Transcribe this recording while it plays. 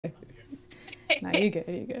Nah, you good.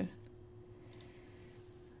 You good.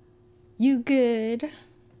 You good.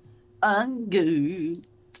 I'm good.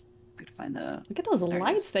 I gotta find the. Look at those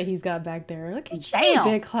lights that he's got back there. Look at you, Damn.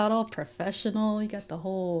 Big Cloud, all professional. You got the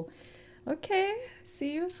whole. Okay,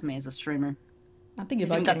 see you. This man's a streamer. I'm thinking He's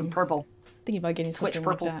about even getting. got the purple. Thinking about getting Twitch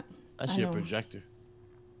something purple. like that. That's your projector.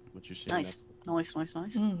 What you're seeing. Nice, nice, nice,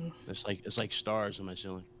 nice. It's like stars in my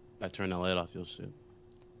ceiling. If I turn that light off, you'll see it.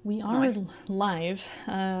 We are live.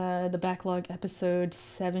 The backlog episode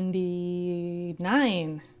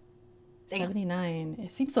 79. Damn. 79.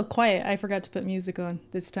 It seems so quiet. I forgot to put music on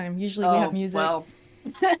this time. Usually we have music. Well.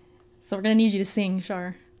 So we're gonna need you to sing,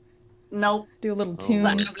 Shar. Nope. Do a little tune.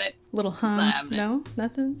 Little hum. No?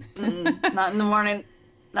 Nothing? Not in the morning.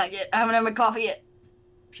 Not yet. I haven't had my coffee yet.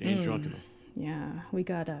 She ain't drunk enough. Yeah, we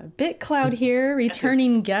got a BitCloud here,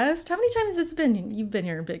 returning guest. How many times has it been? You've been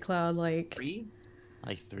here, BitCloud, like... Three,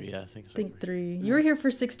 yeah, I think so. I think three. You were here for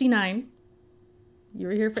 69. You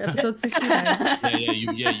were here for episode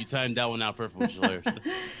 69. You timed that one out perfect, which is hilarious.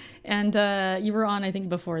 And you were on, I think,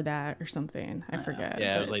 before that or something. I forget.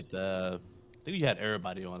 Yeah, it was like I think you had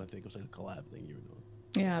everybody on. I think it was like a collab thing you were doing.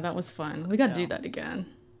 Yeah, that was fun. We gotta do that again.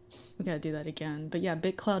 But yeah,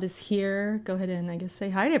 BitCloud is here. Go ahead and, I guess, say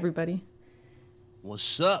hi to everybody.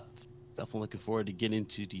 What's up? Definitely looking forward to getting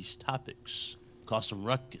into these topics. Cause some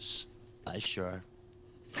ruckus. Hi, Shar.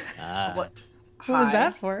 What was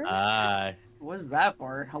that for? Hi. What is that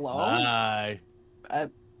for? Hello? Hi. I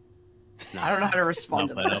don't know how to respond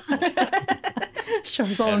to that.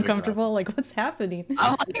 Shar's all uncomfortable. Like, what's happening?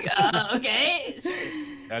 I'm like, okay. Sure.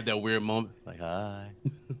 I had that weird moment. Like, hi.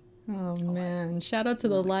 Oh, man. Shout out to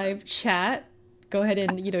the live chat. Go ahead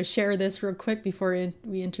and, share this real quick before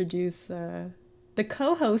we introduce the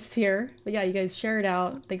co-hosts here. But yeah, you guys share it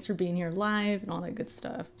out. Thanks for being here live and all that good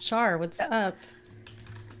stuff. Shar, what's up?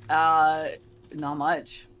 Not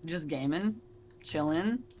much. Just gaming,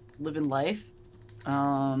 chilling, living life.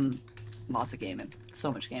 Lots of gaming.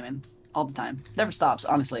 So much gaming. All the time. Never stops,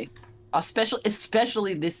 honestly.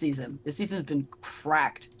 Especially this season. This season's been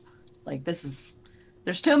cracked. Like, there's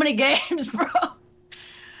too many games, bro.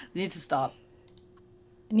 It needs to stop.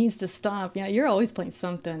 It needs to stop. Yeah, you're always playing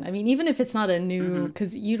something. I mean, even if it's not a new,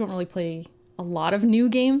 because you don't really play a lot of new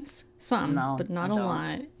games. Some, but not a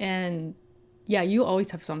lot. And yeah, you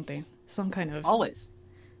always have something. Some kind of always.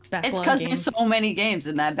 It's because there's so many games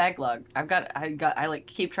in that backlog. I like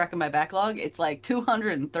keep track of my backlog. It's like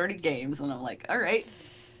 230 games, and I'm like, all right,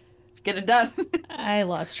 let's get it done. I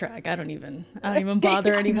lost track. I don't even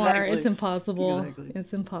bother anymore. Exactly. It's impossible. Exactly.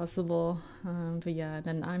 It's impossible. But yeah,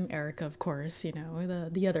 then I'm Erica, of course.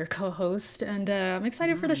 The other co-host, and I'm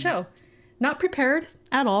excited for the show. Not prepared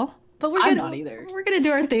at all, but I'm not either. We're gonna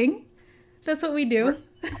do our thing. That's what we do.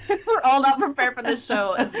 We're all not prepared for this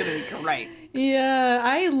show. It's gonna be great. Yeah,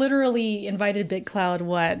 I literally invited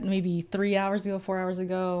BitCloud, maybe 3 hours ago, 4 hours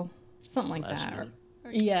ago, something like that.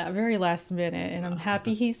 Yeah, very last minute, and I'm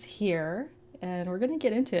happy he's here, and we're gonna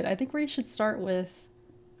get into it. I think we should start with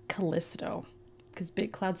Callisto, because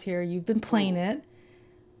BitCloud's here. You've been playing it.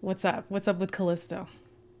 What's up? What's up with Callisto?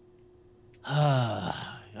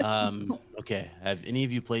 Okay. Have any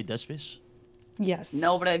of you played Dead Space? Yes.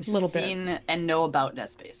 No, but I've seen and know about Dead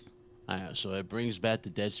Space. So it brings back the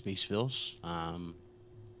Dead Space feels.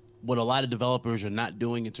 What a lot of developers are not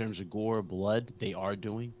doing in terms of gore, blood, they are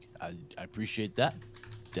doing. I appreciate that.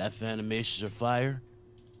 Death animations are fire.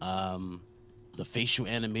 The facial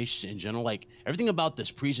animation in general, like everything about this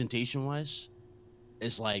presentation-wise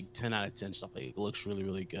is like 10 out of 10 stuff. Like, it looks really,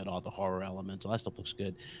 really good. All the horror elements, all that stuff looks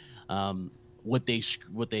good. What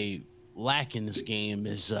they lack in this game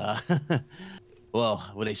is well,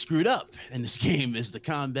 what they screwed up in this game is the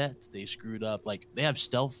combat. They screwed up, like, they have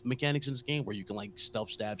stealth mechanics in this game where you can like stealth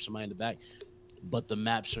stab somebody in the back, but the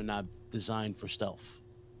maps are not designed for stealth.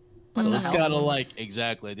 So it's kind of like,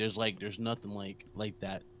 exactly, there's nothing like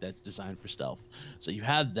that that's designed for stealth. So you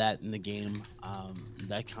have that in the game.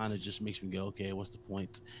 That kind of just makes me go, okay, what's the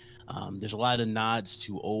point? There's a lot of nods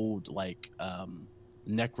to old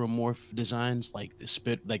necromorph designs, like the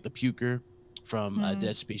puker from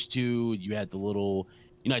Dead Space 2. You had the little,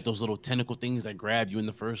 like those little tentacle things that grab you in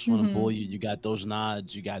the first one and pull you. You got those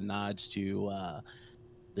nods. You got nods to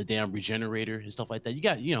the damn regenerator and stuff like that. You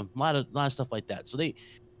got, a lot of stuff like that. So they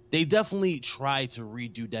definitely try to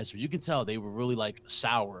redo Dead Space. You can tell they were really like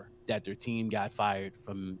sour that their team got fired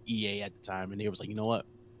from EA at the time, and they was like, you know what,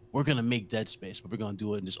 we're gonna make Dead Space, but we're gonna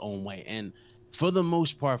do it in its own way. And for the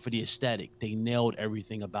most part, for the aesthetic, they nailed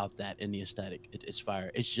everything about that in the aesthetic. It's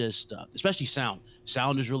fire. It's just, especially sound.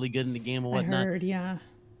 Sound is really good in the game and whatnot. I heard, yeah.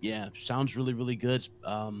 Yeah, sounds really, really good.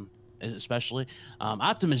 especially.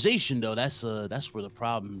 Optimization though, that's where the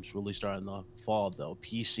problems really starting to fall though.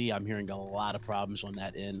 PC, I'm hearing a lot of problems on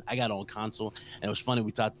that end. I got on console, and it was funny,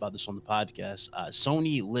 we talked about this on the podcast.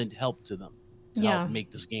 Sony lent help to them to help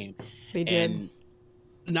make this game, they did. and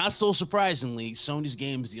not so surprisingly, Sony's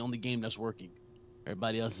game is the only game that's working.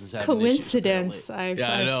 Everybody else is having coincidence. Issues,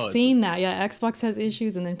 I've seen that. Yeah, Xbox has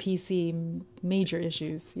issues, and then PC major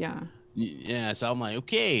issues. Yeah, so I'm like,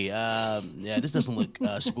 okay, yeah, this doesn't look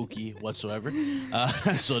spooky whatsoever.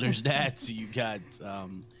 So there's that. So you got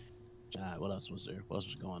what else was there? What else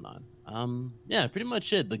was going on? Yeah, pretty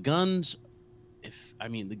much it. The guns,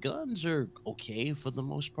 the guns are okay for the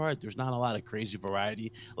most part. There's not a lot of crazy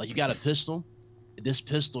variety. Like, you got a pistol. This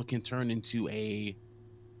pistol can turn into a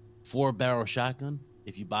 4-barrel shotgun.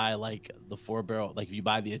 If you buy like the 4-barrel, like if you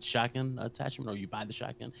buy the shotgun attachment, or you buy the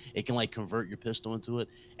shotgun, it can like convert your pistol into it.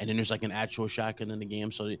 And then there's like an actual shotgun in the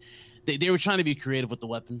game. So they were trying to be creative with the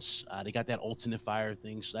weapons. They got that alternate fire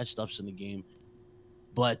thing, so that stuff's in the game.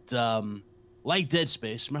 But like Dead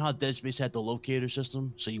Space, remember how Dead Space had the locator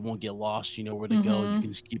system, so you won't get lost, you know where to go, you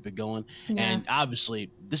can just keep it going. And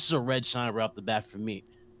obviously this is a red sign right off the bat for me.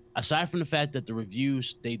 Aside from the fact that the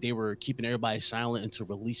reviews, they were keeping everybody silent until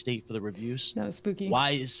release date for the reviews. That was spooky. Why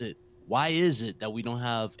is it that we don't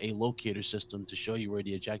have a locator system to show you where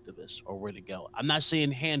the objective is or where to go? I'm not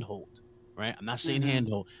saying handhold, right? I'm not saying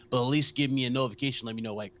handhold, but at least give me a notification. Let me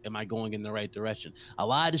know, like, am I going in the right direction? A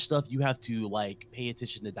lot of the stuff you have to like pay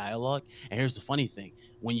attention to dialogue. And here's the funny thing: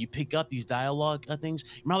 when you pick up these dialogue things,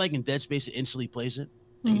 remember like in Dead Space, it instantly plays it,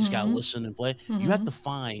 and you just gotta listen and play. You have to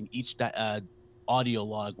find each audio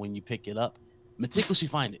log when you pick it up, meticulously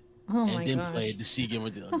find it, and then play it to see again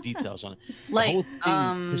with the details on it. Like, the whole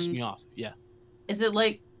thing pissed me off. Yeah. Is it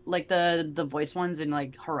like the voice ones in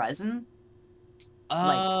like Horizon?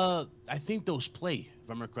 I think those play, if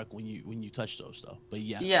I remember correct, when you touch those though. But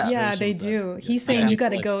yeah, they do. He's saying you got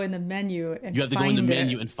to go in the menu and you have to go in the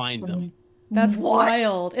menu and find them. That's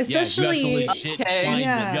wild. Especially, you have to legit find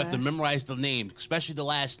them. You have to memorize the name, especially the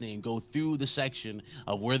last name. Go through the section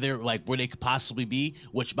of where they could possibly be,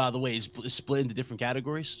 which, by the way, is split into different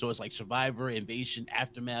categories. So it's like survivor, invasion,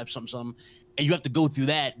 aftermath, something. And you have to go through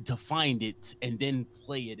that to find it and then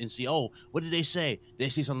play it and see, oh, what did they say? Did they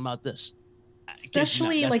say something about this?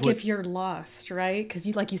 Especially like if you're lost, right? Because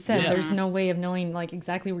like you said, there's no way of knowing like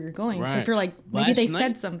exactly where you're going. So if you're like, maybe they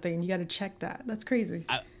said something, you got to check that. That's crazy.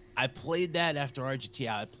 I played that after RGT.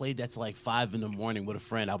 I played that till like 5 in the morning with a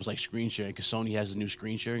friend. I was like screen sharing because Sony has a new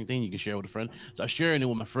screen sharing thing you can share with a friend. So I was sharing it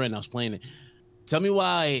with my friend. I was playing it. Tell me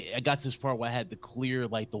why I got to this part where I had to clear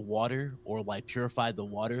like the water or like purify the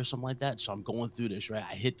water or something like that. So I'm going through this, right?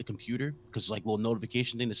 I hit the computer because like a little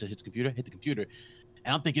notification thing that says hit the computer.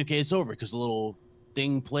 And I'm thinking, okay, it's over because the little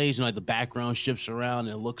thing plays, like the background shifts around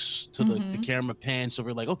and it looks to the camera pans. So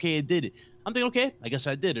we're like, okay, it did it. I'm thinking, okay, I guess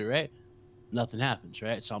I did it, right? Nothing happens,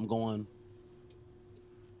 right? So I'm going,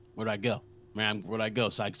 where'd I go? Man, where'd I go?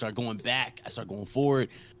 So I start going back. I start going forward.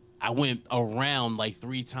 I went around like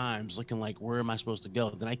 3 times looking like, where am I supposed to go?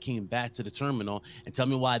 Then I came back to the terminal, and tell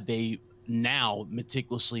me why they now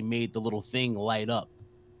meticulously made the little thing light up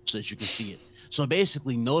so that you can see it. So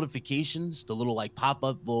basically notifications, the little like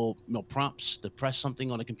pop-up little prompts to press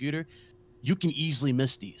something on a computer, you can easily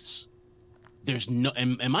miss these. There's no,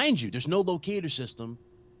 and mind you, there's no locator system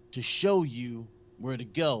to show you where to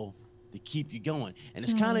go to keep you going. And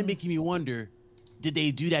it's kind of making me wonder, did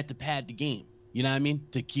they do that to pad the game? You know what I mean?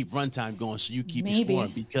 To keep runtime going so you keep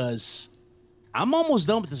exploring, because I'm almost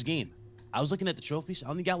done with this game. I was looking at the trophies. I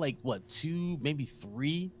only got like, what, 2, maybe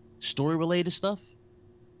 3 story-related stuff.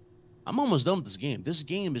 I'm almost done with this game. This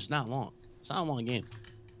game is not long. It's not a long game.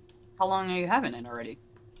 How long are you having it already?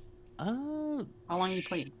 How long you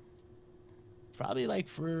played? Probably like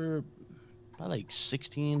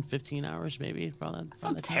 16, 15 hours, maybe. That's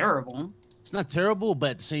not terrible. It's not terrible,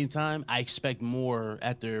 but at the same time, I expect more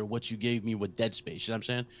after what you gave me with Dead Space. You know what I'm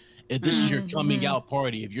saying? If this is your coming out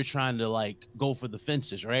party, if you're trying to like go for the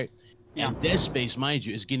fences, right? Yeah. And Dead Space, mind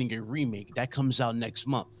you, is getting a remake that comes out next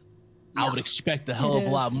month. Yeah. I would expect a hell of a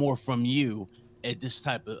lot more from you at this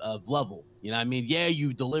type of level. You know what I mean? Yeah,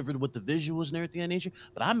 you delivered with the visuals and everything of that nature,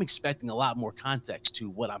 but I'm expecting a lot more context to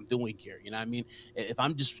what I'm doing here. You know what I mean? If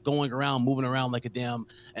I'm just going around, moving around like a damn...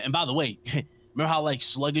 And by the way, remember how like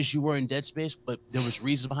sluggish you were in Dead Space, but there was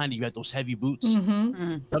reason behind it? You had those heavy boots. Tell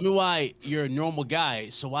me why you're a normal guy,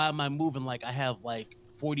 so why am I moving like I have like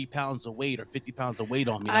 40 pounds of weight or 50 pounds of weight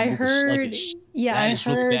on me? I heard, sluggish. Yeah,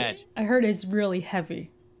 really bad. I heard it's really heavy.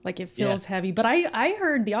 Like it feels heavy, but I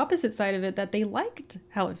heard the opposite side of it, that they liked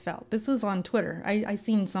how it felt. This was on Twitter. I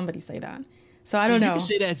seen somebody say that So I don't know. You can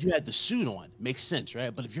say that if you had the suit on, makes sense,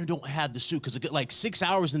 right? But if you don't have the suit, because like 6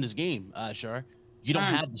 hours in this game, Shar, you don't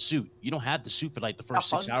have the suit. You don't have the suit for like the first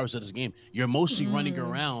 6 hours of this game. You're mostly running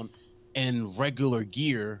around in regular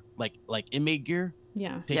gear, like inmate gear,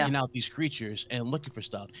 taking out these creatures and looking for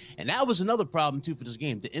stuff. And that was another problem too for this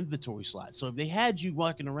game, the inventory slot. So if they had you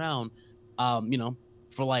walking around, you know,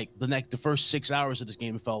 for like the first 6 hours of this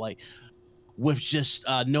game, it felt like, with just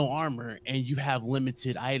no armor, and you have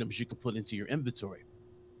limited items you can put into your inventory.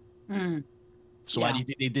 So why do you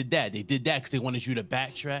think they did that? They did that because they wanted you to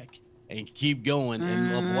backtrack and keep going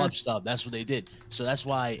and level up stuff. That's what they did. So that's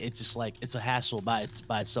why it's just like it's a hassle by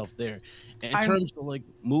itself there. And in terms of like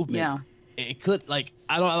movement, it could like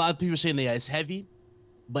a lot of people saying that it's heavy,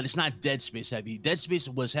 but it's not Dead Space heavy. Dead Space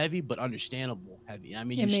was heavy, but understandable heavy. I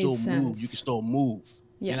mean, you still move. You can still move.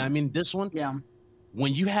 Yeah. And I mean, this one,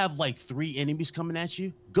 when you have like 3 enemies coming at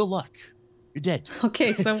you, good luck. You're dead.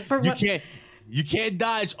 Okay, so for you can't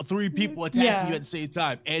dodge 3 people attacking you at the same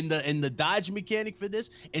time. And the dodge mechanic for this,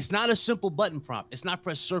 it's not a simple button prompt. It's not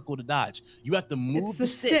press circle to dodge. You have to move the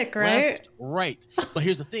stick, right? Left, right. But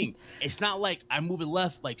here's the thing. It's not like I move it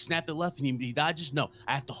left, like snap it left and he dodges. No,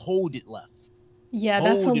 I have to hold it left. Yeah,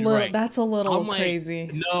 that's a little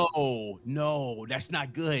crazy. No, that's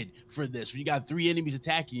not good for this. When you got 3 enemies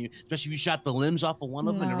attacking you, especially if you shot the limbs off of one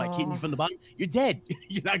of them and they're like hitting you from the bottom, you're dead.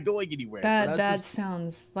 You're not going anywhere. That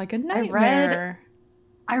sounds like a nightmare.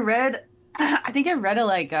 I think I read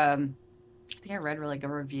a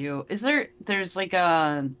review. There's like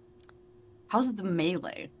how's the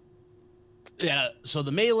melee? Yeah, so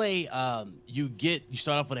the melee, you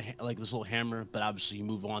start off with like this little hammer, but obviously you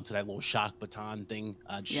move on to that little shock baton thing.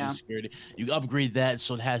 Just security. You upgrade that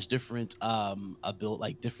so it has different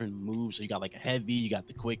different moves. So you got like a heavy, you got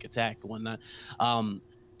the quick attack and whatnot.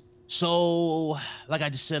 So like I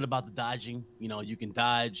just said about the dodging, you know, you can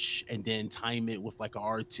dodge and then time it with like a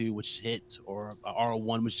R2, which is hit, or a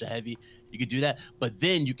R1, which is a heavy. You could do that, but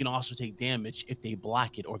then you can also take damage if they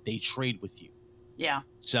block it or if they trade with you. Yeah.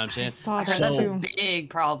 See what I'm saying? That's a big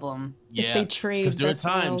problem. Yeah. If they trade, because there are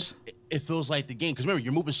times it feels like the game. Because remember,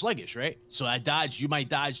 you're moving sluggish, right? So you might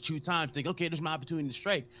dodge 2 times, think, okay, there's my opportunity to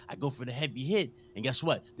strike. I go for the heavy hit, and guess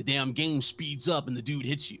what? The damn game speeds up, and the dude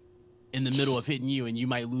hits you in the middle of hitting you, and you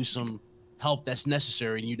might lose some health that's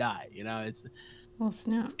necessary, and you die. You know,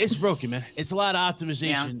 snap. It's broken, man. It's a lot of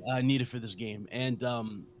optimization needed for this game, and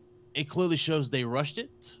it clearly shows they rushed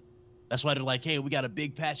it. That's why they're like, hey, we got a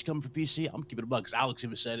big patch coming for PC. I'm keeping it a buck, because Alex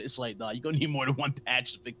even said it. It's like, you're going to need more than 1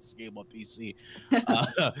 patch to fix this game on PC.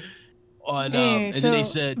 And then they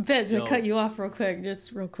said... Bet, to cut you off real quick.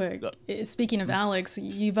 Speaking of Alex,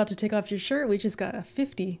 you about to take off your shirt? We just got a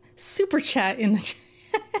 50 super chat in the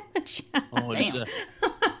chat. Oh,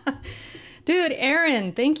 dude,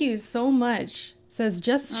 Aaron, thank you so much. Says,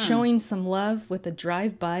 just showing some love with a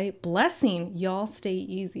drive-by blessing. Y'all stay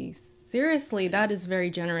easy. Seriously, that is very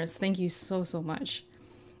generous. Thank you so much.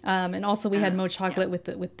 And also we had Mo Chocolate with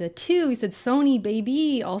the 2. He said, Sony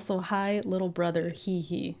baby. Also, hi little brother. Hee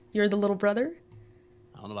hee. You're the little brother?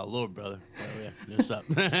 I don't know about little brother. Oh yeah, what's up?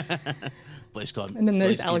 Blaze called me. And then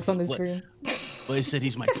there's Alex on the screen. Blaze said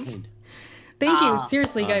he's my twin. Thank you,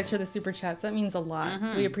 seriously, guys, for the super chats. That means a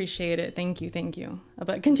lot. We appreciate it. Thank you.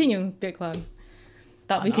 But continue, BitCloud.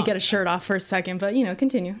 Thought we could get a shirt off for a second, but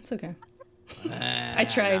continue. It's okay. I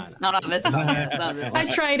tried. No, this is I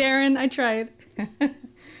tried, Aaron. I tried.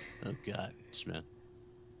 Oh God, man.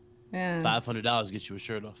 Yeah. $500 gets you a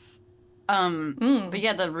shirt off. But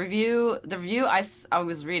yeah, the review I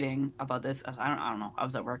was reading about this. I don't know. I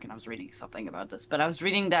was at work and I was reading something about this, but I was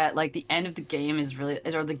reading that like the end of the game is really,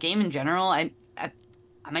 or the game in general. I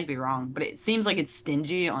might be wrong, but it seems like it's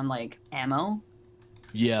stingy on like ammo.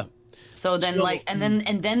 Yeah. So then and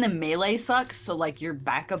then the melee sucks. So like your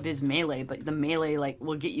backup is melee, but the melee like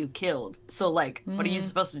will get you killed. So like, what are you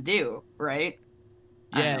supposed to do, right?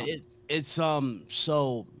 Yeah, it's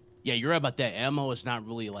so yeah, you're right about that. Ammo is not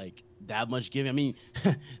really like that much giving. I mean,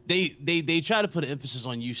 they try to put an emphasis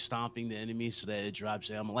on you stomping the enemy so that it drops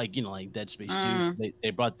ammo, like like Dead Space 2.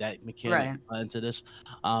 They brought that mechanic into this.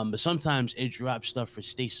 But sometimes it drops stuff for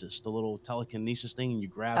stasis, the little telekinesis thing, and you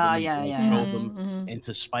grab them and throw them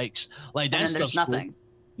into spikes. Like that stuff's nothing. Cool.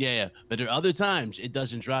 Yeah, but there are other times it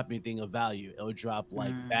doesn't drop anything of value. It'll drop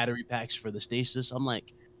like battery packs for the stasis. I'm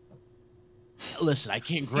like, listen, I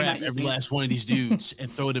can't grab every last one of these dudes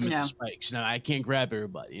and throw them into spikes. No, I can't grab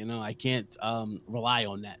everybody. I can't rely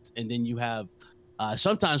on that. And then you have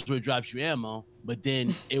sometimes where it drops you ammo, but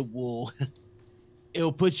then it'll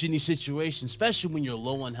put you in these situations, especially when you're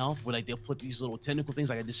low on health, where like they'll put these little tentacle things,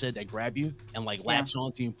 like I just said, that grab you and like latch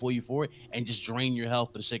onto you and pull you forward and just drain your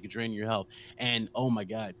health for the sake of draining your health. And oh my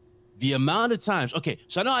God, The amount of times, okay,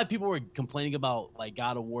 so I know how people were complaining about like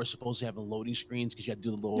God of War supposed to have loading screens because you have to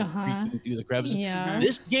do the little creaking through the crevices. Yeah.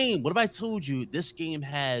 This game, what if I told you this game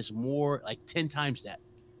has more like 10 times that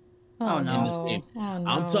Oh, in no. this game? Oh, no.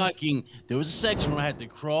 I'm talking, there was a section where I had to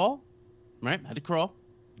crawl, right? I had to crawl,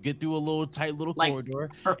 get through a little tight little corridor.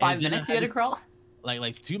 For 5 minutes you had to crawl?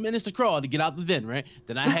 Like 2 minutes to crawl to get out the vent, right?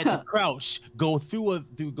 Then I had to crouch, go through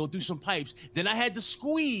some pipes. Then I had to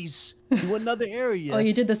squeeze through another area. Oh,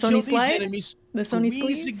 you did the Sony slide? The Sony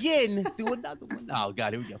squeeze again through another one. Oh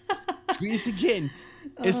god, here we go. Squeeze again.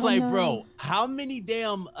 It's bro, how many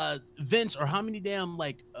damn vents or how many damn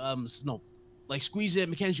like squeeze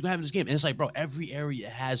in mechanics you can have in this game? And it's like, bro, every area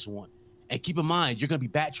has one. And keep in mind, you're gonna be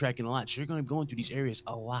backtracking a lot, so you're gonna be going through these areas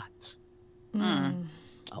a lot. A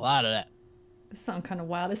lot of that. It sounds kind of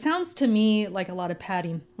wild. It sounds to me like a lot of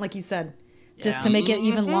padding, like you said, just to make it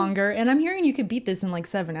even longer. And I'm hearing you could beat this in like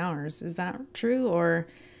 7 hours. Is that true? Or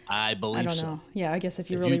I believe I don't know. Yeah, I guess if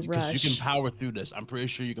you really rush. You can power through this. I'm pretty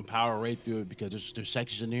sure you can power right through it because there's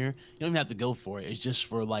sections in here. You don't even have to go for it. It's just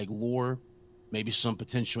for like lore, maybe some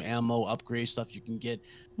potential ammo, upgrade stuff you can get.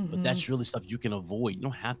 But that's really stuff you can avoid. You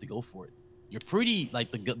don't have to go for it. You're pretty,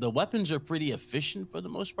 like the weapons are pretty efficient for the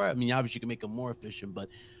most part. I mean, obviously you can make them more efficient, but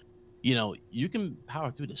you know, you can power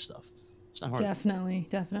through this stuff. It's not hard.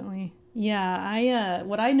 Definitely. Yeah,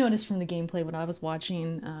 what I noticed from the gameplay when I was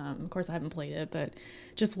watching, of course I haven't played it, but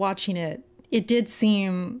just watching it, it did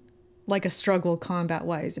seem like a struggle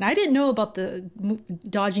combat-wise. And I didn't know about the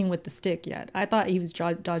dodging with the stick yet. I thought he was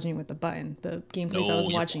dodging with the button, the gameplays I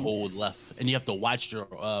was watching. You have to hold left. And you have to watch their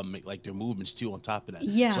their movements too on top of that.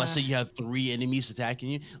 Yeah. So let's say you have 3 enemies attacking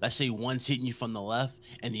you. Let's say one's hitting you from the left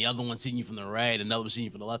and the other one's hitting you from the right, another one's hitting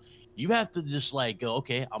you from the left. You have to just like go,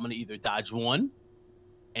 okay, I'm gonna either dodge one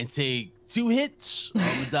and take 2 hits, or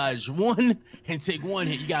I'm gonna dodge 1 and take 1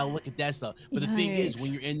 hit. You gotta look at that stuff. But the thing is,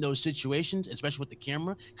 when you're in those situations, especially with the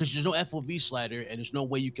camera, because there's no FOV slider and there's no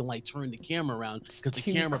way you can like turn the camera around because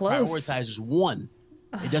the camera prioritizes 1.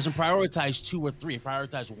 It doesn't prioritize 2 or 3. It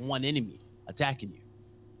prioritizes 1 enemy attacking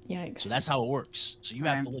you. Yikes. So that's how it works. So you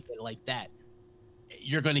have to look at it like that.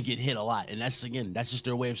 You're gonna get hit a lot, and that's just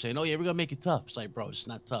their way of saying, oh yeah, we're gonna make it tough. It's like, bro, it's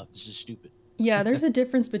not tough. This is stupid. Yeah, there's a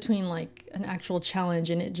difference between like an actual challenge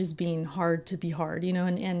and it just being hard to be hard, you know,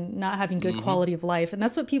 and not having good quality of life. And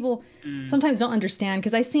that's what people sometimes don't understand,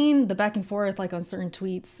 because I seen the back and forth like on certain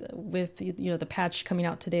tweets with, you know, the patch coming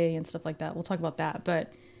out today and stuff like that. We'll talk about that.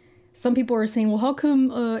 But some people are saying, well, how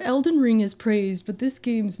come Elden Ring is praised, but this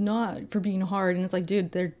game's not for being hard? And it's like,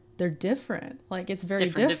 dude, they're different. Like it's very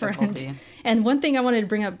different. And one thing I wanted to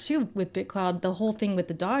bring up too with BitCloud, the whole thing with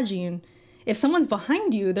the dodging, if someone's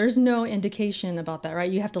behind you, there's no indication about that,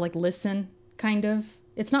 right? You have to like listen, kind of.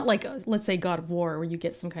 It's not like, let's say God of War, where you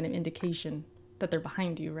get some kind of indication that they're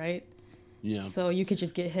behind you, right? Yeah. So you could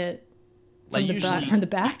just get hit from, like from the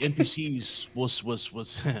back. NPCs but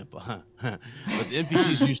the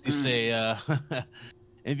NPCs usually say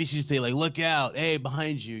NPCs say like, look out, hey,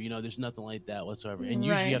 behind you, you know, there's nothing like that whatsoever. And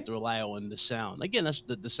usually you have to rely on the sound. Again, that's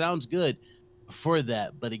the sound's good for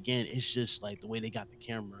that, but again, it's just like the way they got the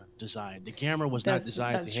camera designed. The camera was not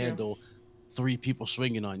designed to handle 3 people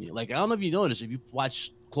swinging on you. Like, I don't know if you noticed, if you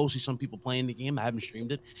watch closely some people playing the game, I haven't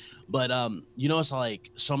streamed it, but you notice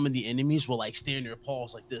like some of the enemies will like stay in their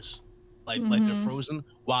paws like this, like they're frozen,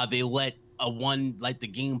 while they let the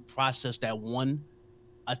game process that one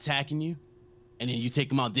attacking you, and then you take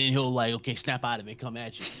him out. Then he'll like, okay, snap out of it and come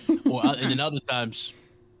at you. Or and then other times,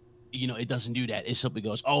 you know, it doesn't do that. It simply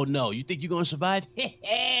goes, oh no, you think you're gonna survive?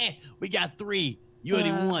 We got 3. You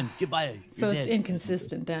only won. Goodbye. So it's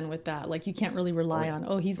inconsistent then with that. Like you can't really rely on,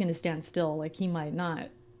 oh, he's gonna stand still. Like he might not,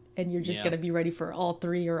 and you're just gonna be ready for all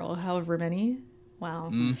 3 or however many. Wow.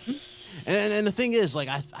 And the thing is, like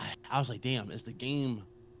I was like, damn, is the game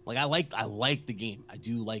like I like the game. I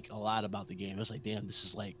do like a lot about the game. It's like, damn, this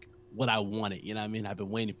is like what I wanted. You know what I mean? I've been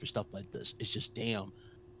waiting for stuff like this. It's just, damn,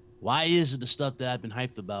 why is it the stuff that I've been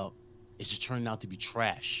hyped about, it's just turning out to be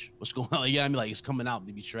trash? What's going on? Yeah, I mean, like, it's coming out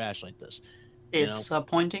to be trash like this. It's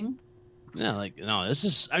disappointing. Yeah, like, no, this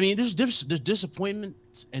is, I mean, there's disappointment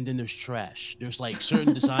and then there's trash. There's like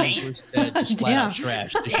certain design choices that just flat out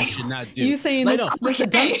trash that you should not do. You saying like, this a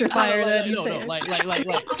dumpster fire that you say? Like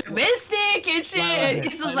optimistic and shit.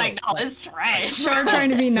 He's just like, no, it's trash. You're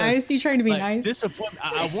trying to be nice. You trying to be nice. Disappointment.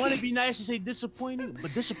 I want to be nice and say disappointing,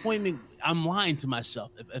 but disappointment, I'm lying to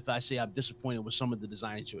myself if I say I'm disappointed with some of the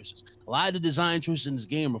design choices. A lot of the design choices in this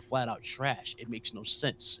game are flat out trash. It makes no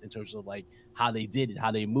sense in terms of like how they did it,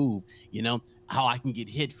 how they move, you know, how I can get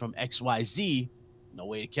hit from XYZ no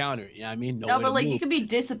way to counter it. You know what I mean? No, way but to like move. you could be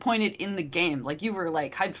disappointed in the game. Like you were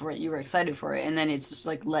like hyped for it, you were excited for it, and then it's just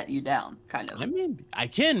like let you down, kind of. I mean, I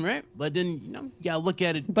can, right? But then you know, you gotta look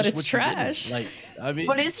at it. But just it's what you're getting. trash. Like, I mean,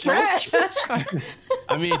 But it's trash.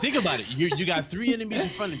 I mean, think about it. You got 3 enemies in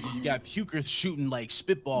front of you. You got Puker shooting like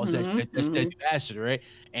spitballs that do acid, right?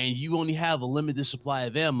 And you only have a limited supply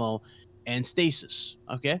of ammo and stasis.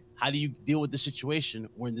 Okay, how do you deal with the situation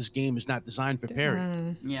when this game is not designed for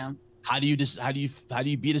parry? Yeah. How do you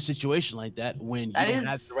beat a situation like that when you don't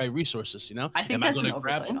have the right resources? You know, I think that's an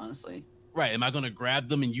oversight, honestly. Right? Am I going to grab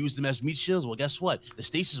them and use them as meat shields? Well, guess what? The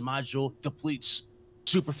stasis module depletes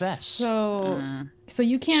super fast. So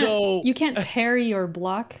you can't parry or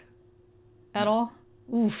block at all.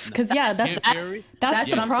 Oof, because that's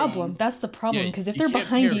the problem. That's the problem. Because if they're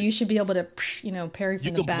behind you, you should be able to, parry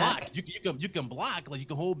from the back. You can block, like you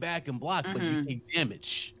can hold back and block, but you take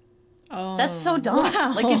damage. Oh, that's so dumb.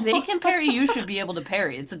 Wow. Like if they can parry, you should be able to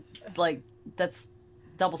parry. It's like that's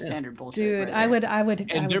double standard bullshit. Dude, right I would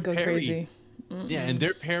go parry, crazy. Yeah, and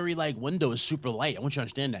their parry like window is super light. I want you to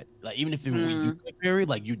understand that. Like even if we do parry,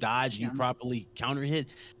 like you dodge, you properly counter hit,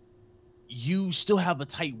 you still have a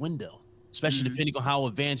tight window, especially depending on how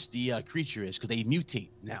advanced the creature is, because they mutate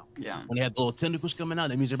now. Yeah. When they have the little tentacles coming out,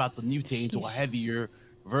 that means they're about to mutate into a heavier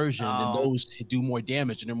version, and those do more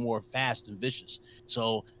damage and they're more fast and vicious.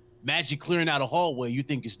 So imagine clearing out a hallway, you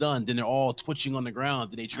think it's done, then they're all twitching on the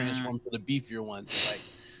ground, and they transform to the beefier ones.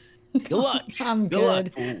 Like, good luck. I'm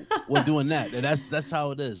good luck. We're doing that. And that's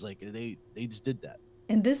how it is. Like they just did that.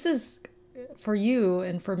 And this is for you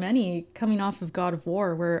and for many coming off of God of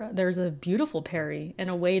War, where there's a beautiful parry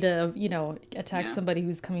and a way to, attack somebody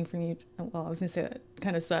who's coming from you. Well, I was gonna say that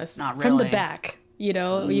kind of sus. Not really. From the back. You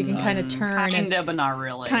can kind of turn. Kinda, but not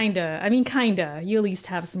really. Kinda. I mean, kinda. You at least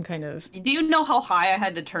have some kind of. Do you know how high I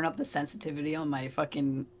had to turn up the sensitivity on my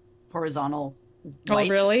fucking horizontal wipe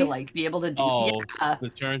really? to like be able to do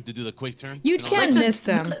the turn, to do the quick turn? You can miss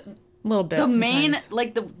them a little bit. The main, sometimes.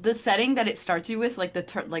 like the setting that it starts you with, like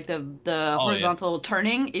the horizontal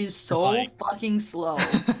turning is so fucking slow.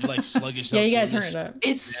 You like sluggish. Yeah, you gotta turn it up.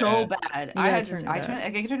 It's so bad. I think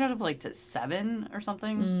I turned it up like to 7 or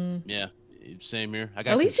something. Yeah. Same here. I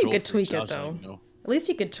got at least you could tweak it though. At least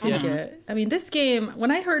you could tweak it. I mean, this game, when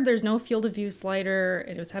I heard there's no field of view slider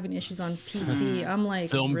and it was having issues on PC, I'm like,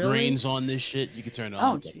 film really? grains on this shit. You can turn it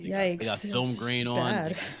on. Oh, yikes! They got film grain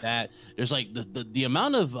on. That there's like the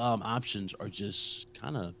amount of options are just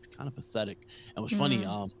kind of pathetic. And what's funny,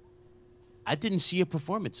 I didn't see a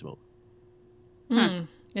performance mode.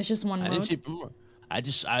 It's just one mode. I didn't see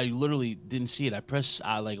it. I literally didn't see it. I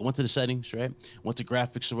went to the settings, right? Went to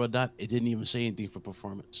graphics and whatnot. It didn't even say anything for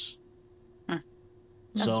performance.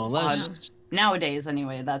 So unless nowadays,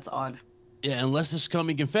 anyway, that's odd. Yeah, unless it's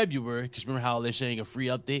coming in February, because remember how they're saying a free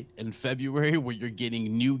update in February where you're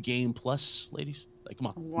getting New Game Plus, ladies? Like, come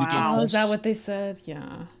on. Wow. New Game Plus. Is that what they said?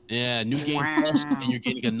 Yeah. Yeah, New Game Plus, and you're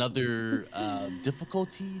getting another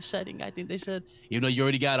difficulty setting, I think they said. Even though you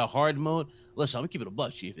already got a hard mode. Listen, I'm going to keep it a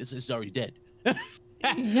buck, Chief. It's already dead.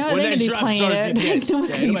 No, they could be playing it. No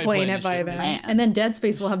one's gonna be playing it by then. And then Dead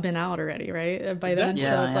Space will have been out already, right? By then,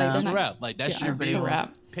 so it's like that's a wrap. Like that's your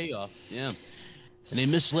payoff. Yeah. And they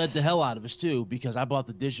misled the hell out of us too, because I bought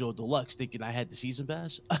the digital deluxe thinking I had the season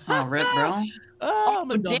pass. Oh, rip, bro. I'm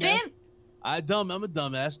a dumbass. I'm a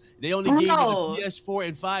dumbass. They only gave me the PS4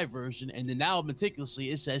 and 5 version, and then now meticulously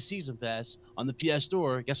it says season pass on the PS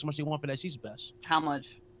Store. Guess how much they want for that season pass? How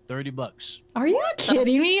much? $30. Are you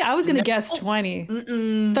kidding me? I was gonna guess 20.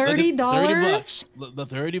 $30. $30. The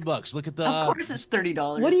 $30. Look at the. Of course, it's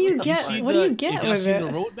 $30. What do you get? What do you get with it? The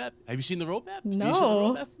roadmap? Have you seen the roadmap?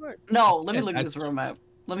 No. No. Let me look at this roadmap.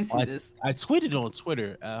 Let me see this. I tweeted on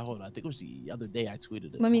Twitter. Hold on. I think it was the other day I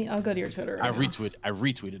tweeted it. I'll go to your Twitter. Right I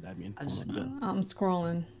retweeted. I mean, I'm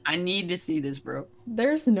scrolling. I need to see this, bro.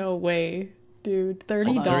 There's no way, dude.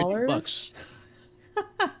 $30.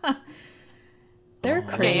 They're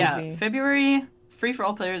crazy. Okay, yeah. February, free for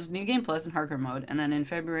all players, New Game Plus and Hardcore mode. And then in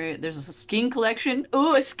February, there's a skin collection.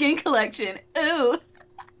 Ooh, a skin collection. Ooh.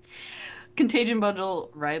 Contagion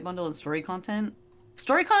bundle, Riot bundle, and story content.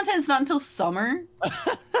 Story content is not until summer.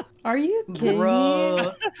 Are you kidding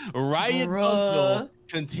me? Riot bundle,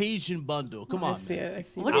 Contagion bundle. Come on. I see it.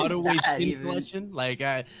 What Outer is way that skin even? collection. Like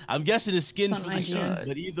I'm guessing it's skins for the skin,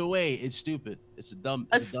 but either way, it's stupid. It's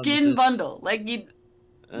a skin bundle. Like you.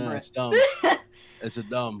 It's dumb. It's a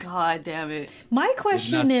dumb. God damn it. My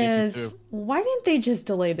question is, why didn't they just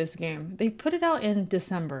delay this game? They put it out in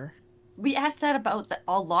December. We asked that about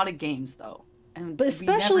a lot of games, though. But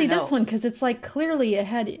especially this one, because it's like clearly it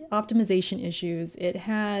had optimization issues. It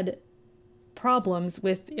had problems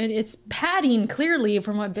with it's padding clearly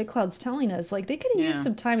from what BitCloud's telling us. Like they could have used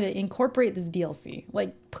some time to incorporate this DLC,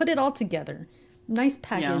 like put it all together, nice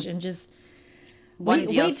package, and just wait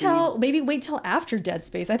till after Dead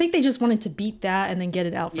Space. I think they just wanted to beat that and then get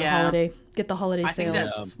it out for holiday, get the holiday sales. I think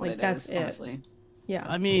that's what that's it. Honestly. Yeah.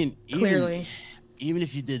 I mean, clearly, even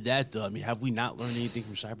if you did that, though, I mean, have we not learned anything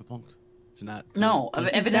from Cyberpunk?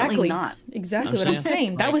 Evidently not. Exactly what I'm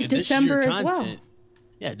saying. That was December as well.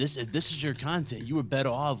 Yeah, this is your content. You were better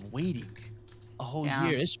off waiting a whole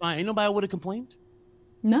year. It's fine. Ain't nobody would have complained.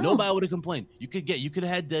 No. Nobody would have complained. You could have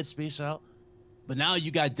had Dead Space out, but now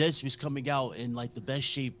you got Dead Space coming out in like the best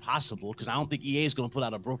shape possible, because I don't think EA is going to put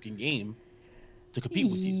out a broken game to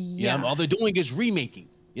compete with you. Yeah. All they're doing is remaking.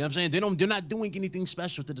 You know what I'm saying? They're not doing anything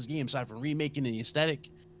special to this game aside from remaking the aesthetic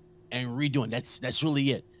and redoing. That's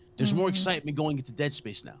really it. There's more excitement going into Dead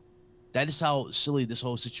Space now. That is how silly this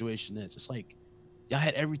whole situation is. It's like y'all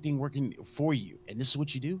had everything working for you, and this is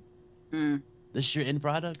what you do. This is your end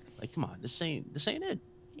product. Like, come on, this ain't it.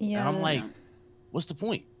 Yeah. And I'm like, what's the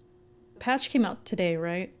point? Patch came out today,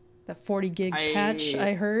 right? That 40 gig patch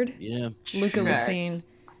I heard. Yeah. Luca was saying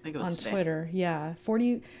on Twitter. Yeah,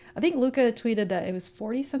 40. I think Luca tweeted that it was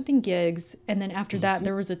 40 something gigs, and then after that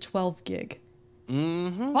there was a 12 gig.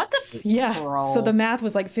 What the? Yeah. So the math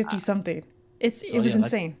was like 50 something. It was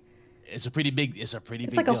insane. It's a pretty big. It's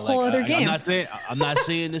like a whole other game. I'm not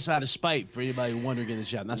saying this out of spite for anybody wondering in the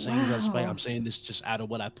chat. I'm not saying this out of spite. I'm saying this just out of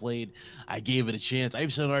what I played. I gave it a chance. I even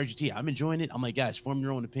said on RGT, I'm enjoying it. I'm like, guys, form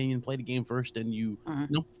your own opinion. Play the game first, then you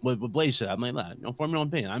know what Blaze said. I'm like, nah, form your own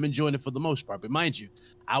opinion. I'm enjoying it for the most part. But mind you,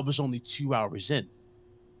 I was only 2 hours in.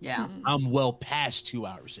 Yeah. I'm well past 2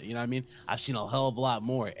 hours in. You know what I mean? I've seen a hell of a lot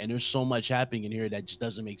more, and there's so much happening in here that just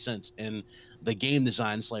doesn't make sense. And the game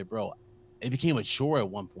design, it's like, bro, it became a chore at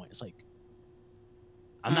one point. It's like,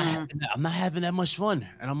 I'm not having that much fun.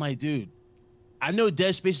 And I'm like, dude, I know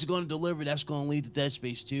Dead Space is going to deliver. That's going to lead to Dead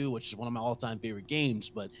Space 2, which is one of my all-time favorite games.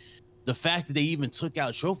 But the fact that they even took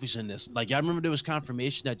out trophies in this, like, I remember there was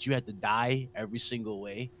confirmation that you had to die every single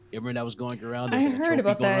way. You remember that was going around? I heard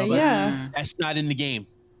about that, yeah. That's not in the game.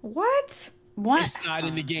 What? It's not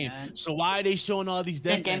in the game. So why are they showing all these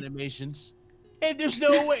death animations? If there's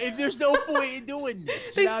no point in doing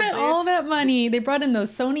this. They spent all that money. They brought in those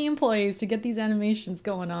Sony employees to get these animations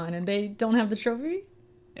going on, and they don't have the trophy?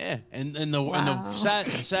 Yeah, and the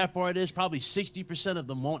sad part is probably 60% of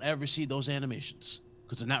them won't ever see those animations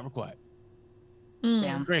because they're not required.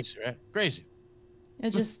 Yeah. Crazy, right? Crazy.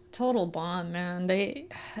 It's just total bomb, man.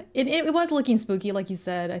 It was looking spooky, like you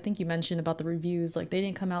said. I think you mentioned about the reviews. Like, they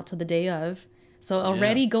didn't come out till the day of. So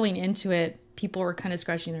already going into it, people were kind of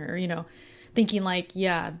scratching their, thinking like,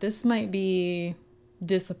 yeah, this might be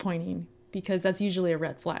disappointing, because that's usually a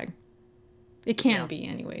red flag. It can be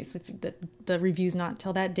anyways. If the review's not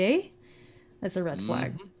till that day, that's a red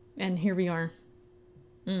flag. And here we are.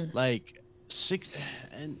 Like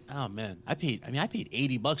oh man, I paid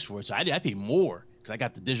 $80 for it. So I paid more because I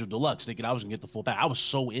got the digital deluxe, thinking I was gonna get the full pack. I was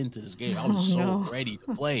so into this game. I was ready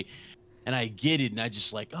to play. And I get it, and I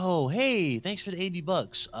just like, oh, hey, thanks for the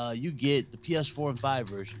 $80. You get the PS4 and 5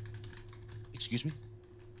 version. Excuse me?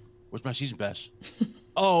 Where's my season pass?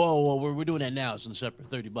 well, we're doing that now. It's on the separate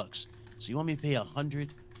 $30. So you want me to pay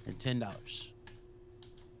 $110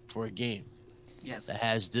 for a game that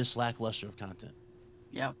has this lackluster of content?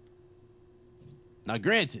 Yep. Now,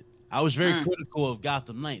 granted, I was very critical of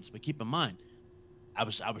Gotham Knights, but keep in mind, I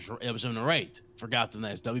was in the right for Gotham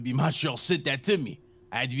Knights. WB Montreal sent that to me.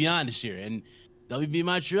 I had to be honest here. And WB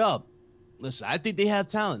Montreal, listen, I think they have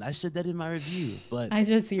talent. I said that in my review, but I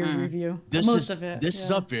just see your review. Most of it. This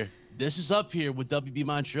is up here. This is up here with WB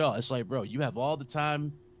Montreal. It's like, bro, you have all the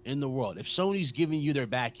time in the world. If Sony's giving you their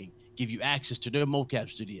backing, give you access to their mocap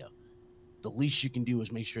studio, the least you can do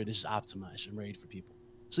is make sure this is optimized and ready for people.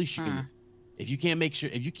 It's the least you can do. If you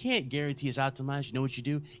can't guarantee it's optimized, you know what you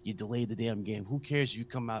do? You delay the damn game. Who cares if you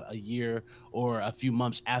come out a year or a few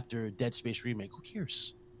months after Dead Space Remake? Who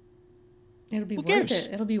cares? It'll be worth it.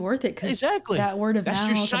 It'll be worth it because that word of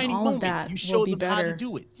mouth and all of that you showed will be them how better. to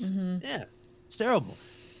do it. Yeah, it's terrible.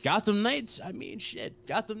 Gotham Knights, I mean, shit.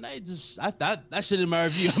 Gotham Knights is, that shit in my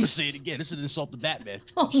review. I'm gonna say it again. This is an insult to Batman.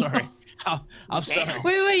 I'm sorry. I'm sorry.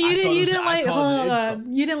 Wait, you didn't like? Hold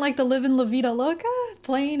on. You didn't like the Living La Vida Loca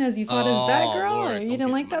playing as you fought as Batgirl? Lord, you didn't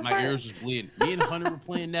like that part? My ears was bleeding. Me and Hunter were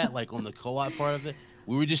playing that like on the co-op part of it.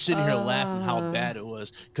 We were just sitting here laughing how bad it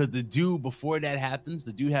was, because the dude, before that happens,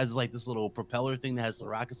 the dude has like this little propeller thing that has the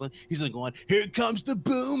rockets on. He's like going, "Here comes the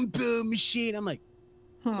boom boom machine." I'm like,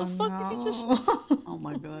 the fuck did you just? Oh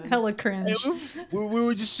my god. Hella cringe. We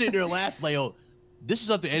were just sitting there laughing like, oh, this is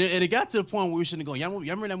something, and it got to the point where we were sitting there going, y'all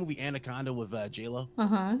remember that movie Anaconda with J-Lo?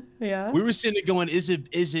 Yeah. We were sitting there going, is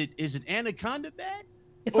it Anaconda bad?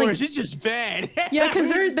 It's or like, is it just bad? Yeah, because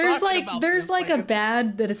We were there's talking about a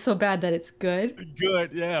bad that it's so bad that it's good.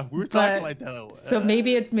 Good, yeah. We were talking like that. So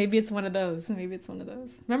maybe it's one of those. Maybe it's one of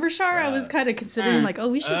those. Remember, Shar? I was kind of considering like, oh,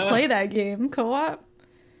 we should play that game co-op.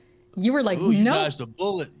 You were like, ooh, you no. dodged a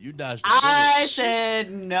bullet. You dodged a bullet. I said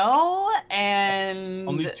no, and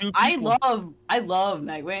only 2 people. I love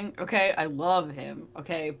Nightwing. Okay, I love him.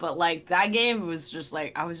 Okay, but like that game was just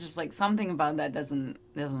like I was just like something about that doesn't.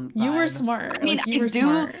 You were smart. I mean,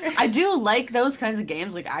 like, I do like those kinds of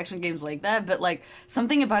games, like action games like that. But like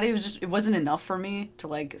something about it was just it wasn't enough for me to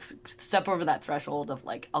like step over that threshold of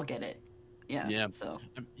like I'll get it. Yeah. So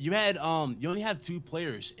you had you only have 2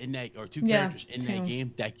 players in that, or 2 characters in that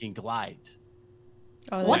game that can glide.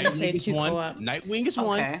 Oh, what the say 2 co-op. Nightwing is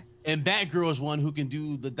one, and Batgirl is one who can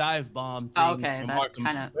do the dive bomb thing. Okay, that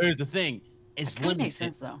kind of. Here's the thing: it's limited. Makes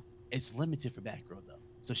sense though. It's limited for Batgirl though.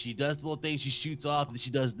 So she does the little thing, she shoots off, and she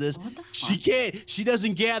does this. What the fuck? She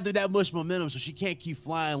doesn't gather that much momentum, so she can't keep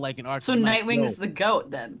flying like an archer. So Nightwing is the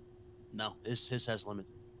GOAT then? No, his has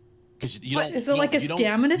limited. Is it like a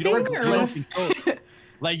stamina thing,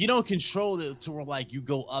 like you don't control it to where like you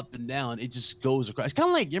go up and down. It just goes across. It's kind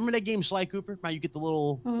of like, you remember that game Sly Cooper? How you get the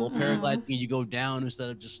little paraglide thing and you go down instead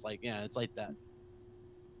of just like, yeah, it's like that.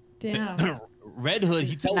 Damn. Red Hood,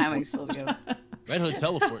 he teleports. Red Hood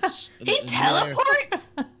teleports. He teleports?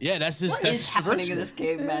 Yeah, that's his. What is happening in this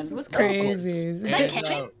game, man? This is crazy. Is that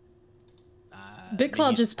canon? Big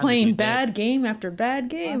Claw just playing bad game after bad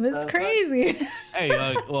game. It's crazy. Hey,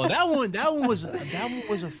 well, that one was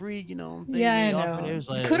a free, you know. Thing yeah, I know. It was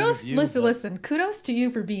like kudos, review, listen. Kudos to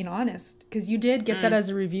you for being honest, because you did get that as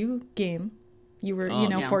a review game. You were,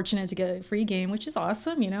 fortunate to get a free game, which is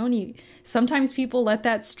awesome, And sometimes people let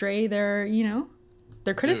that stray their,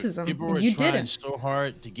 their criticism. Dude, people and were you trying didn't. so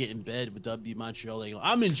hard to get in bed with W Montreal. They go,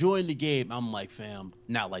 I'm enjoying the game. I'm like, fam,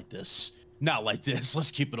 not like this. Not like this. Let's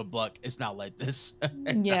keep it a buck. It's not like this.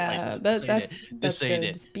 Yeah, that's good.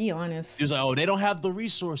 Just be honest. He was like, oh, they don't have the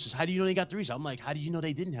resources. How do you know they got the resources? I'm like, how do you know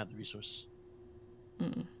they didn't have the resources?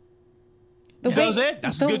 That's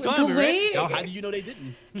a good comment, right? How do you know they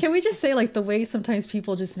didn't? Can we just say, like, the way sometimes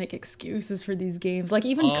people just make excuses for these games? Like,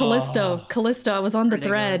 even Callisto, I was on the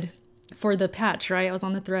thread for the patch, right? I was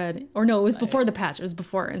on the thread. Or no, it was before the patch. It was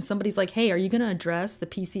before. And somebody's like, hey, are you going to address the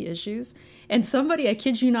PC issues? And somebody, I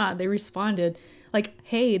kid you not, they responded, like,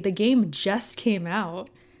 hey, the game just came out.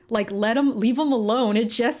 Like, leave them alone. It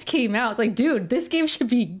just came out. It's like, dude, this game should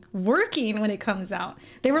be working when it comes out.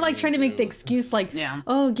 They were like trying to make the excuse, like,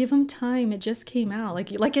 oh, give them time. It just came out.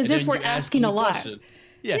 Like as if we're asking a lot.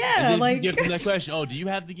 Yeah, and then like you give them that question. Oh, do you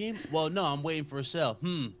have the game? Well, no, I'm waiting for a sale.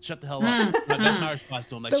 Shut the hell up. That's my response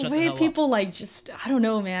to them. Like, the way people like just, I don't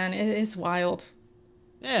know, man. It's wild.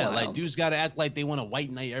 Yeah, like dudes gotta act like they want to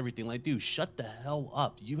white knight everything. Like, dude, shut the hell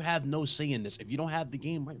up. You have no say in this. If you don't have the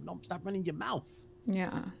game, right, no, stop running your mouth.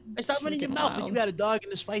 Yeah. Stop running your mouth. Like you got a dog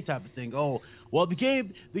in this fight type of thing. Oh, well, the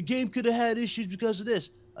game could have had issues because of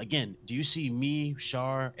this. Again, do you see me,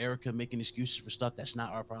 Shar, Erica making excuses for stuff that's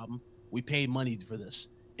not our problem? We paid money for this.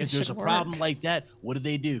 If there's a problem like that, what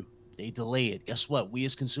do? They delay it. Guess what? We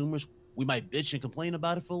as consumers, we might bitch and complain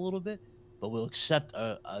about it for a little bit, but we'll accept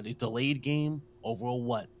a delayed game over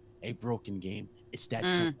a broken game. It's that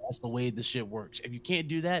simple. That's the way this shit works. If you can't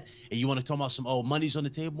do that, and you want to talk about some money's on the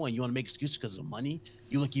table, and you want to make excuses because of money,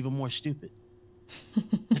 you look even more stupid.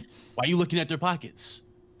 Why are you looking at their pockets?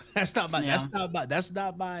 That's not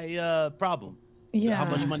my problem. Yeah. How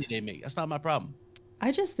much money they make. That's not my problem.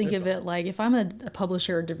 I just think of it like, if I'm a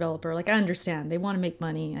publisher or developer, like, I understand they want to make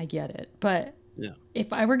money. I get it. But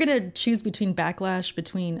if I were going to choose between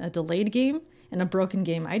between a delayed game and a broken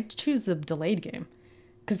game, I'd choose the delayed game.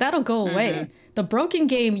 Because that'll go away. The broken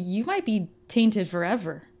game, you might be tainted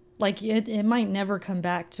forever. Like, it might never come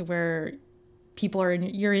back to where people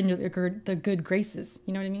you're in the good graces.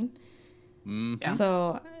 You know what I mean? Yeah.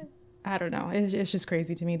 So, I don't know. It's just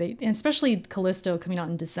crazy to me. And especially Callisto coming out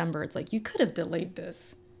in December. It's like, you could have delayed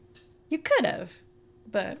this. You could have.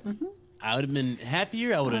 But... I would have been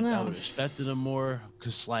happier. I would have respected them more.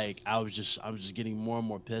 Because, like, I was just getting more and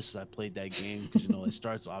more pissed as I played that game. Because, it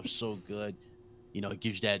starts off so good. It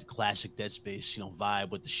gives you that classic Dead Space, vibe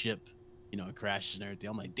with the ship, it crashes and everything.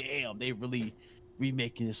 I'm like, damn, they really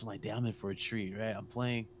remaking this. I'm like, damn, I'm in for a treat, right? I'm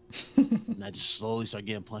playing. And I just slowly start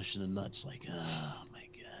getting punched in the nuts. Like, oh, my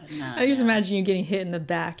God. I just imagine you getting hit in the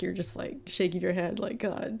back. You're just, like, shaking your head like,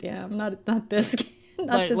 God damn, not this. Not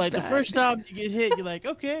like this bad. the first time you get hit, you're like,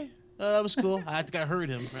 okay, That was cool. I think I heard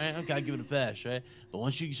him, right? Okay, I give it a pass, right? But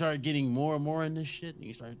once you start getting more and more in this shit,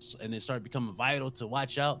 and it start becoming vital to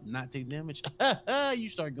watch out, and not take damage, you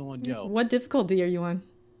start going, yo. What difficulty are you on?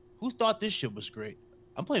 Who thought this shit was great?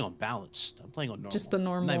 I'm playing on balanced. I'm playing on normal. Just the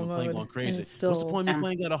normal I'm not even mode, playing on crazy. still... What's the point of me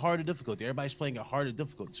playing at a harder difficulty? Everybody's playing at harder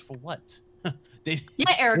difficulties for what?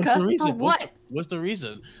 Yeah, Erica. For what? What's the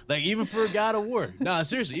reason? Like even for God of War. No,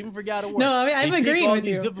 seriously, even for God of War. No, I mean, I'm agreeing with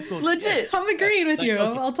you. Legit. I'm agreeing with you.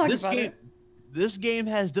 Okay, I'll talk about it. This game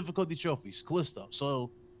has difficulty trophies, Callisto. So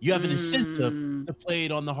you have an incentive to play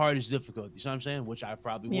it on the hardest difficulty. You know what I'm saying? Which I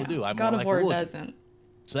probably will do. God of War doesn't.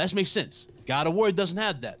 So that makes sense. God of War doesn't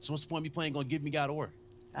have that. So what's the point of me playing on Give Me God of War?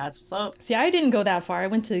 That's what's up. See, I didn't go that far. I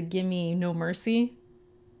went to Give Me No Mercy.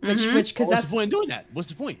 Which, because what's the point of doing that? What's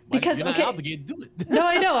the point? Because you're not obligated to do it. No,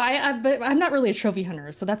 I know. But I'm not really a trophy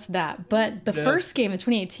hunter, so that's that. But the first game in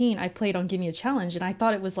 2018, I played on Give Me a Challenge, and I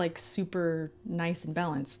thought it was like super nice and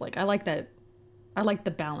balanced. Like I like that. I like the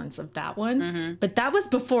balance of that one. But that was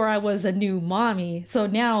before I was a new mommy. So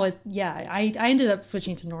now, I ended up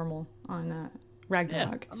switching to normal on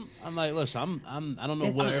Ragnarok. Yeah, I'm like, listen, I don't know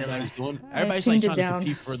what everybody's doing. Everybody's like trying to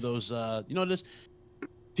compete for those. You know this.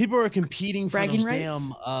 People are competing for those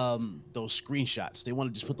damn those screenshots. They want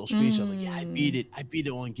to just put those screenshots like, yeah, I beat it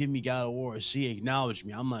on Give Me God of War. See, acknowledge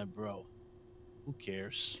me. I'm like, bro, who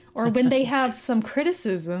cares? Or when they have some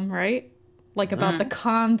criticism, right? Like about the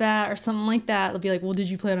combat or something like that, they'll be like, well, did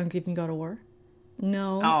you play it on Give Me God of War?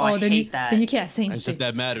 No. I hate that. Then you can't say anything. As if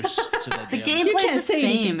that matters. The gameplay's the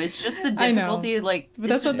same. It's just the difficulty, but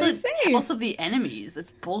that's what they say. Health of the enemies.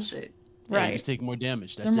 It's bullshit. Right. You just take more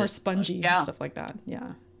damage. They're more spongy and stuff like that.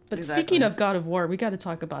 Yeah. But speaking of God of War, we got to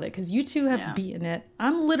talk about it because you two have beaten it.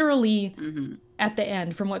 I'm literally at the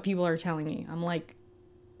end from what people are telling me. I'm like,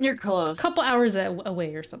 you're close. A couple hours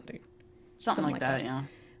away or something. Something like that, yeah.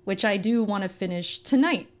 Which I do want to finish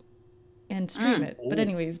tonight and stream it. But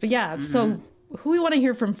anyways, so who we want to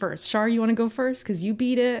hear from first? Shar, you want to go first? Because you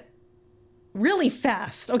beat it really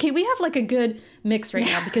fast. Okay, we have like a good mix right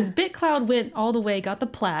now because BitCloud went all the way, got the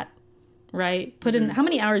plat, right? Put in, how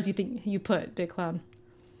many hours do you think you put, BitCloud?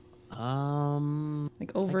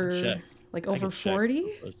 Like over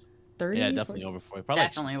 40? 30? Yeah, definitely 40? Over 40. Probably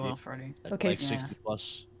definitely over 40. Okay, like 60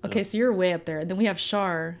 plus. Okay, so you're way up there. And then we have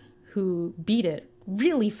Shar, who beat it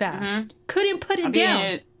really fast. Couldn't put it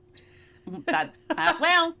down.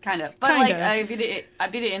 Well, kind of. But kinda. Like I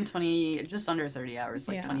beat it in just under 30 hours,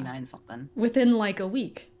 like 29 something. Within like a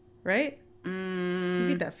week, right? You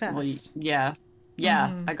beat that fast. Well, yeah.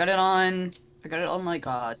 I got it on like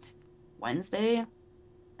Wednesday.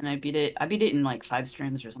 And I beat it in like 5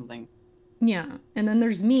 streams or something. Yeah. And then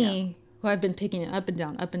there's me, who I've been picking it up and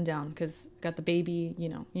down, because got the baby, you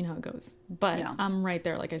know how it goes. But I'm right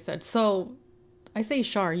there, like I said. So I say,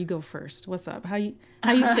 Shar, you go first. What's up? How you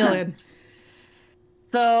feeling?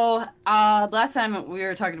 So last time we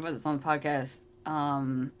were talking about this on the podcast,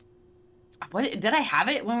 what did I have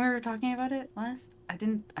it when we were talking about it last? I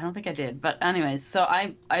don't think I did. But anyways, so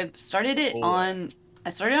I started it on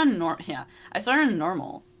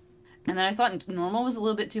normal. And then I thought normal was a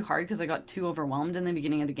little bit too hard because I got too overwhelmed in the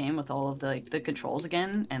beginning of the game with all of the controls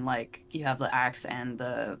again, and like you have the axe and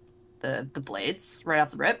the blades right off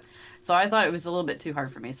the rip. So I thought it was a little bit too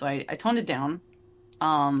hard for me. So I toned it down,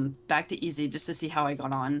 back to easy just to see how I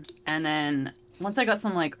got on. And then once I got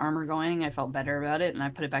some like armor going, I felt better about it and I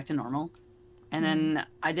put it back to normal. And then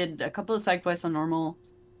I did a couple of side quests on normal.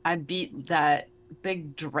 I beat that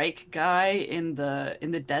big Drake guy in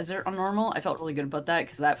the desert on normal. I felt really good about that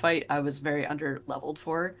because that fight I was very under leveled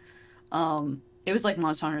for. It was like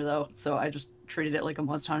Monster Hunter though, so I just treated it like a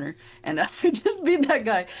Monster Hunter and I just beat that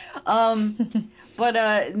guy. But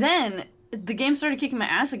then the game started kicking my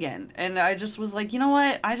ass again, and I just was like, you know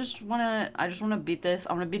what? I just wanna beat this.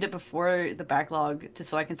 I wanna beat it before the backlog,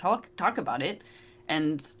 so I can talk about it.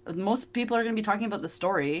 And most people are gonna be talking about the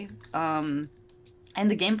story. And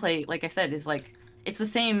the gameplay, like I said, is like it's the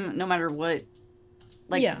same no matter what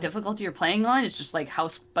difficulty you're playing on. It's just like how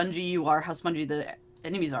spongy you are, how spongy the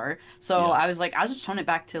enemies are. So I was like, I'll just tone it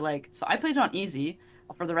back to like. So I played it on easy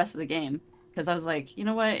for the rest of the game because I was like, you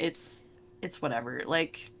know what? It's whatever.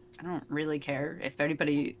 Like I don't really care if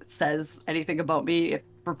anybody says anything about me if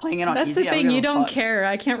we're playing it on easy. That's the thing, you don't care.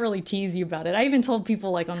 I can't really tease you about it. I even told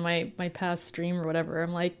people like on my past stream or whatever,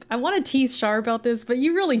 I'm like, I want to tease Shar about this, but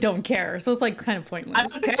you really don't care. So it's like kind of pointless.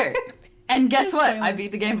 I don't care. And guess what? I pointless.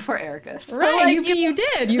 beat the game before Erica. So, Right, like, you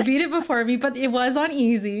did. You beat it before me, but it was on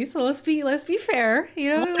easy. So let's be fair. You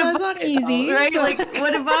know, it was on easy. Right? So. Like,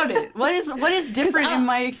 what about it? What is different in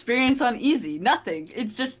my experience on easy? Nothing.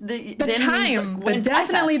 It's just the time, enemies, like, but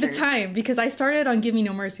definitely the faster. time, because I started on Give Me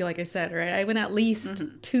No Mercy, like I said, right? I went at least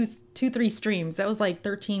 3 streams. That was like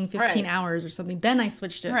 13, 15 hours or something. Then I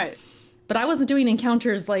switched it. Right. But I wasn't doing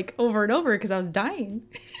encounters like over and over because I was dying.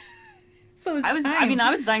 So it's time. I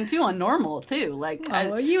was dying too on normal too. Like,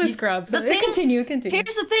 you a scrub. So continue.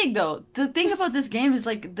 Here's the thing, though. The thing about this game is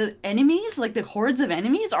like the enemies, like the hordes of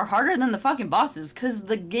enemies, are harder than the fucking bosses because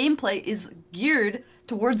the gameplay is geared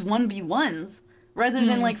towards 1v1s rather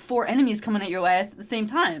than like 4 enemies coming at your ass at the same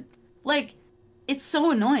time. Like, it's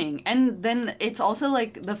so annoying. And then it's also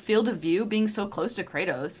like the field of view being so close to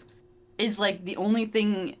Kratos is like the only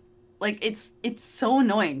thing. Like, it's so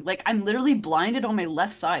annoying. Like, I'm literally blinded on my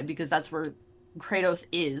left side because that's where Kratos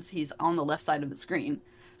is. He's on the left side of the screen.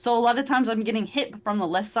 So a lot of times I'm getting hit from the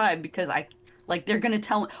left side because they're gonna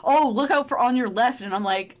tell me, oh, look out for on your left. And I'm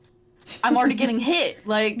like, I'm already getting hit.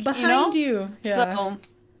 Like, behind you. Yeah. So,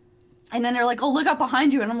 and then they're like, oh, look out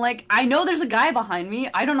behind you. And I'm like, I know there's a guy behind me.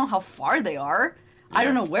 I don't know how far they are. Yeah. I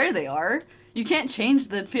don't know where they are. You can't change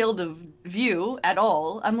the field of view at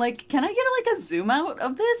all. I'm like, can I get like a zoom out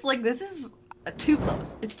of this? Like, this is too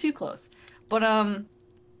close. It's too close. But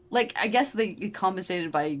like, I guess they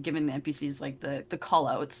compensated by giving the NPCs like the call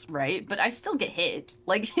outs, right? But I still get hit.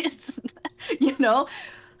 Like, it's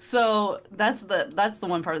So that's the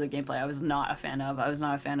one part of the gameplay I was not a fan of. I was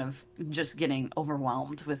not a fan of just getting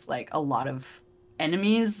overwhelmed with like a lot of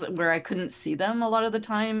enemies where I couldn't see them a lot of the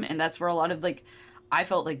time, and that's where a lot of like I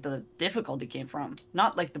felt like the difficulty came from.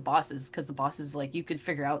 Not like the bosses, because the bosses, like, you could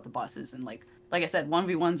figure out the bosses, and like I said,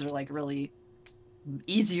 1v1s are like really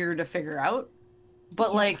easier to figure out.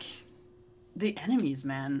 But like the enemies,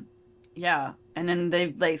 man. Yeah. And then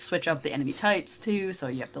they like switch up the enemy types too, so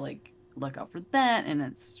you have to like look out for that, and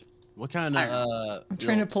it's just, what kind of I'm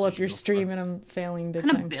trying to pull up your stream and I'm failing big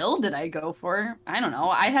what kind time. of build did I go for? I don't know.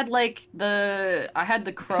 I had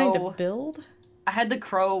the crow. Kind of build? I had the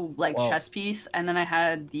crow like chest piece, and then I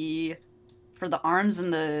had for the arms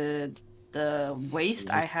and the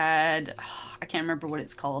waist, I had I can't remember what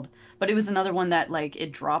it's called, but it was another one that like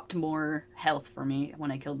it dropped more health for me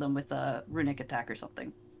when I killed them with a runic attack or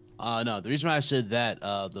something. No, the reason why I said that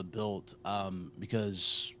the build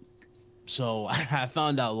because so I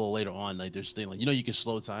found out a little later on, like there's thing like you can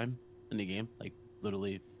slow time in the game, like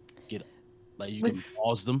literally get like you can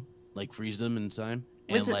pause them, like freeze them in time,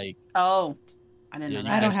 and like I didn't know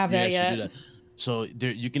that. I don't have that yet. Do that. So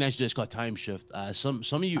there, you can actually, it's called time shift. Some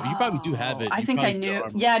of you probably do have it. I think I knew.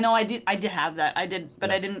 Yeah, no, I did have that. I did,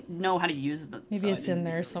 but I didn't know how to use it. Maybe it's in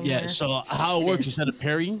there somewhere. Yeah. So how it works instead of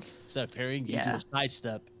parrying, you do a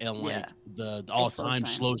sidestep, and like the all time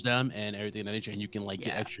slows down and everything in nature, and you can like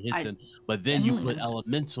get extra hits in. But then you put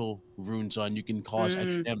elemental runes on, you can cause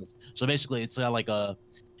extra damage. So basically, it's kind of like a.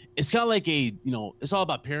 It's kind of like a, it's all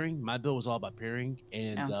about parrying. My build was all about parrying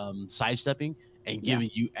and sidestepping and giving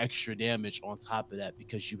you extra damage on top of that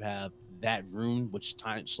because you have that rune, which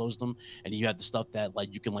time slows them, and you have the stuff that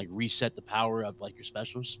like you can like reset the power of like your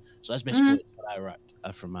specials. So that's basically what I rocked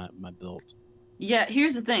for my build. Yeah,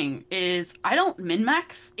 here's the thing, is I don't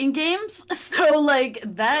min-max in games, so, like,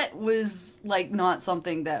 that was, like, not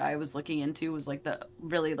something that I was looking into, was, like,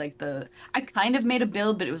 I kind of made a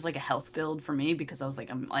build, but it was, like, a health build for me, because I was like,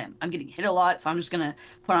 I'm getting hit a lot, so I'm just gonna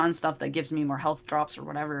put on stuff that gives me more health drops or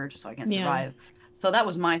whatever, just so I can survive. So that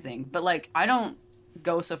was my thing, but, like, I don't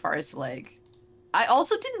go so far as to, like, I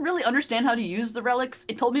also didn't really understand how to use the relics.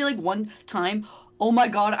 It told me, like, one time, oh my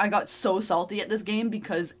god, I got so salty at this game,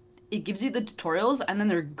 because it gives you the tutorials and then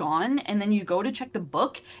they're gone, and then you go to check the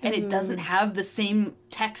book and it doesn't have the same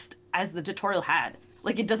text as the tutorial had.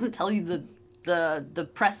 Like, it doesn't tell you the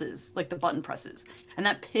presses, like the button presses. And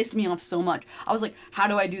that pissed me off so much. I was like, how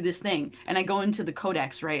do I do this thing? And I go into the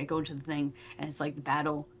codex, right? I go into the thing and it's like the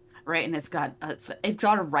battle, right? And it's got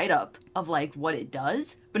a write-up of like what it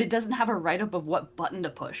does, but it doesn't have a write-up of what button to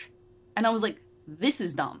push. And I was like, this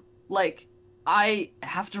is dumb. Like, I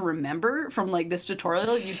have to remember from like this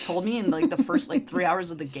tutorial you told me in like the first like 3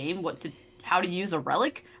 hours of the game how to use a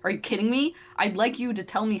relic? Are you kidding me? I'd like you to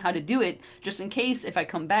tell me how to do it, just in case if I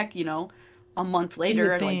come back, a month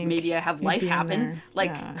later, and like maybe I have life happen,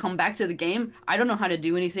 like come back to the game. I don't know how to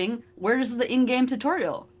do anything. Where's the in-game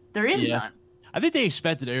tutorial? There is none. I think they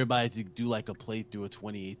expected everybody to do like a playthrough of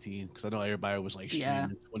 2018, because I know everybody was like streaming in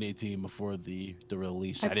 2018 before the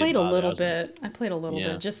release. I played a little bit. I played a little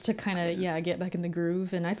bit just to kind of get back in the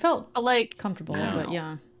groove, and I felt like comfortable. But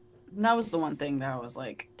that was the one thing that I was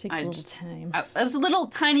like, Takes a little time. It was a little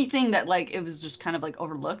tiny thing that like it was just kind of like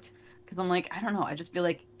overlooked because I'm like, I don't know. I just feel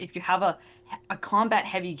like if you have a combat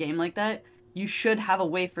heavy game like that, you should have a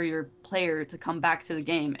way for your player to come back to the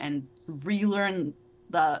game and relearn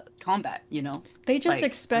the combat. You know, They just like, I don't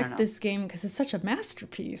expect know. this game because it's such a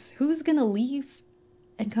masterpiece. Who's gonna leave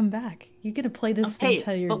and come back? You're gonna play this thing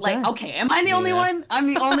until you're but like, done. okay, am I the only one? I'm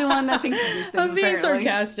the only one that thinks of these things. I was being apparently.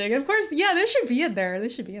 sarcastic. Of course, yeah, they should be in there. They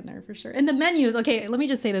should be in there for sure. And the menus. Okay, let me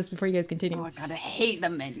just say this before you guys continue. Oh my god, I hate the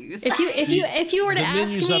menus. If you were to The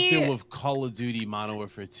ask menu's me, up there with Call of Duty Modern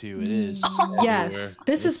Warfare 2. It is. yes, everywhere.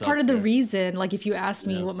 this is It's part up of the there. reason. Like, if you asked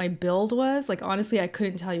me Yeah. what my build was, like honestly, I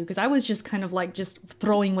couldn't tell you because I was just kind of like just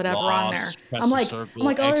throwing whatever on there. Lost, press I'm the like, circle,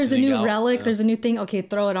 oh, there's a exiting new out. relic, Yeah. there's a new thing. Okay,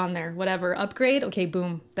 throw it on there. Whatever, upgrade. Okay,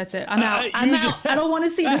 boom, that's it. I'm out. I'm usually- out. I don't want to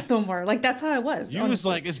see this no more. Like that's how I was. You was honestly.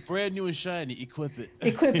 like, it's brand new and shiny. Equip it.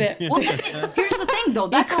 Equip it. Well, here's the thing, though.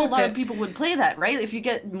 That's how a lot of Equip it. people would play that, right? If you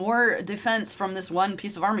get more defense from this one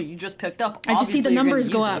piece of armor you just picked up, I just see the obviously you're gonna numbers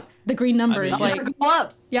go use up. it. The green numbers, mean, like Numbers go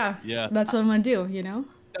up. yeah, Yeah. that's what I'm gonna do. You know.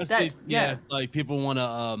 That's- yeah, yeah. like people want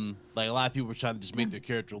to, like a lot of people were trying to just make their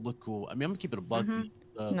character look cool. I mean, I'm gonna keep it a buck. Mhm.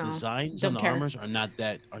 The No, designs don't on the care. armors are not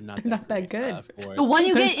that Not that great, good. for it. The one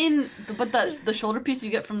you get in, but the shoulder piece you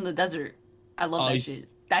get from the desert, I love Oh, that you- shit.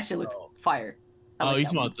 That shit looks Oh. fire. I Oh, like you that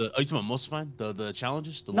talking one. about the? Are you talking about most fine? The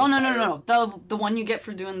challenges? The No, little no, no, fire- no, no. The one you get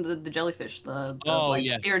for doing the jellyfish, the Oh, like,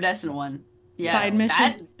 yeah. iridescent one. Yeah, Side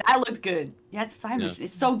mission? That looked good. Yeah, it's a side Yeah. mission.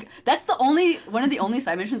 It's so. That's one of the only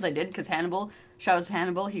side missions I did because Hannibal, shout out to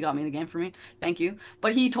Hannibal, he got me the game for me. Thank you.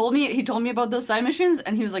 But he told me about those side missions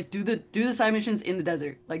and he was like, do the side missions in the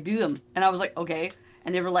desert, like do them. And I was like, okay.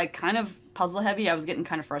 And they were like kind of puzzle heavy. I was getting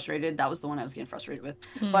kind of frustrated. That was the one I was getting frustrated with.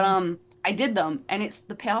 But I did them and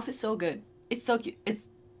the payoff is so good. It's so cute. It's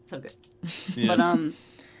so good. Yeah. But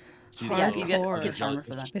See, yeah, the you get Hardcore. his armor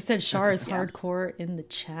for that. They said Char is Yeah. hardcore in the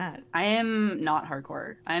chat, I am not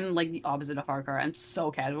hardcore. I'm like the opposite of hardcore. I'm so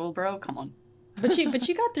casual, bro. Come on. but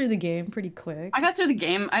you got through the game pretty quick. I got through the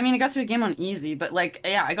game. I mean, I got through the game on easy, but like,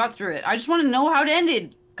 yeah, I got through it. I just want to know how it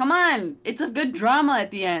ended. Come on, it's a good drama at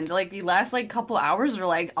the end. Like the last like couple hours are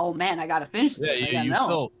like, oh man, I gotta finish this. Yeah, I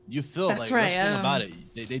gotta you know. feel That's like right, that's the thing yeah. about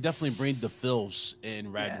it. They definitely bring the feels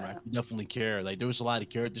in Ragnarok. Yeah. You definitely care. Like there was a lot of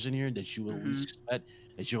characters in here that you would at least Mm-hmm. expect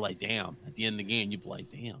that you're like, damn. At the end of the game, you'd be like,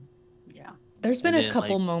 damn. Yeah. There's been And a then,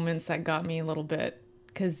 couple like- moments that got me a little bit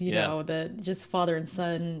because you Yeah. know the just father and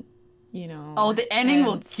son, you know. Oh, the ending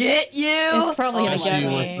will and get you. It's probably oh gonna my get Especially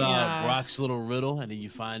me. God. with yeah. Brock's little riddle, and then you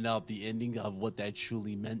find out the ending of what that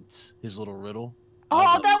truly meant. His little riddle.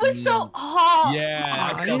 Oh, that was so. Oh. Yeah,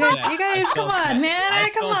 I Aw, felt you guys, that. you guys, I come felt on, that. man! I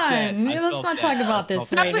Come felt that. on, I let's felt not that. talk about I this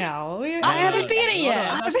felt right that. now. I No, haven't no, beat it no, yet.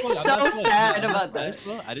 no, I I'm was not so spoiling. sad I'm not about that.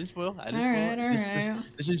 spoiling. I didn't spoil. I didn't All spoil. right,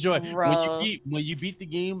 Just enjoy. Bro. When you beat the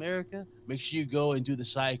game, Erica, make sure you go and do the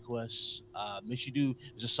side quests. Make sure you do.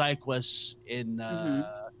 There's a side quest in I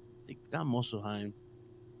think not Mosselheim.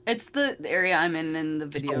 It's the area I'm in the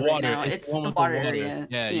video The right water. now. It's It's the one the with water area.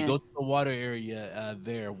 Yeah, you go to the water area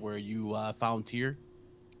there where you found Tyr.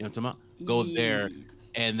 You know what I'm talking about? Go there,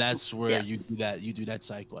 and that's where Yeah. you do that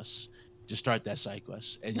side quest. Just start that side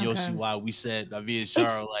quest, and you'll see Okay. why we said me and Char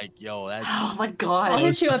It's- are like, yo, that's Oh my I'll god. It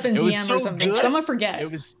was- hit you up in it was DM so or something. 'cause good. I'm gonna forget. it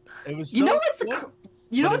was so You know what's good,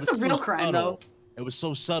 you know but it what's was the real so crime subtle. though? It was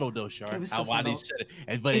so subtle though, Char. It was so Why they subtle. said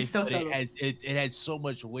it, but It's so but subtle. it had so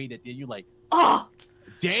much weight at the end. You're like, Oh,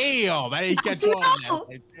 damn, I didn't catch on that.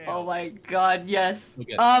 Like, damn. oh my god, yes.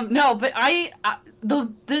 Okay. No, but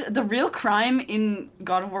the real crime in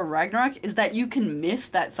God of War Ragnarok is that you can miss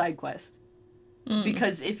that side quest. Mm.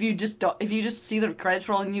 Because if you just see the credits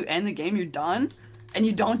roll and you end the game, you're done, and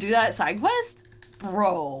you don't do that side quest,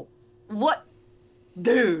 bro, what,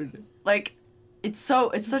 dude? Like, it's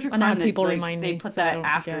such a And now crime that people like, remind they me put so I that don't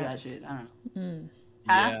after forget. that shit. I don't know. Mm.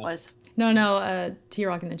 Yeah. What? No.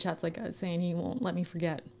 T-Rock in the chat's like saying he won't let me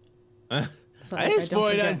forget. So I like, ain't don't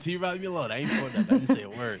spoiled forget. that. T-Rock me alone. I ain't spoiled that. I didn't say a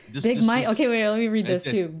word. Big Mike. Okay, wait. Let me read this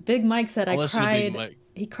It's- too. Big Mike said, I'll "I listen to Big cried. Mike.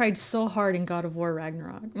 He cried so hard in God of War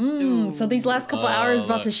Ragnarok. So Ooh. these last couple hours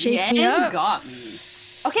about to shake Yeah, me up. got me.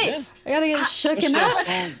 Okay, Yeah. I gotta get shooken Especially up.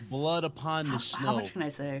 that song, Blood Upon the how Snow. much can I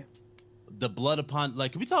say? The Blood Upon,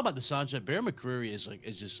 like, can we talk about the soundtrack? Bear McCreary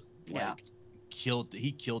is just like Yeah. killed.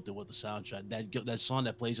 He killed it with the soundtrack. That song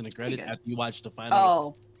that plays in the pretty credits good. after you watch the final.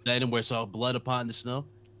 Oh, That and where it's all Blood Upon the Snow.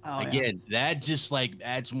 oh yeah. Again, that just like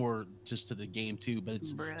adds more just to the game too. But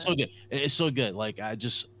it's Bruh. so good. It's so good. Like I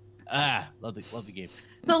just love the game.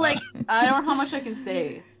 So like, I don't know how much I can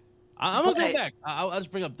say. I'm gonna go But- back. I'll just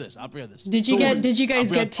bring up this. I'll bring up this. Did you Thor. guys I'll bring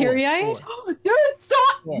get up Thor. teary-eyed? Thor. Dude, it's so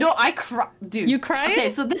Yeah. no, I cried, dude. You cried? Okay,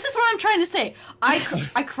 so this is what I'm trying to say.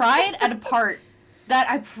 I cried at a part that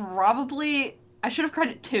I should have cried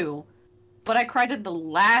at 2, but I cried at the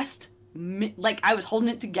last, like I was holding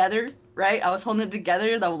it together, right? I was holding it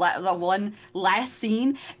together, the one last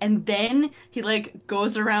scene, and then he like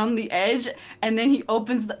goes around the edge, and then he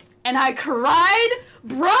opens and I cried,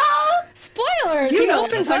 bro! Spoilers! He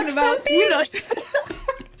opens up something? You know.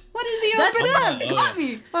 What does he open up? Got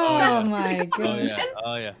me. Oh my gosh.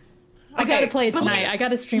 Oh yeah. I gotta play it tonight. I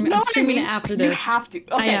gotta stream it. I'm streaming it after this. You have to. Okay,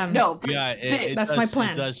 I am. No, Yeah, that's my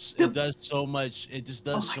plan. It does so much. It just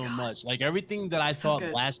does so much. Like everything that I thought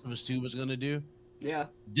Last of Us 2 was gonna do. Yeah.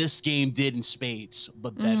 This game did in spades,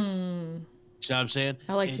 but better. You know what I'm saying?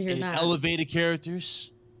 I like to hear that. It elevated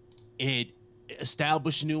characters. It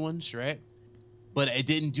established new ones, right? But it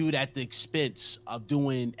didn't do it at the expense of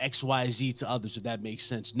doing X, Y, Z to others, if that makes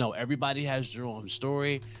sense. No, everybody has their own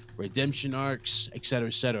story, redemption arcs, etc.,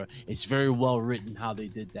 etc. It's very well written how they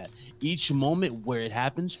did that. Each moment where it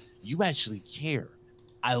happens, you actually care.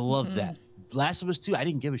 I love that. Last of Us 2, I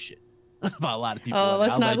didn't give a shit about a lot of people. Oh,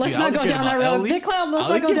 let's not go down that road. Big Cloud, let's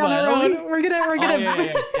not go down that road. We're gonna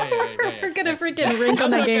freaking rink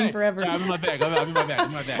on that game forever. Sorry, I'm in my bag. I'm in my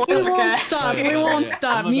bag. We won't stop. We won't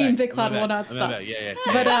stop. Me and Big Cloud will not stop.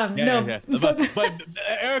 But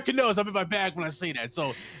Erica knows I'm in my bag when I say that.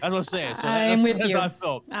 So that's what I'm saying. So I'm with you. That's how I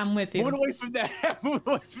felt. I'm with you. Moving away from that.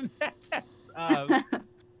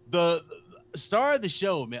 The star of the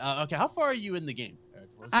show, man. Okay, how far are you in the game?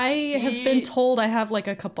 I have been told I have like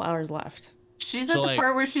a couple hours left. She's at the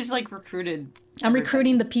part where she's like recruited. I'm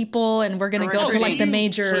recruiting the people, and we're gonna go to like the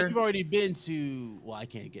major. So you've already been to. Well, I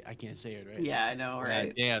can't say it, right? Yeah, I know,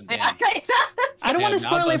 right? Damn. I don't want to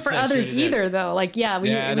spoil it for others either, though. Like, we gotta.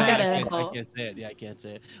 I can't say it. Yeah, I can't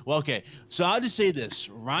say it. Well, okay. So I'll just say this: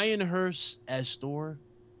 Ryan Hurst as Thor.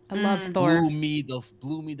 I love Thor. Blew me the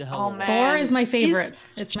hell away. Thor is my favorite.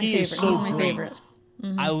 It's my favorite. So He's my favorite.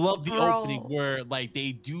 I love the opening where like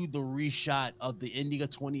they do the reshot of the ending of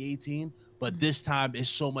 2018, but this time it's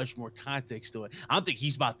so much more context to it. I don't think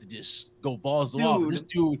he's about to just go balls to the wall. This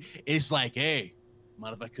dude is like, hey,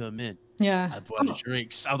 mind if I come in? Yeah. I bought the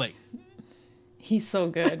drinks. I was like, he's so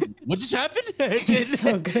good. What just happened? He's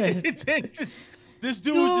so good. This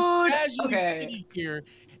dude was just casually sitting here,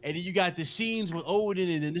 and then you got the scenes with Odin,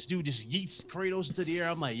 and then this dude just yeets Kratos into the air.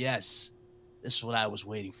 I'm like, yes. This is what I was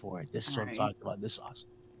waiting for. This is what I'm talking about. This is awesome.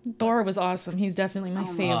 Thor was awesome. He's definitely my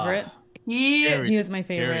favorite. He was my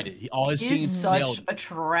favorite. He's such a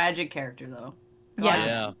tragic character, though.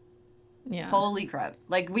 Yeah. Holy crap!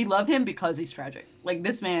 Like we love him because he's tragic. Like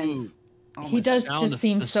this man's. He does just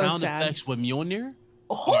seem so sad. The sound effects with Mjolnir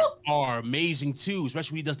are amazing too,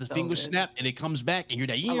 especially when he does the finger snap and it comes back and you're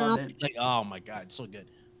like, oh my god, so good,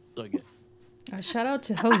 so good. Shout out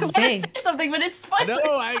to I want to Jose. say something, but it's fine. No,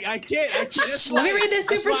 I can't. Shh, let me read this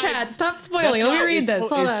super chat. Stop spoiling. Let me read this.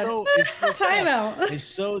 Hold on. Time out. It's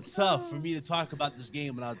so tough for me to talk about this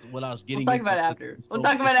game when I was getting. We'll talk about it after. We'll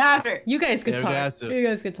talk about it after. You guys could talk. You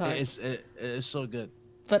guys could talk. It's so good.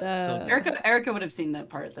 But Erica would have seen that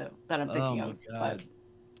part though that I'm thinking of. But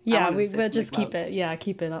yeah, we'll just keep it. Yeah,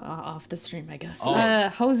 keep it off the stream, I guess.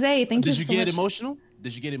 Jose, thank you so much. Did you get emotional?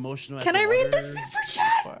 Did you get emotional? Can I read the super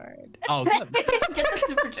chat? Oh, good. Get the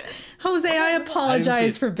super chat. Jose, I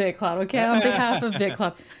apologize for Big Cloud, okay? On behalf of Big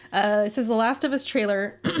Cloud. It says The Last of Us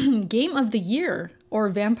trailer, Game of the Year or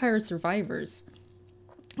Vampire Survivors?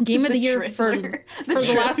 Game of the Year for The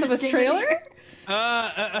Last of Us trailer?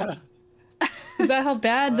 Is that how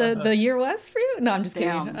bad the year was for you? No, I'm just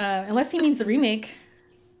kidding. Unless he means the remake.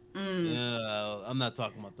 I'm not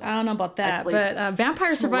talking about that. I don't know about that, but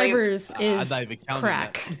Vampire Survivors is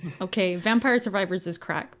crack. Okay, Vampire Survivors is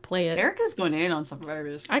crack. Play it. Erica's going in on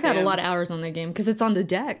Survivors. I got a lot of hours on the game because it's on the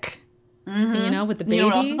deck. You know, with the baby. You know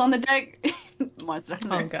what else is on the deck? Monster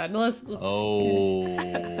Hunter. Oh god, let's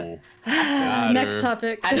next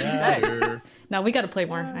topic. No, we got to play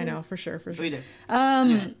more. I know for sure. We do.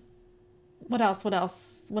 What else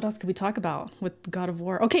could we talk about with God of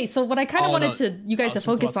War? Okay, so what I kind of wanted to you guys to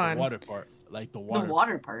focus on the water part, like the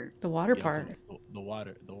water part. The water part. The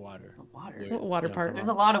water. What water part? There's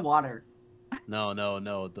a lot of water. No,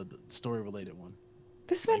 the story related one.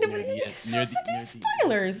 This one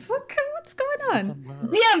spoilers. Look, what's going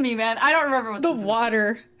on? Yeah, me man. I don't remember what the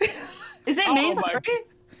water. Is it main story?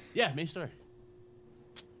 Yeah, main story.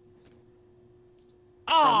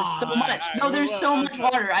 Oh, there's so much. No, there's so much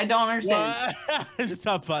water. I don't understand.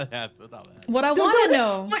 What I want to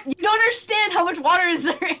know. You don't understand how much water is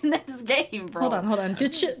there in this game, bro. Hold on.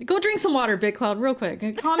 Go drink some water, Big Cloud, real quick.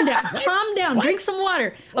 Calm down. Calm down. Drink some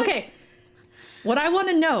water. Okay. What I want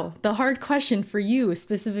to know, the hard question for you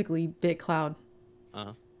specifically, Big Cloud.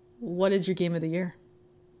 What is your game of the year?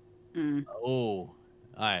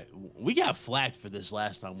 right, we got flacked for this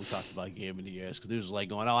last time we talked about Game of the Year because it was like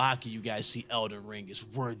going, oh, how can you guys see Elden Ring is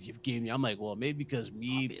worthy of Game of the Year? I'm like, well, maybe because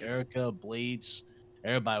me, Obvious. Erica, Blades,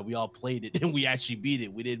 everybody, we all played it and we actually beat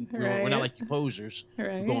it. We didn't. We're not like you posers.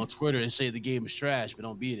 Right. We go on Twitter and say the game is trash, but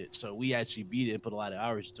don't beat it. So we actually beat it and put a lot of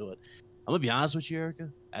hours to it. I'm gonna be honest with you, Erica.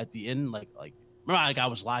 At the end, like remember, like I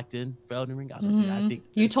was locked in for Elden Ring. I was like, dude, I think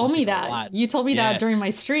you told me that. You told me that during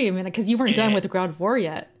my stream, and because you weren't done with the God of War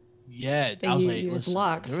yet. Yeah, I was like, listen,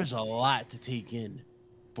 locked. there was a lot to take in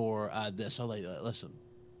for this. I was like, listen,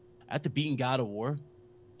 after beating God of War,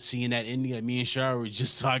 seeing that ending that me and Shara were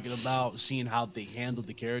just talking about, seeing how they handled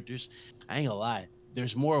the characters, I ain't gonna lie.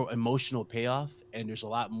 There's more emotional payoff, and there's a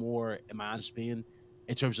lot more, in my honest opinion,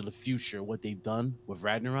 in terms of the future, what they've done with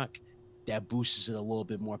Ragnarok, that boosts it a little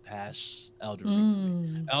bit more past Elden Ring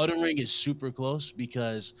for me. Elden Ring is super close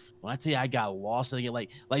because when I tell you I got lost, I get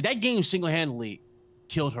like that game single-handedly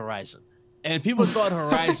killed Horizon. And people thought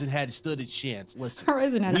Horizon had stood a chance. Listen,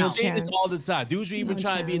 Horizon had no chance. We say this all the time. Dudes were even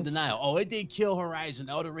trying to be in denial. Oh, it did kill Horizon.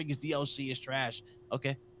 Elden Ring is DLC is trash.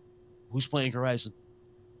 Okay, who's playing Horizon?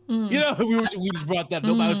 You know, we just brought that.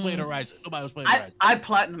 Nobody was playing Horizon. Nobody was playing Horizon. I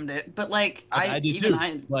platinumed it, but like I did even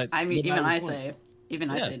too. But I mean, even I say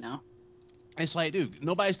no. It's like, dude,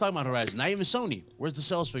 nobody's talking about Horizon. Not even Sony. Where's the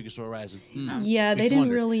sales figures for Horizon? Yeah, they didn't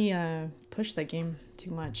really push that game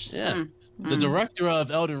too much. Yeah. The director of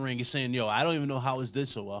Elden Ring is saying, yo, I don't even know how it did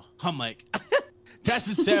so well. I'm like, that's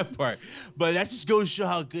the sad part. But that just goes to show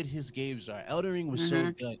how good his games are. Elden Ring was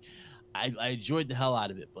so good. I enjoyed the hell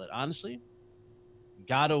out of it. But honestly,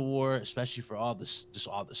 God of War, especially for all the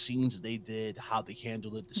scenes they did, how they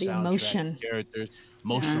handled it, the soundtrack, emotion, the characters,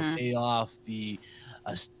 emotional payoff,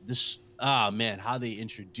 how they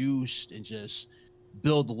introduced and just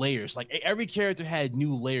build layers. Like every character had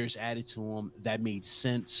new layers added to them that made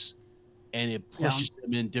sense. And it pushes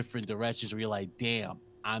them in different directions where you're like, damn,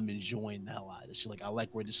 I'm enjoying the hell out of this. You're like, I like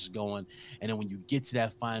where this is going. And then when you get to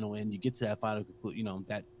that final end, you get to that final conclusion, you know,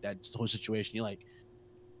 that whole situation, you're like,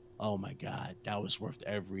 oh my God, that was worth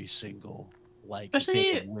every single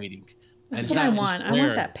day of waiting. That's what I want. I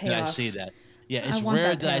want that payoff. I say that. Yeah, it's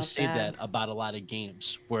rare that I say that about a lot of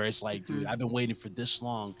games where it's like, dude, I've been waiting for this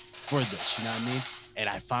long for this, you know what I mean? And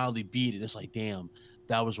I finally beat it. It's like, damn.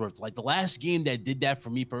 That was worth like the last game that did that for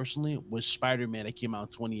me personally was Spider-Man that came out in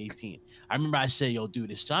 2018. I remember I said, yo,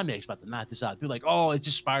 dude, it's time next about to knock this out. People like, oh, it's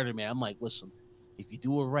just Spider-Man. I'm like, listen, if you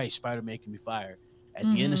do it right, Spider-Man can be fired. At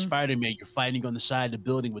the end of Spider-Man, you're fighting on the side of the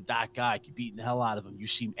building with Doc Ock. You're beating the hell out of him. You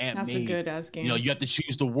see Aunt May. That's a good ass game. You know, you have to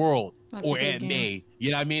choose the world or Aunt May.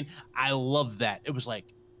 You know what I mean? I love that. It was like,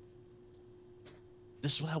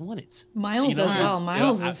 this is what I wanted. Miles as well.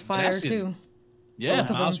 Miles was fire too. Yeah,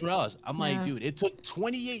 Miles Morales. I'm like, dude, it took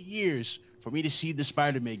 28 years for me to see the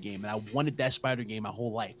Spider-Man game, and I wanted that Spider game my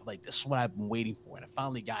whole life. I'm like, this is what I've been waiting for, and I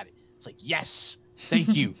finally got it. It's like, yes,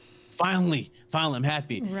 thank you. Finally, I'm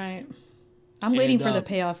happy. Right. I'm waiting for the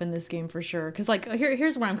payoff in this game for sure. Because like,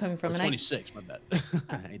 here's where I'm coming from. 26, my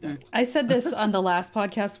bad. I said this on the last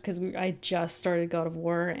podcast because I just started God of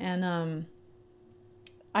War, and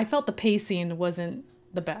I felt the pacing wasn't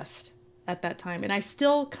the best at that time, and I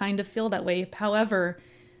still kind of feel that way. However,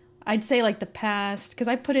 I'd say like the past, because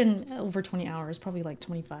I put in over 20 hours, probably like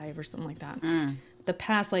 25 or something like that. The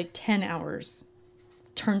past like 10 hours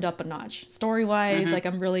turned up a notch story-wise. Like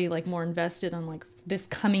I'm really like more invested on like this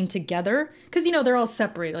coming together, because you know they're all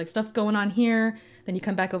separated. Like stuff's going on here, then you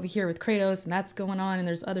come back over here with Kratos, and that's going on, and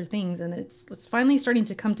there's other things, and it's finally starting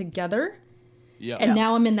to come together. And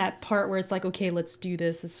now I'm in that part where it's like, okay, let's do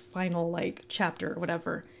this final like chapter or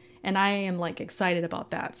whatever. And I am like excited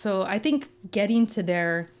about that. So I think getting to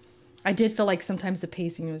there, I did feel like sometimes the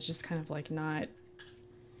pacing was just kind of like not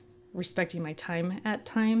respecting my time at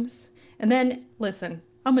times. And then listen,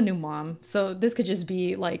 I'm a new mom. So this could just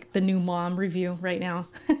be like the new mom review right now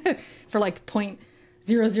for like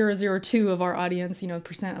 0.0002 of our audience, you know,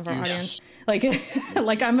 percent of our audience. Like,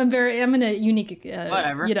 like I'm in a unique,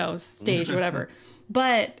 whatever, you know, stage, whatever.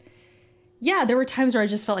 But yeah, there were times where I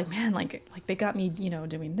just felt like, man, like they got me, you know,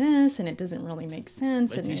 doing this, and it doesn't really make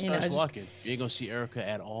sense. But and he starts walking. You ain't gonna see Erica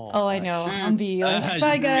at all. Oh, I know. I'm be like,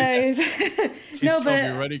 bye guys. She's no, but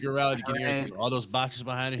be running around, getting all those boxes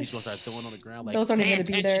behind her. He's gonna start throwing on the ground. Like, those aren't gonna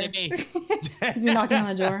be there. He's been knocking on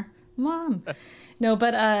the door, Mom. No,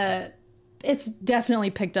 but it's definitely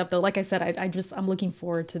picked up though. Like I said, I'm looking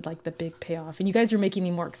forward to like the big payoff, and you guys are making me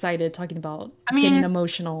more excited talking about getting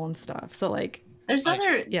emotional and stuff. So like. There's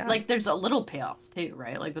like there's a little payoffs too,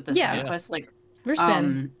 right? Like with the side quest, like there's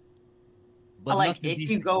been, but like if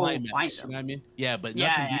you go climax, find them, you know what I mean? Yeah, but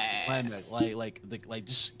nothing beats the climax. Like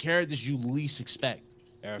just characters you least expect.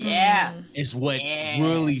 Erica, is what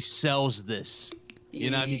really sells this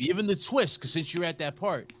You know what I mean? Even the twist, because since you're at that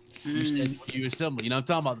part, you said you assemble. You know what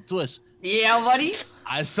I'm talking about, the twist. Yeah, buddy.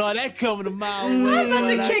 I saw that coming a mile away. I'm about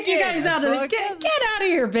to kick you guys out of the get out of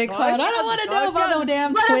here, Big Cloud. I don't want to know about no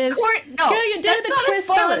damn twist. No, Go, you do the twist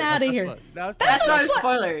on out of here. That's not a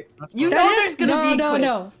spoiler. You know there's gonna be a twist.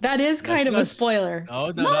 No, that is kind of a spoiler.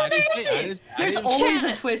 No, there's always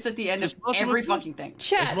a twist at the end of every fucking thing.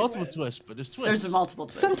 There's multiple twists, but there's twists. There's multiple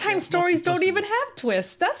twists. Sometimes stories don't even have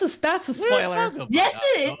twists. That's a spoiler. Yes,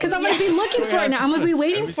 it is. Because I'm gonna be looking for it now. I'm gonna be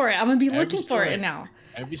waiting for it. I'm gonna be looking for it now.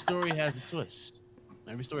 Every story has a twist.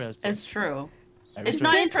 Every story has a twist. It's true. It's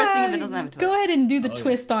not impressive if it doesn't have a twist. Go ahead and do the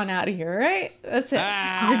twist on out of here, right? That's it.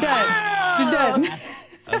 You're done. You're done.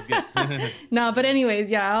 That was good. No, but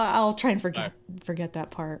anyways, yeah, I'll try and forget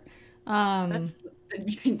that part.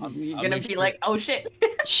 You're gonna be like, oh shit.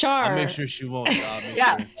 Char. I'll make sure she won't.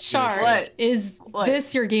 Yeah. Char, What? is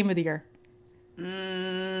this your game of the year?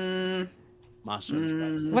 Monster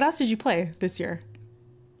Hunter. What else did you play this year?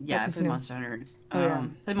 Yeah, I played Monster Hunter. Oh, yeah.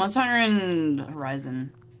 Played Monster Hunter and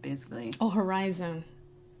Horizon, basically. Oh, Horizon.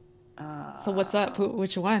 So what's up?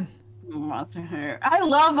 Which one? Monster Hunter. I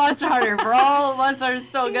love Monster Hunter, bro. Monster Hunter's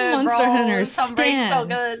so good, Monster bro. Hunter Sunbreak's so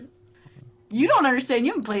good. You don't understand.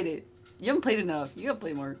 You haven't played it. You haven't played enough. You gotta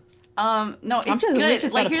play more. No, it's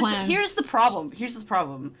good. Like here's the problem. Here's the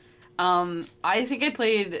problem. I think I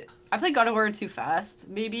played God of War too fast,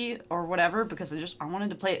 maybe, or whatever, because I wanted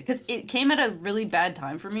to play it because it came at a really bad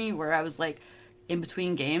time for me where I was like in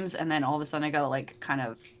between games, and then all of a sudden I got like kind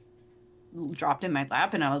of dropped in my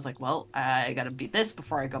lap, and I was like, well, I gotta beat this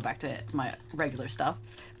before I go back to my regular stuff.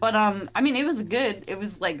 But I mean, it was good. It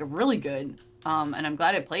was like really good. And I'm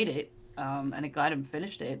glad I played it. And I'm glad I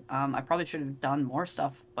finished it. I probably should have done more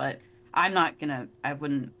stuff, but I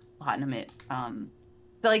wouldn't platinum it.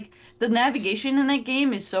 Like the navigation in that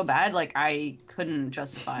game is so bad. Like I couldn't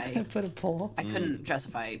justify. I put a poll. I couldn't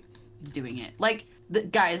justify doing it. Like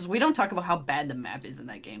guys, we don't talk about how bad the map is in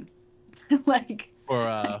that game. Like. Or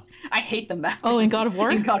I hate the map. Oh, in God of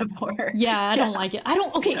War? In God of War. Yeah, I don't like it. I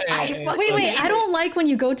don't. Okay, wait. I don't like when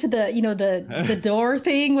you go to the door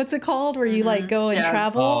thing. What's it called? Where you like go and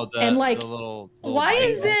travel and like. Why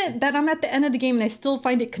is it that I'm at the end of the game and I still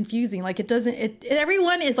find it confusing? Like it doesn't.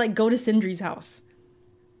 Everyone is like go to Sindri's house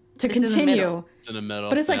to continue. It's in the middle.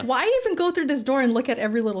 But it's like, why even go through this door and look at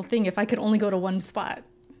every little thing if I could only go to one spot?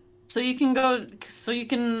 So you can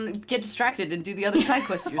get distracted and do the other side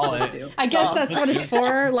quests you're supposed to do. I guess that's what it's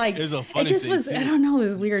for. Like, it just was, too. I don't know, it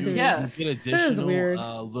was weird to me. Yeah. You get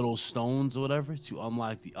additional little stones or whatever to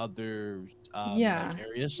unlock the other like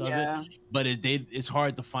areas of it. But it's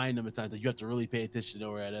hard to find them at times. You have to really pay attention to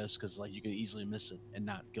where it is because like you can easily miss it and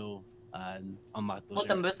not go and unlock those. What,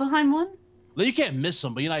 the Muspelheim one? Well, you can't miss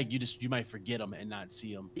them, but you might forget them and not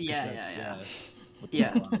see them. Yeah.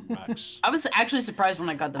 Rocks. I was actually surprised when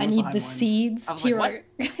I got the Muspelheim I need the ones. seeds.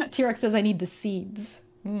 T-Rex says I need the seeds.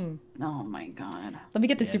 Oh my god. Let me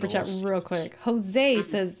get the super chat real quick. Jose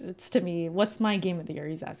says it's to me. What's my game of the year?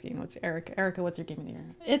 He's asking. What's Erica? What's your game of the year?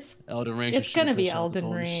 It's Elden Ring. It's gonna be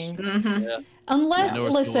Elden Ring. Mm-hmm. Unless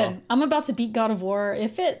listen, I'm about to beat God of War.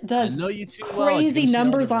 If it does crazy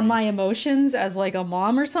numbers on my emotions as like a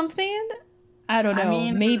mom or something. I don't know. I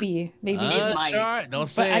mean, maybe it might. Sure. Don't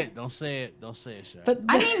say it. Don't say it, Sure. But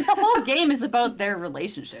I mean, the whole game is about their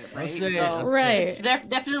relationship, right? It's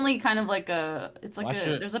definitely kind of like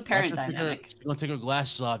there's a parent dynamic. You're gonna take her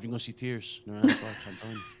glasses off. You're gonna see tears. I'm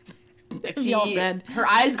telling you. Her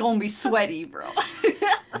eyes gonna be sweaty, bro.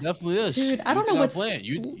 It definitely is. Dude, I don't know what's playing.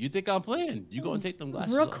 You think I'm playing? You go and take them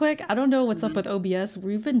glasses real quick. I don't know what's up with OBS.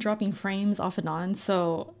 We've been dropping frames off and on,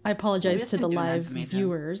 so I apologize to the live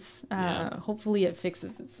viewers. Hopefully it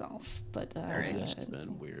fixes itself. But it's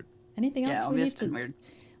been weird. Anything else we need to? Weird.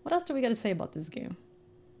 What else do we got to say about this game?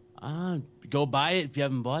 Go buy it if you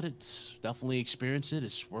haven't bought it. Definitely experience it.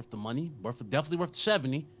 It's worth the money. Definitely worth the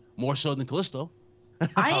 70. More so than Callisto.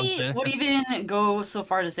 I would even go so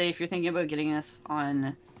far to say if you're thinking about getting this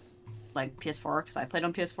on like PS4, because I played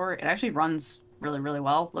on PS4, it actually runs really, really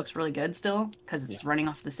well. Looks really good still, because it's running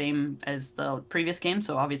off the same as the previous game,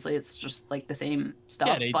 so obviously it's just like the same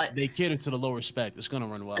stuff. Yeah, they cater to the lower spec. It's gonna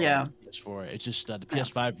run well on PS4. It's just the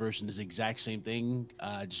PS5 version is the exact same thing,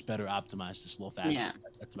 just better optimized, just a little faster. Yeah,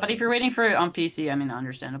 but if you're waiting for it on PC, I mean,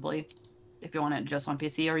 understandably. If you want it just on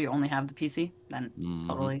PC or you only have the PC, then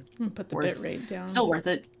totally put the bitrate down. Still worth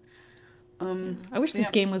it. I wish this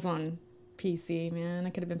game was on PC, man. I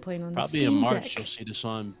could have been playing on probably the Steam in March. Deck. You'll see this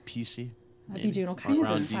on PC. I'd be doing all kinds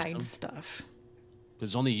of side stuff. Because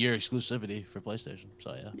it's only a year exclusivity for PlayStation,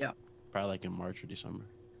 so yeah. Probably like in March or December.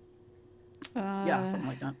 Yeah, something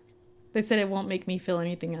like that. They said it won't make me feel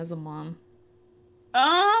anything as a mom.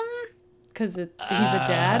 because he's a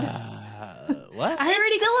dad. What?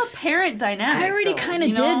 It's still a parent dynamic. I already kind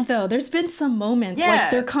of did though. There's been some moments,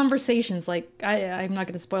 like their conversations. Like I'm not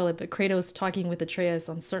going to spoil it, but Kratos talking with Atreus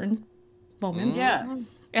on certain moments. Yeah.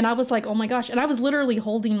 And I was like, oh my gosh. And I was literally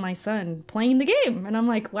holding my son playing the game. And I'm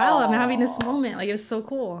like, wow, I'm having this moment. Like, it was so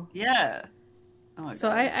cool. Yeah. Oh my so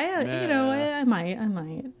God. I might.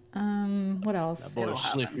 What else? That boy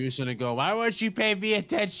Slick, you're gonna go, why won't you pay me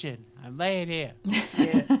attention? I'm laying here.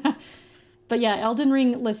 Yeah. But yeah, Elden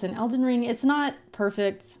Ring, listen, Elden Ring, it's not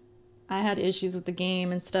perfect. I had issues with the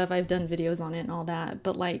game and stuff. I've done videos on it and all that.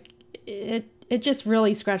 But like, it just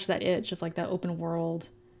really scratched that itch of like that open world.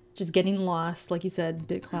 Just getting lost, like you said,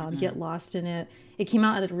 BitCloud, get lost in it. It came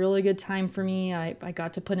out at a really good time for me. I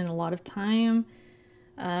got to put in a lot of time.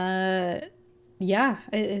 Yeah,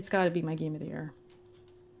 it's got to be my game of the year.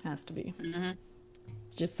 Has to be.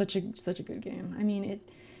 Just such a good game. I mean,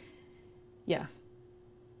 yeah.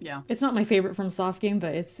 It's not my favorite from Soft Game,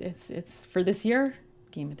 but it's for this year,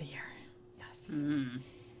 game of the year. Yes.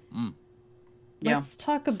 Let's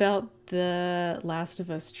talk about the Last of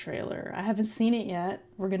Us trailer. I haven't seen it yet.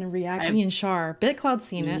 We're gonna react. Me and Char. BitCloud's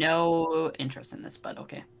seen it. No interest in this, but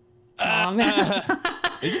okay. Oh man.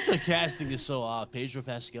 It's just the casting is so off. Pedro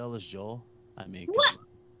Pascal as Joel. I mean, what?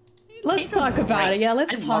 Let's talk about it. Yeah,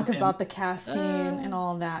 let's talk about the casting and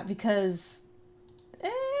all that because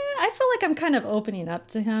I feel like I'm kind of opening up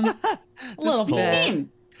to him a little bit.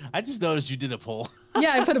 I just noticed you did a poll.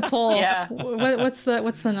 Yeah, I put a poll. Yeah. What's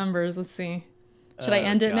the numbers? Let's see. Should I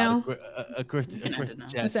end it now? Of course,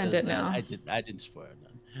 let's end it now. I didn't spoil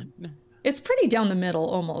none. No. It's pretty down the middle,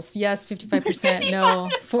 almost. Yes, 55%. No,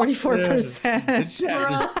 44%.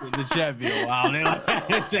 The chat be a while.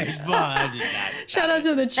 It's fun. Shout out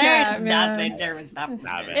to the chat, man. There was nothing.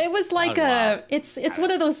 It was like it's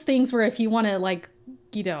one of those things where if you want to like,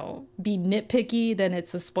 you know, be nitpicky, then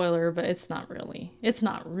it's a spoiler, but it's not really. It's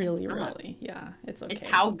not really. Yeah, it's okay. It's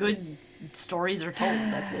how good stories are told.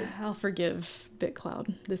 That's it. I'll forgive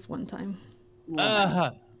BitCloud this one time.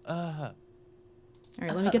 All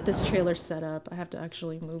right, let me get this trailer set up. I have to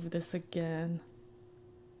actually move this again.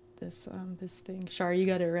 This thing. Shar, you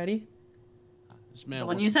got it ready? This man. The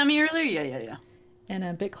one you sent me earlier? Yeah.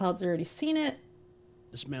 And BitCloud's already seen it.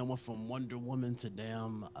 This man went from Wonder Woman to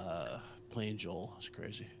damn playing Joel. It's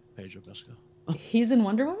crazy. Pedro Pascal. He's in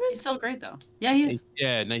Wonder Woman? He's still great though. Yeah, he is.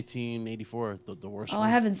 Yeah, 1984, the worst. Oh, one.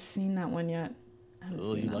 I haven't seen that one yet.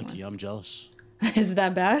 Oh, you lucky. I'm jealous. Is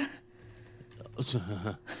that bad? Is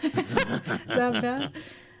that bad?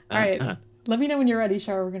 All right. Let me know when you're ready,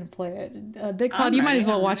 Shar. We're going to play it. BitCloud, you might as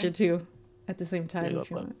well watch it too at the same time if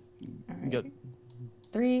you want. All right. Good.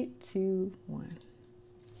 3, 2, 1.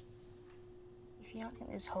 If you don't think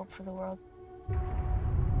there's hope for the world,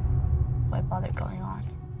 why bother going on?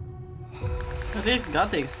 They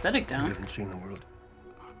got the aesthetic down. You haven't seen the world,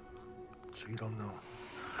 so you don't know.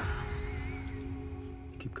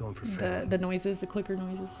 Keep going for family. The noises, the clicker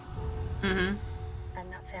noises. I'm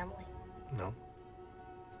not family. No.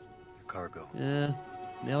 You're cargo. Yeah,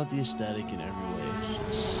 nailed the aesthetic in every way.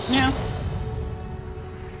 Yeah.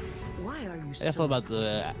 Why are you How you feel about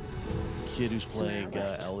the kid who's playing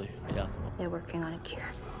Ellie? Yeah. They're working on a cure.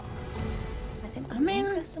 I think what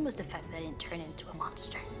impressed them was the fact that I didn't turn into a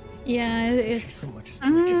monster. Yeah, it's So much is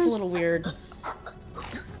a little weird.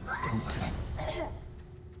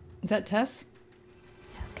 Is that Tess?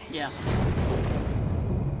 Okay. Yeah.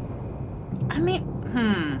 I mean,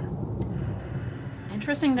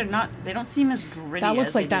 interesting. They don't seem as gritty. That looks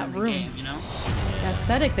as like they do that in the room. game, you know? The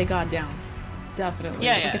aesthetic they got down. Definitely.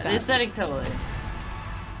 Yeah, Look yeah. at The that. aesthetic totally.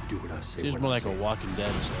 Do what I say. Seems when more I like say a it. Walking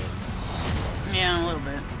Dead stuff. Yeah, a little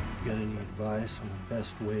bit. Got any advice on the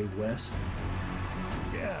best way west?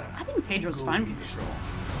 Yeah. I think Pedro's fine for this role.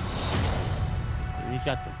 I mean, he's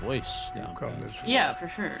got the voice down. Yeah, for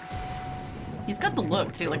sure. He's got the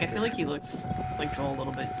look too. Like I feel like he looks like Joel a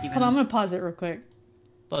little bit. Even. Hold on, I'm gonna pause it real quick.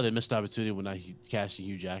 Thought they missed the opportunity when I casting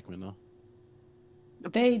Hugh Jackman though.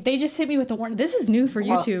 They just hit me with the warning. This is new for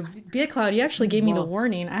YouTube. BitCloud, you actually gave me the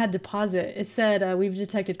warning. I had to pause it. It said we've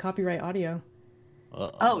detected copyright audio.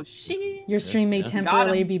 Oh shit. Your stream may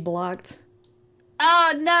temporarily be blocked.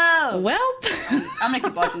 Oh no. Well, I'm gonna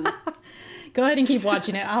keep watching it. Go ahead and keep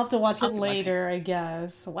watching it. I'll have to watch it later, I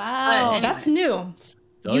guess. Wow, anyway. that's new.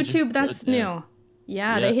 YouTube, that's new. Yeah.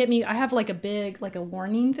 Yeah, they hit me. I have like a big, like a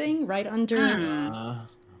warning thing right under.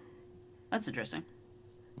 That's interesting.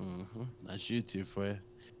 That's YouTube for you.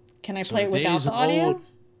 Can I play it without the audio?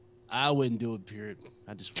 I wouldn't do it. Period.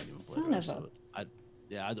 I just wouldn't even play Son the rest of a- of it.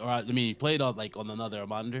 I mean, you play it on like on another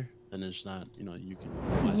monitor, and it's not. You know, you can.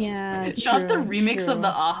 Watch Yeah, Not the true, remix true. of the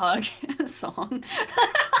Ahug song.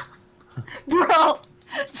 Bro,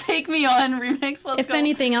 Take Me On remix. Let's If go.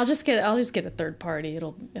 anything, I'll just get a third party.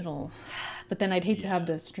 It'll. But then I'd hate to have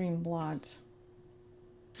the stream blocked.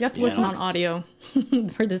 You have to listen on audio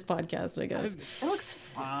for this podcast, I guess. It looks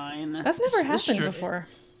fine. That's never happened before.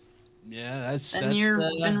 Yeah, that's you've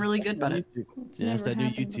been really good about it. Yeah, it's that new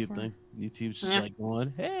YouTube thing. YouTube's just like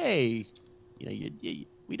going, hey, you know,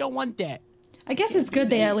 we don't want that. I guess it's good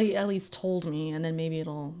they at least told me, and then maybe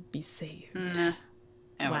it'll be saved.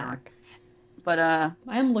 Whack. But I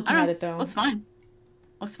am looking at it though. Looks fine.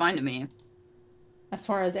 Looks fine to me. As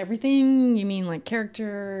far as everything, you mean like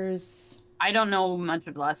characters? I don't know much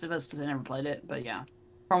of The Last of Us because I never played it, but yeah,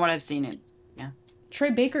 from what I've seen it, yeah. Troy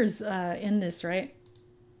Baker's in this, right?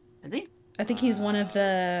 Is he? I think he's one of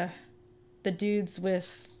the dudes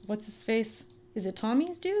with what's his face? Is it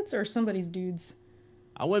Tommy's dudes or somebody's dudes?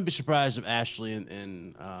 I wouldn't be surprised if Ashley and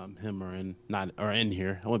him are in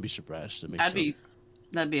here. I wouldn't be surprised.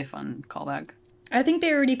 That'd be a fun callback. I think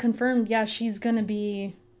they already confirmed. Yeah, she's gonna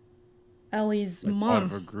be Ellie's mom. Part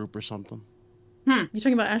of her group or something. You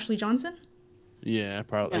talking about Ashley Johnson? Yeah,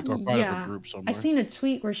 probably like, or part of her group somewhere. I seen a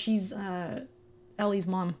tweet where she's Ellie's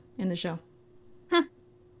mom in the show.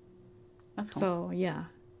 That's cool. So yeah,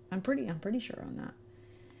 I'm pretty sure on that.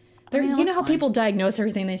 You know how people diagnose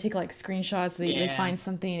everything? They take like screenshots. They find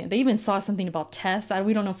something. They even saw something about Tess.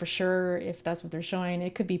 We don't know for sure if that's what they're showing.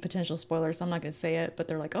 It could be potential spoilers. So I'm not gonna say it. But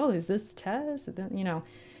they're like, oh, is this Tess? You know.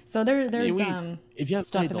 So there's if you have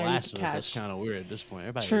stuff played in The there Last you of can Us, catch. that's kind of weird at this point.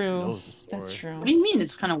 Everybody True. knows the story. That's true. What do you mean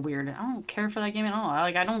it's kind of weird? I don't care for that game at all.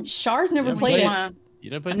 I don't. Shar's never played it. You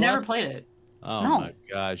didn't play I've The never Last? played it. Oh No. my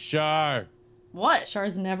God, Shar! What?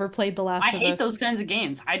 Shar's never played The Last I of Us. hate those kinds of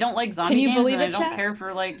games. I don't like zombie Can you games, believe and I it, don't chat? care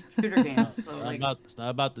for like shooter games. So like, It's not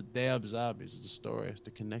about the damn zombies. It's the story. It's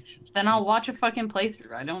the connections. then I'll watch a fucking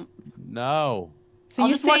playthrough. I don't. No. So I'll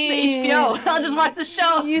you just watch the saying- HBO. I'll just watch the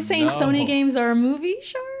show. You saying No. Sony games are a movie,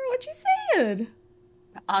 Shar? What you saying?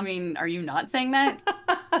 I mean, are you not saying that?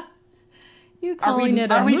 You calling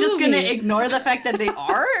it a Are we movie? just gonna ignore the fact that they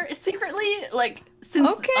are secretly like since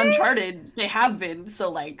Okay. Uncharted they have been?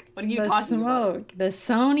 So like, what are you The talking about? smoke, the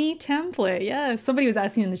Sony template. Yeah, somebody was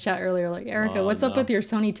asking in the chat earlier, like, Erica, Oh, what's up no. with your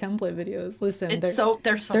Sony template videos? Listen, It's they're so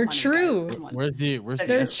they're funny, true. guys. Come on. Where's the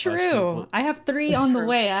they're Xbox true. template? I have 3 on the True.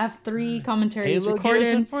 way. I have 3 commentaries Halo Gears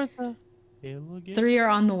and recorded. Forza. Halo Gears. 3 are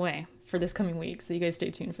on the way for this coming week, so you guys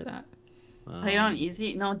stay tuned for that. Play it on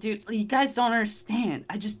easy? No, dude, you guys don't understand.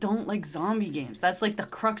 I just don't like zombie games. That's like the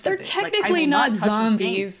crux They're of it. Like, I technically will not touch this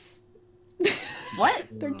game. zombies. What?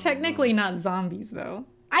 They're technically not zombies, though.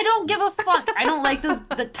 I don't give a fuck. I don't like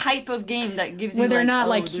the type of game that gives you Where they're like, not, oh,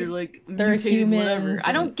 like, they're like they're mutated, whatever. humans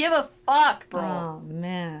I don't give a fuck, bro. Oh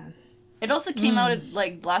man. It also came out at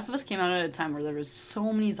like Last of Us came out at a time where there was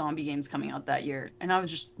so many zombie games coming out that year, and I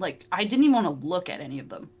was just like, I didn't even want to look at any of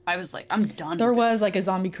them. I was like, I'm done. There with was this. like a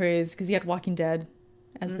zombie craze because you had Walking Dead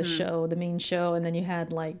as the show, the main show, and then you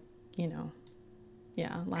had like, you know, I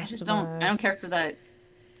just Last of don't. Us. I don't care for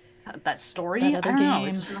that story. That other I don't know. game,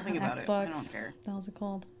 It's just nothing about Xbox. it. I don't care. That was it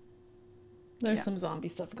called. There's Yeah. some zombie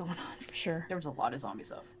stuff going on for sure. There was a lot of zombie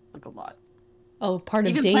stuff. Like a lot. Oh, part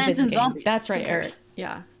of Even David's Plants and gang. Zombies. That's right, Who cares? Eric.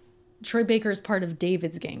 Yeah. Troy Baker is part of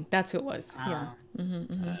David's gang. That's who it was. Ah.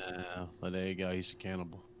 Well, there you go. He's a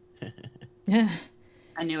cannibal. Yeah.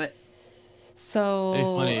 I knew it. So. It's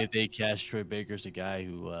funny if they cast Troy Baker as the guy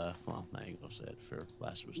who, well, I ain't gonna say it for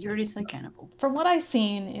Last of Us. You already said cannibal. From what I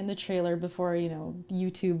seen in the trailer before, you know,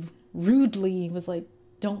 YouTube rudely was like,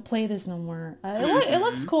 "Don't play this no more." It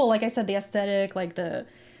looks cool. Like I said, the aesthetic, like the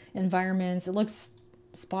environments, it looks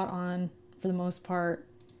spot on for the most part.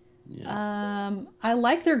 Yeah. I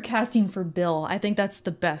like their casting for Bill. I think that's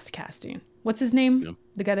the best casting. What's his name? Yeah.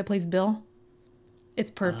 The guy that plays Bill.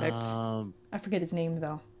 It's perfect. Um, I forget his name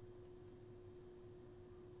though.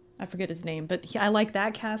 I forget his name, but I like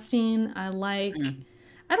that casting. I like.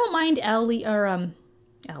 I don't mind Ashley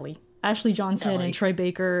Johnson Ellie. and Troy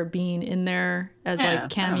Baker being in there as Yeah, I like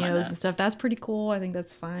don't mind cameos that. and stuff. That's pretty cool. I think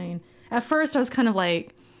that's fine. At first, I was kind of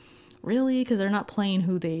like, really, because they're not playing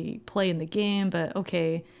who they play in the game. But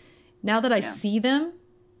okay, now that I see them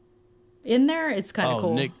in there, it's kind of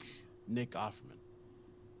cool. Nick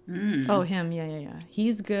Offerman. Oh, him. Yeah.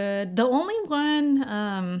 He's good. The only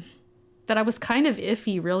one that I was kind of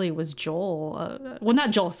iffy really was Joel. Well,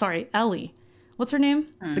 not Joel. Sorry, Ellie. What's her name?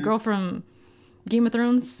 The girl from Game of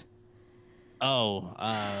Thrones. Oh,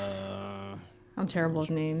 I'm terrible with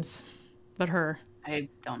names, but her. I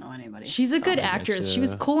don't know anybody. She's a good I guess, actress. She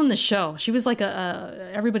was cool in the show. She was like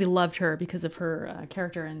everybody loved her because of her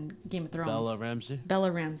character in Game of Thrones.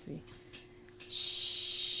 Bella Ramsey.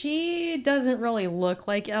 She doesn't really look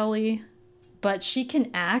like Ellie, but she can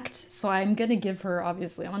act, so I'm gonna give her,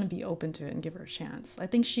 obviously, I want to be open to it and give her a chance. I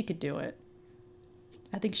think she could do it.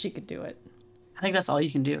 I think she could do it. I think that's all you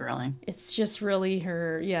can do, really. It's just really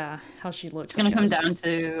her, how she looks. It's gonna come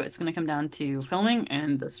down to filming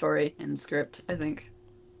and the story and script, I think.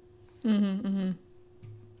 I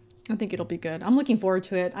think it'll be good. I'm looking forward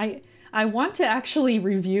to it. I want to actually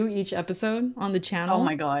review each episode on the channel. Oh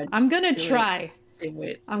my god. I'm gonna try.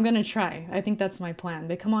 Wait. I'm gonna try. I think that's my plan.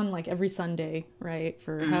 They come on like every Sunday, right?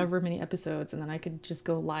 For however many episodes, and then I could just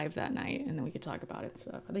go live that night and then we could talk about it and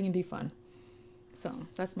stuff. I think it'd be fun. So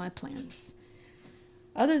that's my plans.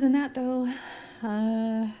 Other than that though,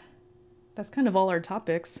 that's kind of all our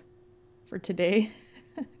topics for today.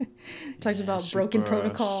 Talked about Broken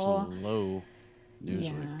Protocol. Slow news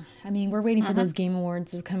week. I mean, we're waiting for those Game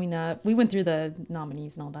Awards. They're coming up. We went through the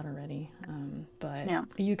nominees and all that already. But are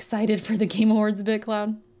you excited for the Game Awards a bit,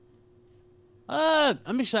 Cloud?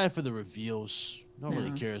 I'm excited for the reveals. I don't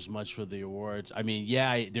really care as much for the awards. I mean,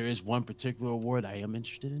 there is one particular award I am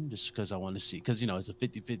interested in just because I want to see. Because, it's a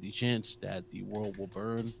 50-50 chance that the world will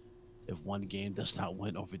burn if one game does not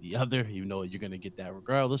win over the other. You know you're going to get that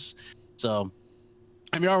regardless. So,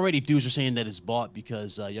 I mean, already dudes are saying that it's bought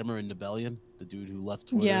because you remember Nibelian, the dude who left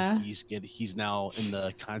Twitter? Yeah. He's now in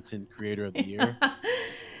the content creator of the year.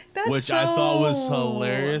 Which I thought was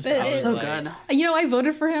hilarious. That's so good. I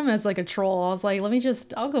voted for him as like a troll. I was like,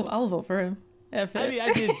 I'll vote for him. I mean,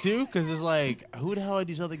 I did too, because it's like, who the hell are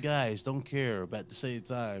these other guys? Don't care, but at the same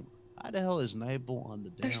time, how the hell is Nibel on the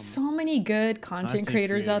damn... There's so many good content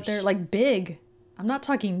creators out there, like big. I'm not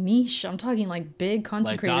talking niche. I'm talking like big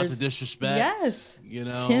content creators. Like Dr. Disrespect. Yes.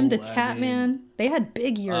 Tim the Tatman. They had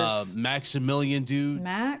big years. Maximilian, dude.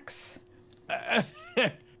 Max.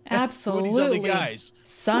 Absolutely. Who are these other guys?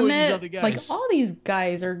 Summit. Who are these other guys? Like all these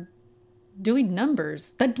guys are doing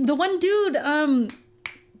numbers. The one dude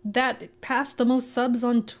that passed the most subs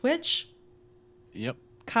on Twitch. Yep.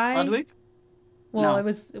 Kai. Ludwig? Well,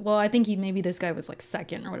 no. I think this guy was like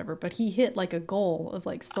second or whatever, but he hit like a goal of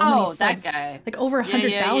like so many subs. That guy. Like over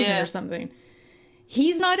 100,000 or something.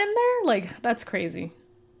 He's not in there? Like, that's crazy.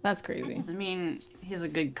 That's crazy. That doesn't mean he's a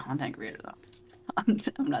good content creator, though.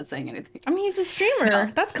 I'm not saying anything. I mean, he's a streamer. No.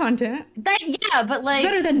 That's content. But like... It's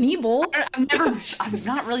better than Nebel. I've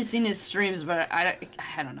not really seen his streams, but I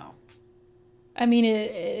don't know. I mean,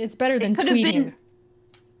 it's better than tweeting.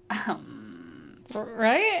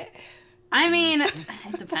 Right? I mean,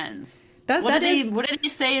 it depends. What did they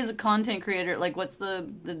say as a content creator? Like, what's the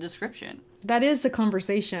description? That is a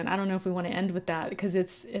conversation. I don't know if we want to end with that because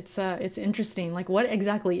it's interesting. Like, what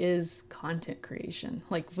exactly is content creation?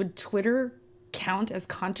 Like, would Twitter count as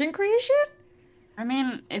content creation? I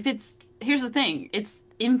mean, here's the thing, it's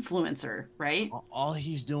influencer, right? All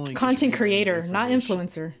he's doing content creator, not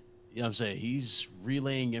influencer. Yeah, I'm saying he's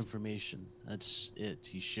relaying information. That's it.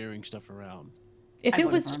 He's sharing stuff around. If it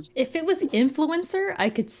was influencer, I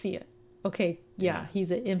could see it. Okay, yeah,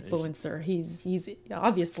 he's an influencer. He's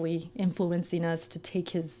obviously influencing us to take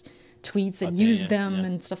his tweets and use them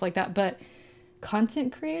and stuff like that. But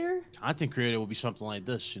content creator? Content creator will be something like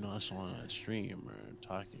this, us on a stream or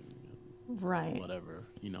talking, right? Whatever,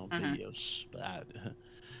 videos. But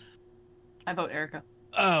I vote Erica.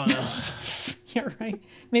 Oh no. You're right.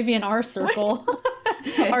 Maybe in our circle,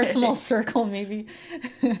 our small circle, maybe.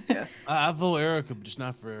 Yeah. I vote Erica, but just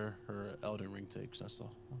not for her Elden Ring takes. That's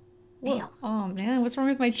all. Well, oh man, what's wrong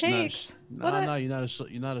with my takes? No, you're not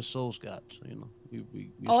a Souls god. So,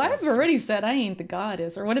 I've already said I ain't the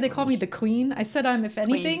goddess, or what do they call me, the queen? I said I'm, if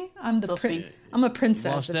anything, I'm the I'm a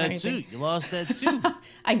princess. You lost that too. You lost that too.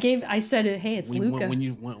 I said it. Hey, it's Luca.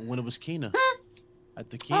 When it was Kina. At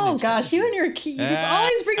the Kina. Oh gosh, you and your key. It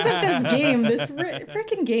always brings up this game, this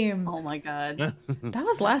freaking game. Oh my god. That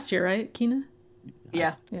was last year, right, Kina?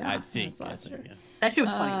 Yeah. I think last year. Yeah. That shit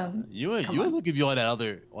was funny. You would look if you on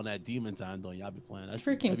that demon time though. Y'all be playing.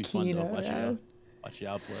 That'd be fun Kina, though. Watch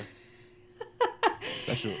y'all play.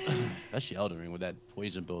 Especially Elden Ring with that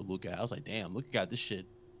poison build Luca. I was like, damn, Luca got this shit.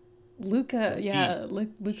 Luca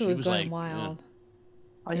was going wild.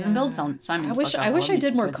 I didn't build Simon. I wish I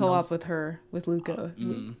did more co-op with her, with Luca.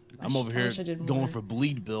 I'm over here going for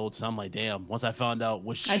bleed builds. So I'm like, damn. Once I found out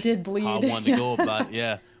I did bleed. How I wanted to go about,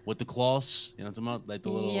 with the claws, what I'm talking about, like the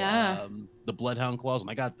little the bloodhound claws, and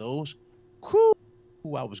I got those. Whew,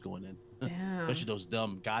 I was going in. Damn. Especially those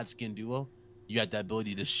dumb Godskin duo. You got that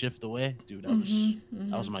ability to shift away, dude.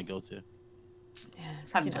 That was my go-to. Yeah,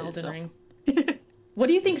 freaking Elden Ring. What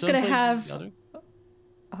do you think's gonna have?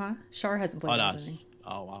 Char hasn't played Elden Ring.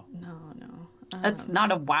 Oh wow. No. That's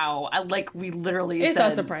not a wow. We literally it's said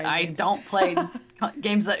not surprising. I don't play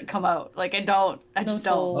games that come out. Like I just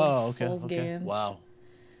don't. Souls games. Wow.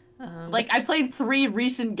 Like, I played 3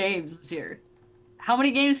 recent games this year. How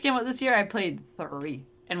many games came out this year? I played 3.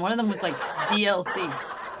 And one of them was, like, DLC.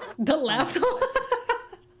 The laugh.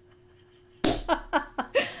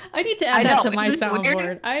 I need to add that to my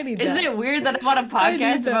soundboard. I need that. Isn't it weird that I'm on a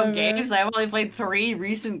podcast about games? I've only played 3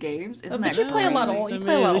 recent games. Isn't that you play a lot of old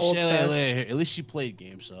stuff. At least you played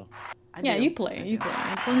games, so. Yeah, you play. You play.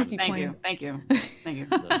 As long as you play. Thank you.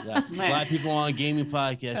 There's a lot of people on gaming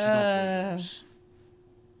podcasts. Don't play.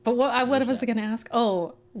 But what was I going to ask?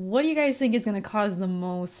 Oh, what do you guys think is going to cause the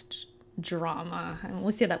most drama? And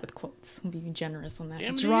let's say that with quotes. I'll be generous on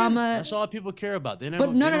that. Drama. That's all people care about. They never.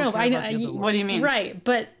 But no. What do you mean? Right,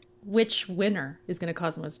 but which winner is going to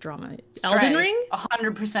cause the most drama? Elden Ring?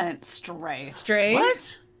 100% Stray. Stray?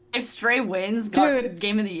 What? If Stray wins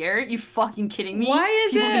Game of the Year, you fucking kidding me? Why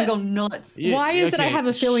is People are gonna go nuts. Why is it I have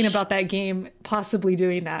a feeling about that game possibly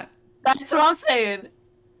doing that? That's what I'm saying.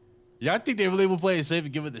 Yeah, I think they really will play it safe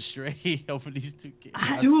and give it the Stray over these 2 games.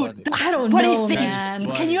 Dude, I don't know, man.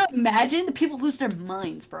 Can you imagine? The people lose their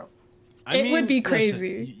minds, bro. It would be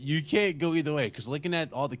crazy. Listen, you can't go either way, because looking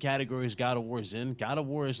at all the categories God of War is in, God of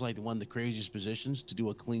War is like one of the craziest positions to do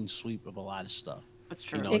a clean sweep of a lot of stuff. That's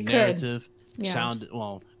true. Narrative, sound,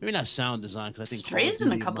 well, maybe not sound design, because I think Stray's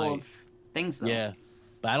in a couple of things though. Yeah,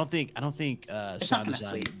 but I don't think sound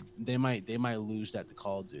design. Sweep. They might lose that to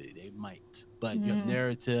Call of Duty. They might, but you have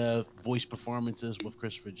narrative, voice performances with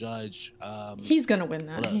Christopher Judge. He's gonna win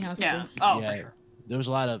that. He has to. Oh, for sure. There was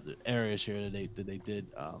a lot of areas here that they did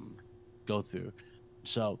go through.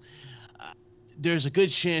 So there's a good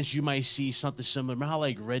chance you might see something similar. Remember how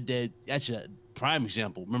like Red Dead, that's a prime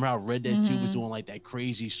example. Remember how Red Dead 2 was doing like that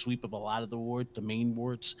crazy sweep of a lot of the main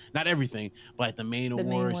awards, not everything, but like the main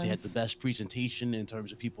awards. They had the best presentation in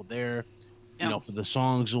terms of people there, you know, for the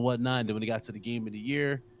songs and whatnot. And then when they got to the Game of the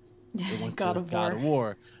Year, they went to God of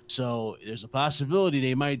War. So there's a possibility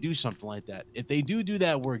they might do something like that. If they do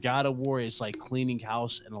that, where God of War is like cleaning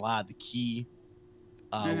house and a lot of the key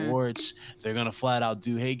awards, they're gonna flat out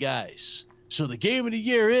do, hey guys, so the Game of the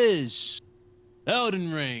Year is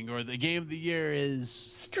Elden Ring, or the Game of the Year is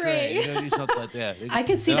Stray. They're gonna do something like that. I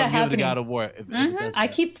could see that happening. God of War. I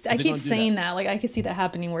keep saying that. Like I could see that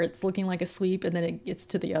happening, where it's looking like a sweep, and then it gets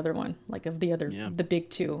to the other one, like of the other, the big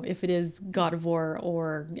 2. If it is God of War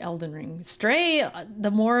or Elden Ring, Stray.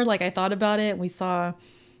 The more like I thought about it, and we saw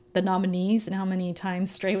the nominees and how many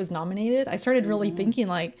times Stray was nominated, I started really thinking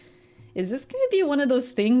like, is this going to be one of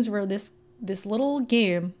those things where this little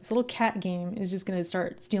game, this little cat game, is just going to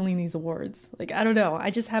start stealing these awards? Like, I don't know.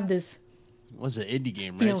 I just have this. It was an indie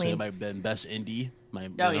game, right? So it might have been best indie.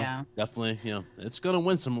 Definitely. You know, it's going to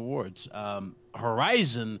win some awards.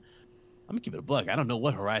 Horizon, I'm going to keep it a buck. I don't know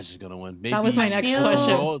what Horizon is going to win. Maybe that was my next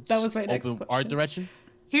question. That was my next question. Art direction?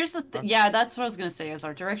 Here's the yeah, that's what I was going to say is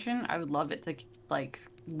art direction. I would love it to, like,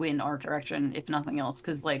 win art direction, if nothing else,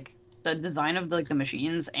 because, like, the design of the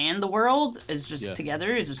machines and the world is just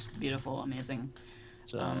together is just beautiful, amazing.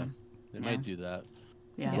 So they might do that.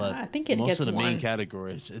 Yeah, but I think it most gets of the main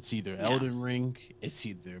categories, it's either Elden Ring, it's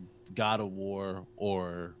either God of War,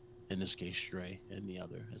 or in this case Stray, and the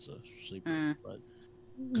other as a sleeper. But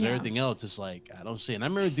because everything else is like, I don't see it. And I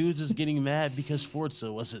remember dudes just getting mad because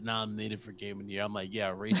Forza wasn't nominated for Game of the Year. I'm like,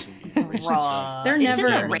 yeah, racing game. They're never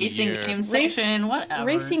in the racing game section. Whatever.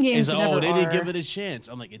 Racing games never they didn't give it a chance.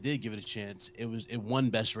 I'm like, it did give it a chance. It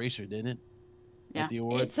won Best Racer, didn't it? Yeah,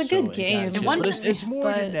 it's a good game. It won it's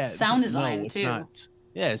more than that. Sound design it's too. Not.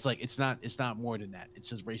 Yeah, it's like it's not more than that. It's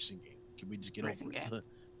just racing game. Can we just get over it?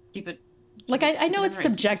 Keep it. Like I know it's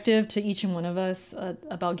subjective to each and one of us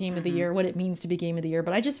about Game of the Year, what it means to be Game of the Year,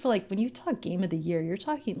 but I just feel like when you talk Game of the Year, you're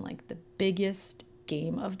talking like the biggest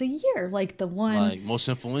game of the year, like the one like most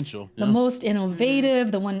influential, the most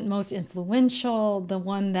innovative, the one most influential, the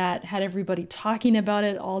one that had everybody talking about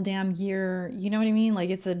it all damn year. You know what I mean? Like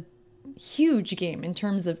it's a huge game in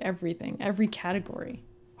terms of everything, every category.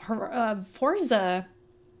 Forza.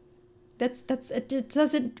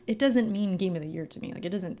 It doesn't mean Game of the Year to me. Like it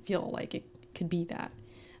doesn't feel like it could be that.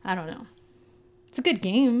 I don't know. It's a good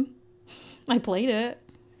game. I played it.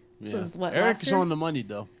 Yeah. So it was, what, Eric's on the money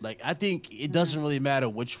though. Like I think it doesn't really matter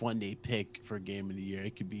which one they pick for Game of the Year.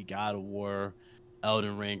 It could be God of War,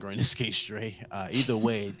 Elden Ring, or in this case Stray. Either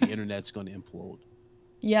way, the internet's going to implode.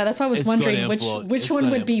 Yeah, that's why I was wondering which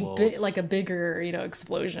one would be like a bigger,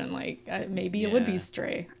 explosion. Like maybe it would be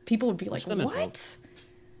Stray. People would be like, "What?"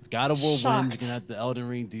 God of War wins, you're gonna have the Elden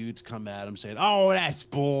Ring dudes come at him saying, "Oh, that's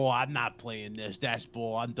bull. I'm not playing this. That's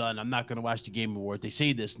bull. I'm done. I'm not gonna watch the Game Award." They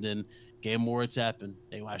say this, and then Game Awards happen,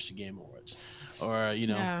 they watch the Game Awards. Or, you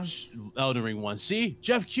know, Yeah. Elden Ring one. See,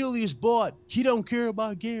 Jeff Keighley is bought. He don't care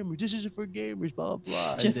about gamers. This isn't for gamers, blah,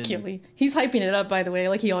 blah. Jeff Keighley. He's hyping it up, by the way,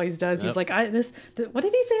 like he always does. He's like, what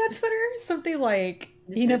did he say on Twitter? Something like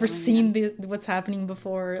he never seen what's happening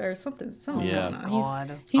before or something. Something's going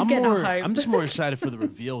on. He's getting all hyped. I'm just more excited for the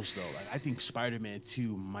reveals, though. Like, I think Spider-Man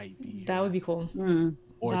 2 might be. That would be cool.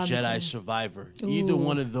 Or That'd Jedi be cool. Survivor. Either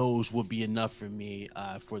one of those would be enough for me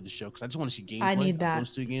for the show, because I just want to see gameplay I need of that.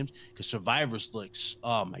 those two games. Because Survivors looks,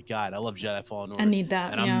 oh my god, I love Jedi Fallen Order. I need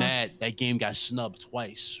that. And I'm mad that game got snubbed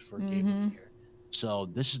twice for Game of the Year. So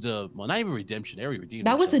this is not even Redemption. They already redeemed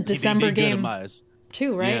That was a December game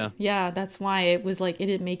too, right? Yeah, that's why it was like it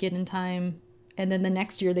didn't make it in time, and then the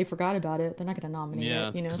next year they forgot about it. They're not going to nominate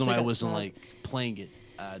it, you know. Because so nobody wasn't like playing it.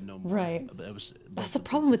 No more. Right. But it was, that's the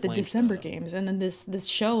problem with the December games, and then this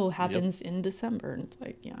show happens in December, and it's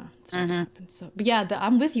like, it's not to happen. So, but yeah,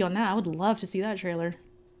 I'm with you on that. I would love to see that trailer.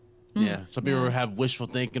 Yeah, some people have wishful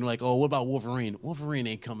thinking, like, oh, what about Wolverine? Wolverine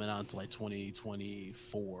ain't coming out until like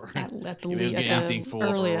 2024. At the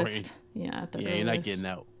earliest. Yeah, at the earliest. You're not getting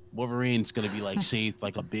out. Wolverine's gonna be like saved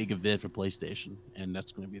like a big event for PlayStation, and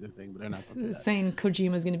that's gonna be their thing. But they're not gonna do that. Saying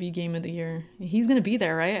Kojima's gonna be Game of the Year. He's gonna be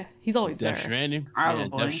there, right? He's always there. Death Stranding.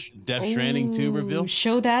 Death Stranding 2 reveal.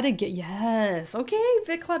 Show that again. Yes. Okay,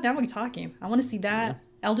 VidCloud. Now we're talking. I want to see that.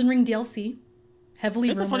 Elden Ring DLC. Heavily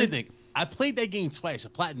rumored. It's a funny thing. I played that game twice. I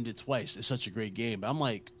platinumed it twice. It's such a great game. But I'm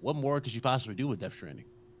like, what more could you possibly do with Death Stranding?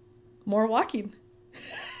 More walking.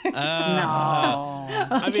 No.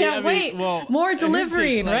 I can't wait. Well, more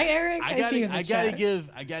delivering, like, right, Eric? I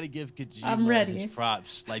gotta give Kojima his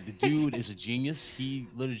props. Like, the dude is a genius. He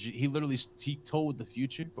literally told the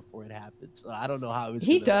future before it happened. So I don't know how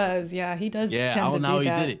he does. Yeah, he does. Yeah, tend I don't know how he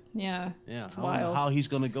that. did it. Yeah, it's wild. I don't know how he's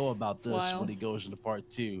gonna go about this wild. when he goes into part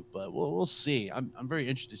 2. But we'll see. I'm very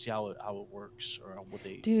interested to see how it works, or what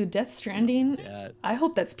they. Dude, Death Stranding. I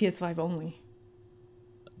hope that's PS5 only.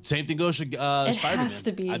 Same thing goes for Spider-Man. Has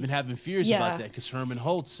to be. I've been having fears about that because Herman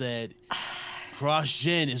Holt said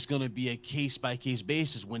cross-gen is going to be a case-by-case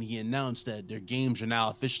basis when he announced that their games are now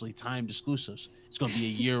officially timed exclusives. It's going to be a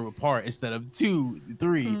year apart instead of 2,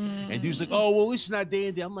 3. And dude's like, oh, well, at least it's not day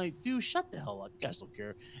and day. I'm like, dude, shut the hell up. You guys don't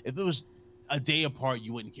care. If it was a day apart,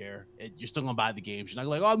 you wouldn't care. You're still going to buy the games. You're not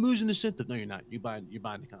like, oh, I'm losing incentive. No, you're not. You're buying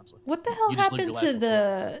the console. What the hell happened to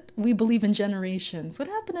the We Believe in Generations? What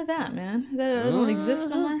happened to that, man? That doesn't exist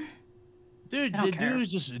no more? Dude,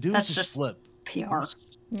 dudes just flip. PR.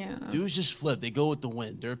 Yeah. Dudes just flip. They go with the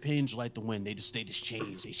wind. Their opinions are like the wind. They just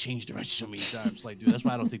change. They change direction so many times. Like, dude, that's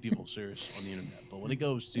why I don't take people serious on the internet. But when it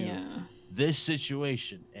goes to this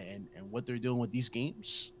situation and what they're doing with these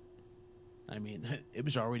games, I mean, it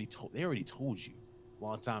was already told. They already told you a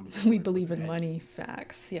long time ago. We believe in money.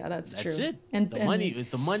 Facts. Yeah, that's true. That's it. And money.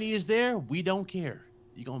 If the money is there, we don't care.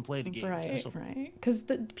 You're gonna play the game. Right. Because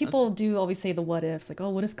people do always say the what ifs, like, oh,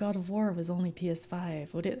 what if God of War was only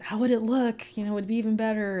PS5? How would it look? You know, would it be even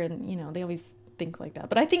better? And you know, they always think like that.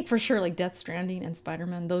 But I think for sure, like Death Stranding and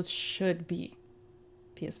Spider-Man, those should be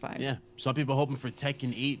PS5. Yeah. Some people hoping for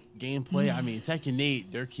Tekken 8 gameplay. I mean, Tekken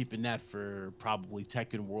 8, they're keeping that for probably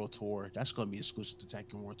Tekken World Tour. That's gonna be exclusive to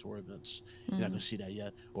Tekken World Tour events. You're not gonna see that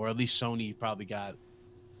yet. Or at least Sony probably got.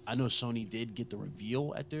 I know Sony did get the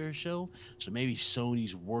reveal at their show, so maybe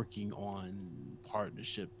Sony's working on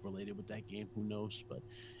partnership related with that game. Who knows? But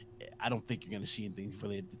I don't think you're going to see anything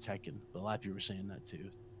related to Tekken. But a lot of people were saying that too.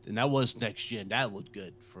 And that was next gen. That looked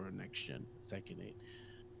good for next gen, Tekken 8.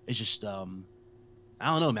 It's just, I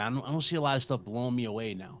don't know, man. I don't see a lot of stuff blowing me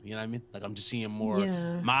away now. You know what I mean? Like, I'm just seeing more.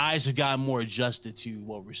 Yeah. My eyes have gotten more adjusted to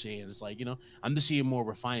what we're seeing. It's like, you know, I'm just seeing more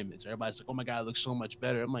refinements. Everybody's like, oh my God, it looks so much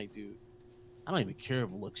better. I'm like, dude. I don't even care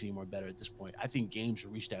if it looks any more better at this point. I think games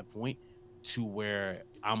have reached that point to where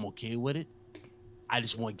I'm okay with it. I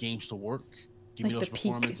just want games to work. Give me those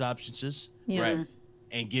performance options, right?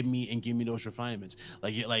 And give me those refinements.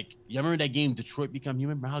 Like you remember that game Detroit Become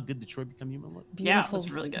Human? Remember how good Detroit Become Human looked? Yeah, it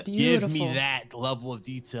was really good. Beautiful. Give me that level of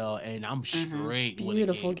detail, and I'm straight with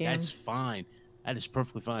a game. That's fine. That is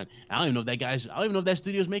perfectly fine. I don't even know if that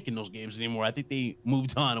studio's making those games anymore. I think they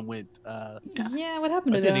moved on and went. Yeah, what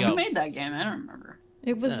happened to them? Who made that game? I don't remember.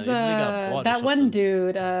 It was that one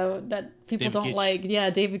dude that people don't like. Yeah,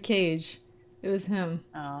 David Cage. It was him.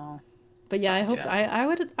 Oh. But yeah, I hope I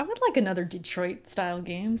would like another Detroit style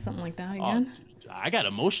game, something like that again. Oh, I got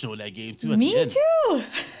emotional with that game too. Me too.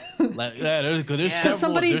 Like, because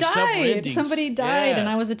somebody died. Somebody died, and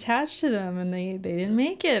I was attached to them, and they didn't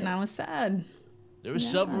make it, and I was sad. There were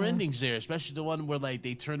several endings there, especially the one where like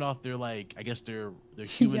they turned off their I guess their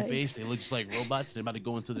human face. They look just like robots. They're about to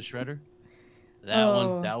go into the shredder. That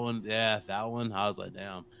one. I was like,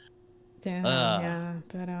 damn. Damn, yeah.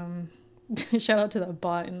 But shout out to the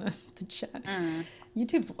bot in the chat.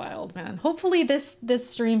 YouTube's wild, man. Hopefully this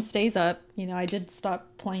stream stays up. You know, I did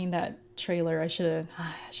stop playing that trailer. I shouldn't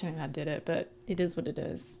have did it, but it is what it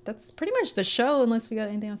is. That's pretty much the show, unless we got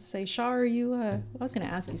anything else to say. Shaw, are you I was gonna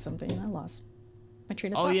ask you something. I lost my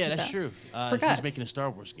train of thought. Oh yeah, that's true. Forgot. He's making a Star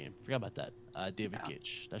Wars game. Forgot about that. David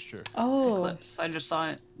Cage. That's true. Oh, Eclipse. I just saw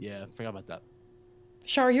it. Yeah, forgot about that.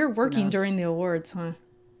 Shaw, you're working during the awards, huh?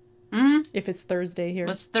 If it's Thursday here.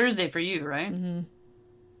 Well, it's Thursday for you, right?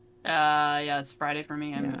 Yeah, it's Friday for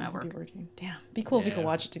me. I'm at work. Be working. Damn, be cool if we could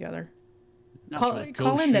watch it together. No,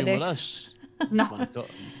 Call in that day. With us. No.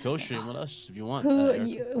 Go stream with us if you want.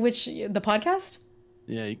 Which the podcast?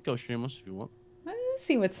 Yeah, you can go stream us if you want. Let's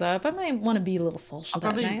see what's up. I might want to be a little social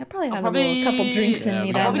that night. I probably have a couple drinks in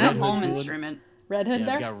me that I'll be night. home and stream it. Red Hood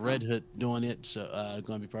there? We got Red Hood doing it, so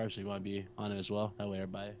going to be part, so you want to be on it as well. That way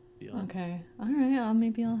everybody be on. Okay. All right.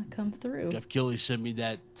 Maybe I'll come through. Jeff Kelly sent me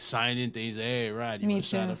that sign-in thing. He's like, hey, Ryan, you want to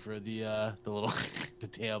sign up for the little the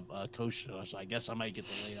tail coach? So I guess I might get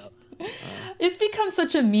the layout. It's become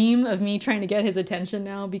such a meme of me trying to get his attention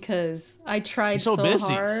now because I tried so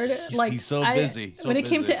hard. He's so busy. When it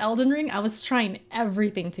came to Elden Ring, I was trying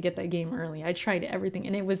everything to get that game early. I tried everything,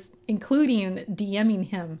 and it was including DMing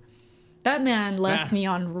him. That man left me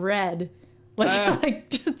on red.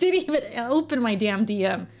 Just didn't even open my damn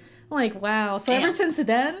DM. I'm like, wow. So ever since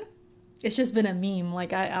then, it's just been a meme.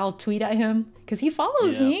 Like I'll tweet at him because he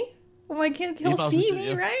follows me. I'm like, he'll see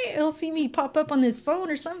me, right? He'll see me pop up on his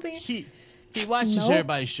phone or something. He watches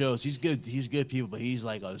everybody's shows. He's good people, but he's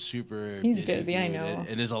like a super. He's busy, I know.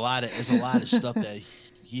 And there's a lot of stuff that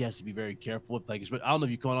he has to be very careful with. Like, I don't know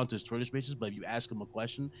if you call on to his Twitter Spaces, but if you ask him a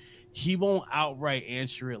question, he won't outright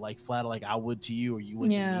answer it like flat, like I would to you or you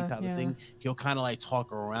would to me type of thing. He'll kind of like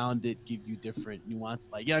talk around it, give you different nuance,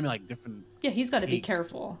 like I mean, like different. Yeah, he's got to be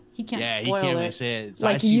careful. He can't spoil he can't it. really say it. So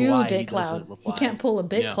like Bit Cloud. He can't pull a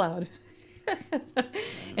Bit Cloud.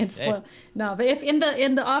 And spoil. No, but if in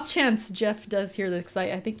the off chance Jeff does hear this, because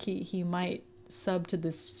I think he might sub to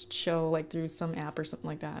this show like through some app or something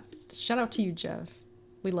like that. Shout out to you, Jeff.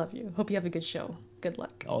 We love you. Hope you have a good show. Good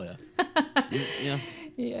luck. Oh yeah.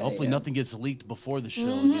 Yeah. Hopefully nothing gets leaked before the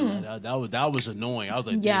show. Again. That was annoing. I was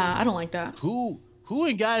like, I don't like that. Who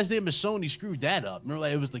in guy's name is Sony screwed that up? Remember,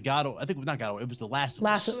 like it was the God. I think it was not God. It was the Last of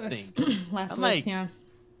Us thing. Last of Us. Yeah.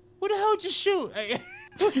 What the hell just shoot?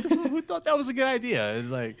 Who thought that was a good idea? It's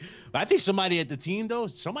like, I think somebody at the team though.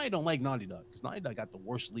 Somebody don't like Naughty Dog because Naughty Dog got the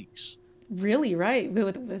worst leaks. Really, right?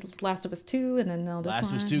 With Last of Us 2, and then now this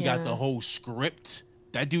Last of Us 2 got the whole script.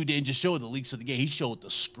 That dude didn't just show the leaks of the game; he showed the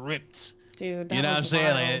script. Dude, that you know what I'm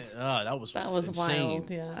saying? Like, that was insane. Wild.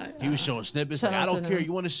 Yeah. He was showing snippets. Like, I don't care.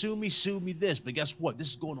 You want to sue me? Sue me this. But guess what? This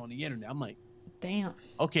is going on the internet. I'm like, damn.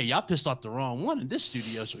 Okay, y'all pissed off the wrong one in this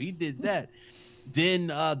studio, so he did that. Then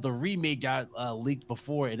the remake got leaked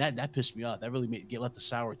before, and that pissed me off. That really left a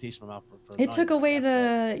sour taste in my mouth. For it took away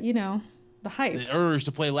the hype. The urge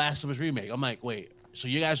to play Last of Us remake. I'm like, wait, so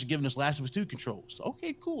you guys are giving us Last of Us 2 controls?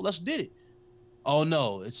 Okay, cool. Let's did it. Oh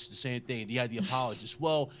no, it's the same thing. You had the apologist.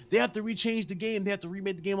 Well, they have to rechange the game. They have to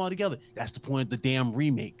remake the game altogether. That's the point of the damn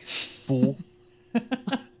remake, fool.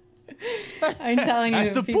 I'm telling you,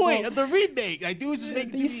 that's the point of the remake. Like, dudes just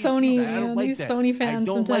making these Sony, I don't like these that. Sony fans.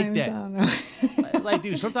 I don't like that. I don't know. Like,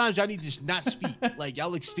 dude, sometimes y'all need to just not speak. Like, y'all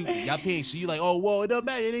look stupid. Y'all paying, so you like, oh, well, it doesn't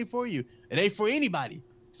matter. It ain't for you. It ain't for anybody.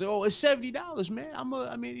 So, oh, it's $70, man. I'm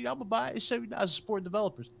gonna buy it. It's $70 to support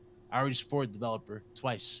developers. I already supported the developer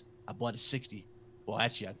twice. I bought it 60. Well,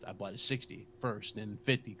 actually, I bought it 60 first, then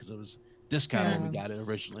 50 because it was discounted when we got it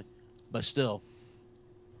originally. But still,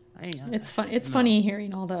 it's fun. It's funny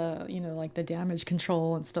hearing all the like the damage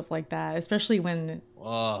control and stuff like that, especially when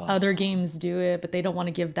other games do it, but they don't want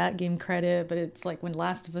to give that game credit. But it's like when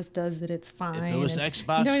Last of Us does it, it's fine. If it was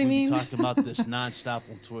Xbox, you know we'd be talking about this nonstop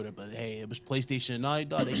on Twitter. But hey, it was PlayStation and Naughty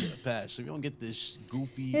Dog, they get a pass. So if you don't get this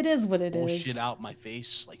goofy, it is what it bullshit is. Out my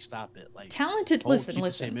face, like stop it. Like talented. Listen.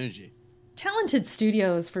 The same energy. Talented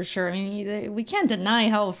studios for sure. I mean, we can't deny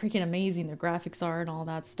how freaking amazing their graphics are and all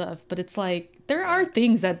that stuff. But it's like there are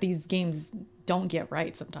things that these games don't get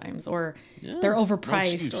right sometimes, or they're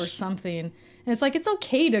overpriced or something. And it's like it's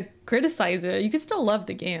okay to criticize it. You can still love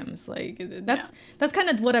the games. Like that's kind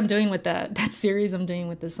of what I'm doing with that series I'm doing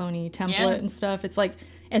with the Sony template and stuff. It's like,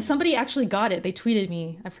 and somebody actually got it. They tweeted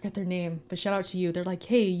me. I forget their name, but shout out to you. They're like,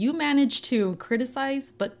 hey, you managed to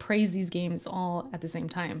criticize but praise these games all at the same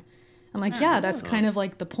time. I'm like, yeah, that's kind of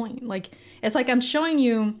like the point. Like, it's like I'm showing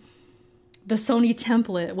you the Sony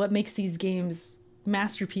template, what makes these games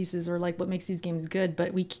masterpieces, or like what makes these games good,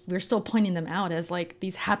 but we're still pointing them out as like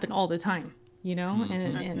these happen all the time,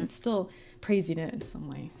 and still praising it in some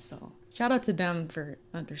way. So Shout out to them for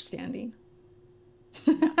understanding.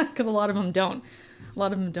 Because a lot of them don't. A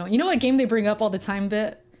lot of them don't. You know what game they bring up all the time,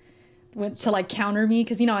 Bit? To like counter me?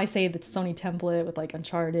 Because, you know, I say the Sony template with like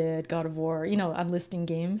Uncharted, God of War. You know, I'm listing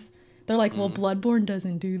games. They're like, well, Bloodborne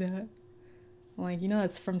doesn't do that. I'm like, you know,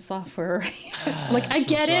 that's from software, right? Like, I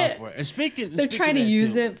get it. And they're trying to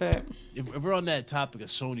use it, but if we're on that topic of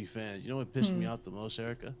Sony fans, you know what pissed me off the most,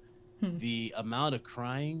 Erica? The amount of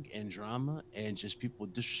crying and drama and just people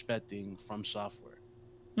disrespecting From Software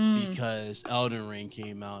because Elden Ring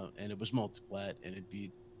came out and it was multiplat and it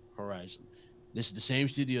beat Horizon. This is the same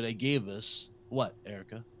studio that gave us what,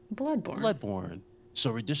 Erica? Bloodborne.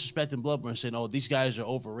 So we're disrespecting Bloodborne, saying, "Oh, these guys are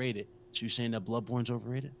overrated." So you're saying that Bloodborne's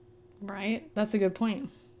overrated? Right. That's a good point.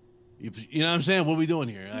 You know what I'm saying? What are we doing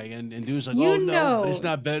here? Like, and dude's like, You "Oh know, no, it's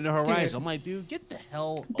not better than Horizon." dude. I'm like, dude, get the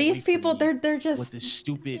hell. These away people, from me they're just with this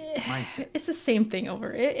stupid mindset. It's the same thing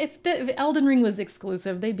over. If Elden Ring was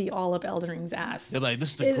exclusive, they'd be all up Elden Ring's ass. They're like, "This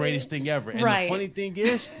is the greatest thing ever." And right. the funny thing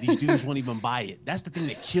is, these dudes won't even buy it. That's the thing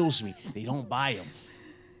that kills me. They don't buy them.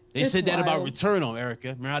 They said that about Returnal, Erica.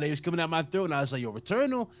 Remember how they was coming out my throat, and I was like, "Yo,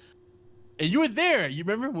 Returnal." And you were there. You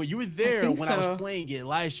remember when you were there when I was playing it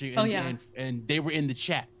live stream, and they were in the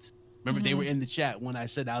chat. Remember, they were in the chat when I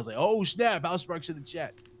said, I was like, "Oh snap, House Sparks in the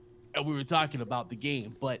chat," and we were talking about the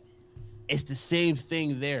game. But it's the same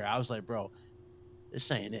thing there. I was like, "Bro, this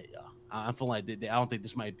ain't it, y'all. I feel like I don't think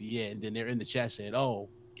this might be it." And then they're in the chat saying, "Oh,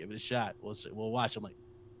 give it a shot. We'll watch." I'm like,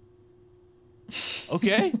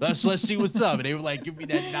 "Okay, let's see what's up." And they were like, "Give me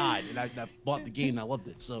that nod," and I bought the game. And I loved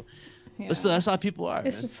it. So that's how people are.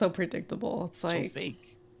 It's just so predictable. It's like so fake.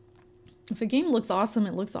 If a game looks awesome,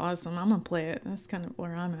 it looks awesome. I'm gonna play it. That's kind of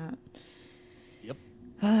where I'm at. Yep.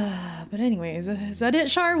 But anyways, is that it,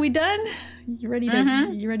 Shar? We done? You ready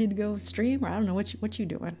to go stream? Or I don't know what you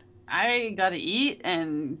doing. I gotta eat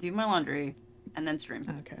and do my laundry and then stream.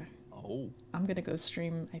 Okay. Oh. I'm gonna go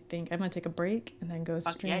stream. I think I'm gonna take a break and then go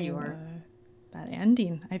stream. Yeah, you are. That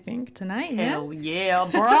ending, I think, tonight. Hell yeah,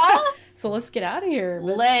 bro. So let's get out of here.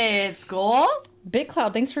 Let's go. Big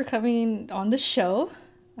Cloud, thanks for coming on the show.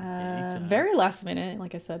 Very last minute,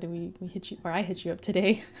 like I said, we hit you, or I hit you up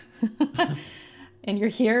today. And you're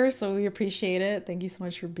here, so we appreciate it. Thank you so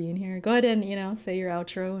much for being here. Go ahead and, say your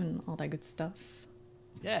outro and all that good stuff.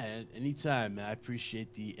 Yeah, anytime, man. I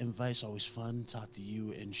appreciate the invite. It's always fun to talk to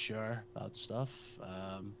you and Shar about stuff.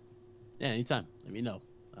 Yeah, anytime. Let me know.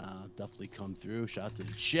 Definitely come through. Shout out to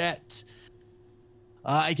the chat.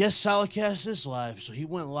 I guess Solidcast is live, so he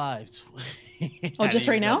went live. Oh, just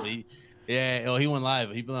right now? He went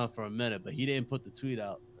live. He's been on for a minute, but he didn't put the tweet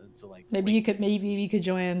out until like. Maybe you could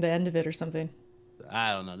join the end of it or something.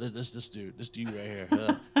 I don't know. This dude right here.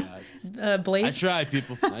 God. Blaze. I tried,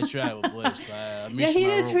 people. I tried with Blaze. Yeah, he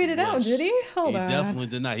didn't tweet it out, did he? Hold on. He definitely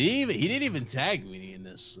did not. He didn't even tag me in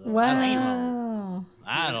this. So wow.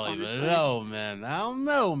 I don't even know, man. I don't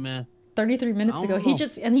know, man. 33 minutes ago, he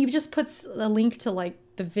just puts a link to like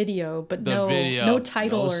the video, but no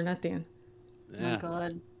title or nothing. Yeah. Oh my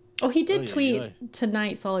god. Oh, he did tweet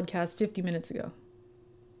tonight, Solidcast, 50 minutes ago.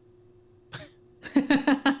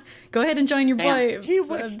 Go ahead and join your boy. He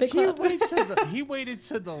waited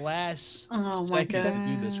to the last second to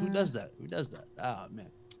do this. Who does that? Oh man.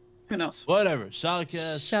 Who knows? Whatever.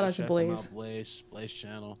 Solidcast. Shout out to Blaze. Blaze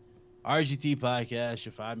channel. RGT podcast.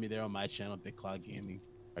 You'll find me there on my channel, Big Cloud Gaming.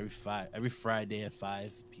 Every Friday at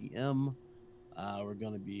 5 p.m. We're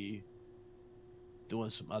gonna be doing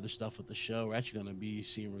some other stuff with the show. We're actually gonna be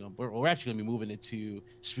we're actually gonna be moving it to.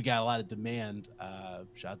 So we got a lot of demand.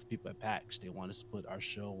 Shout out to people at PAX. They want us to put our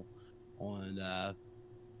show on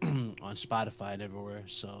on Spotify and everywhere.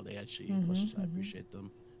 So they actually, I appreciate them.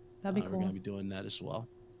 That'd be cool. We're gonna be doing that as well.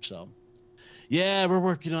 So yeah, we're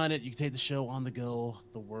working on it. You can take the show on the go,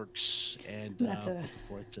 the works, and looking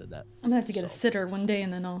forward to that. I'm gonna have to get a sitter one day,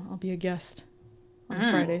 and then I'll be a guest on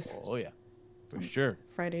Fridays. Oh yeah, for sure.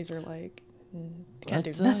 Fridays are like can't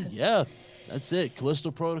do nothing. Yeah, that's it.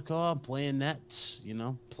 Callisto Protocol. I'm playing that.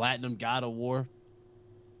 Platinum God of War.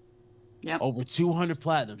 Yeah. Over 200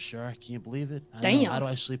 platinums. Sure, I can't believe it. Damn. How do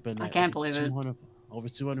I sleep at night? I can't believe it. Over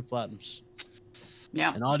 200 platinums.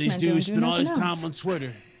 Yeah. And all these dudes spend all this time on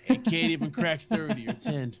Twitter and can't even crack 30 or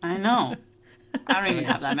 10. I know. I don't even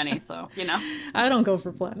have that many, so I don't go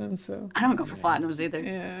for platinum, so I don't go for platinums either.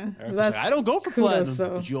 Yeah. I don't go for platinum.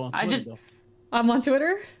 Though. But you on Twitter, though. I'm on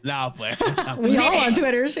Twitter? No, I'll play. We all on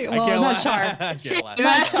Twitter. Well, not Char. Not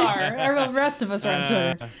Char. The rest of us are on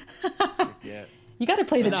Twitter. Yeah. You got to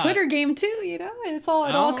play the Twitter game too, it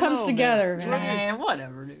all comes together, man.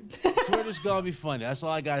 Whatever, dude. Twitter's gonna be funny. That's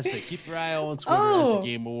all I gotta say. Keep your eye on Twitter as the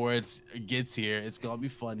Game Awards gets here. It's gonna be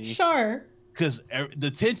funny. Sure. Because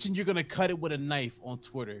the tension, you're gonna cut it with a knife on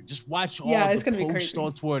Twitter. Just watch all it's the gonna be posts crazy.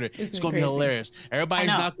 on Twitter. It's gonna be crazy. hilarious. Everybody's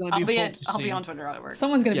not gonna be focusing. I'll be on Twitter at work.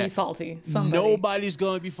 Someone's gonna be salty. Somebody. Nobody's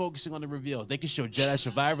gonna be focusing on the reveals. They can show Jedi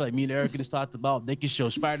Survivor, like me and Erica just talked about. They can show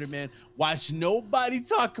Spider-Man. Watch nobody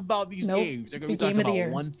talk about these games. They're gonna be talking about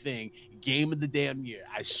one thing: game of the damn year.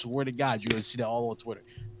 I swear to God, you're gonna see that all on Twitter.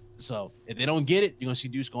 So if they don't get it, you're gonna see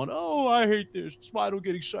dudes going, "Oh, I hate this. That's why I don't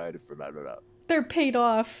get excited for that." They're paid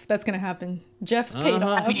off. That's gonna happen. Jeff's paid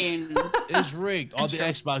off. I mean, it's rigged. All the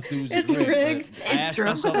Xbox dudes. It's rigged. It's true.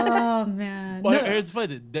 Oh man. But here's the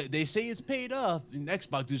funny. They say it's paid off. And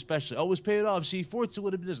Xbox dudes especially. Oh, it's paid off. See, Forza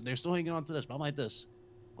would have been this. They're still hanging on to this. But I'm like this.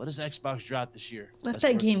 What does Xbox drop this year? Let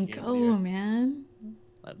that game go, man.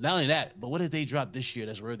 Not only that, but what did they drop this year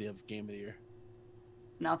that's worthy of Game of the Year?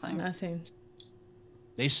 Nothing.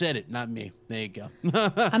 They said it, not me. There you go.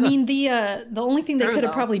 I mean, the only thing they could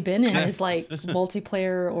have probably been in is like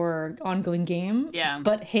multiplayer or ongoing game. Yeah.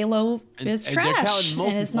 But Halo is trash,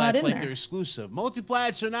 and it's not in like there. They're exclusive.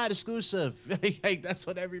 Multiplats are not exclusive. Like, that's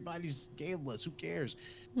what everybody's game list. Who cares?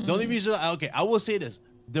 The only reason, I will say this: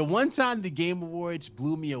 the one time the Game Awards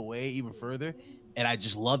blew me away even further, and I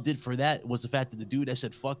just loved it for that, was the fact that the dude that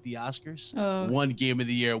said "fuck the Oscars" won Game of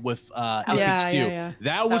the Year with It Takes Two.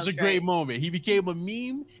 That was a great moment. He became a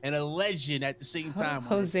meme and a legend at the same time.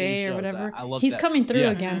 Jose or whatever. I love he's that. coming through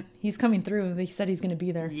again. He's coming through. He said he's going to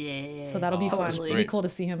be there. Yeah. So that'll be fun. It'll be cool to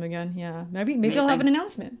see him again. Yeah. Maybe they'll have an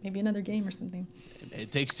announcement. Maybe another game or something.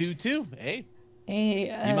 It Takes Two too. Hey. Hey,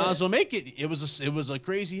 he might as well make it. It was a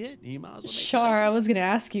crazy hit. He might as well make it. I was going to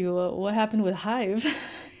ask you what happened with Hive.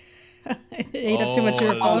 Ate up too much of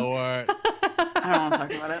your phone. I don't want to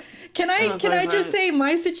talk about it. Can I just say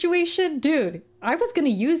my situation, dude? I was gonna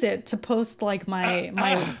use it to post like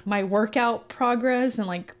my workout progress and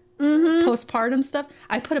like postpartum stuff.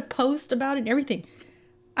 I put a post about it and everything.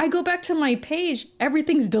 I go back to my page,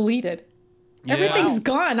 everything's deleted. Yeah. Everything's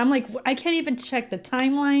gone. I'm like, I can't even check the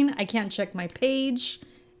timeline. I can't check my page.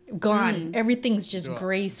 Gone. Everything's just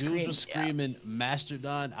gray screen. Dudes were screaming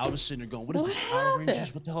Mastodon. I was sitting there going, what is this, Power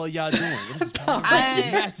Rangers? What the hell are y'all doing? What is this, Power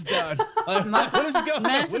Rangers? Mastodon. What is going on?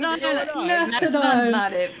 Mastodon's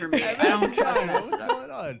not it for me. I don't trust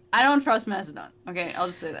Mastodon. I don't trust Mastodon. Okay, I'll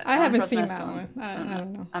just say that. I haven't seen that one. I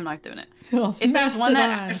don't know. I'm not doing it. Well, if there's one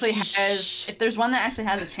that actually has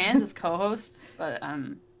a chance as co-host, but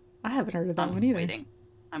I haven't heard of that one either.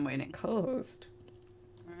 I'm waiting. Co-host.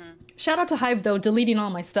 Shout out to Hive though, deleting all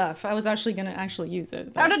my stuff. I was actually gonna use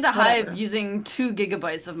it. Shout out to Hive using 2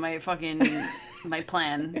 gigabytes of my fucking my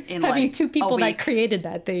plan in having like 2 people that created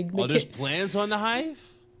that thing. Oh, there's plans on the Hive?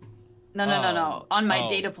 No. On my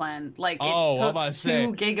data plan, like it took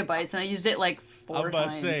 2 gigabytes, and I used it like 4 times. I'm about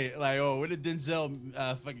to say, like, where did Denzel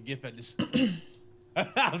fucking get at this?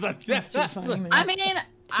 That's too funny, man. I mean,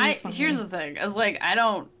 here's the thing. I was like, I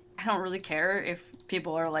don't really care if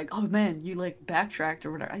people are like, oh man, you like backtracked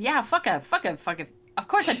or whatever. Yeah, fuck it. Of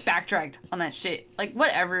course I backtracked on that shit. Like,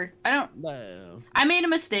 whatever. I made a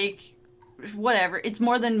mistake. Whatever. It's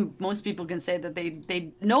more than most people can say that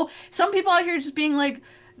they know. Some people out here just being like,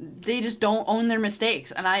 they just don't own their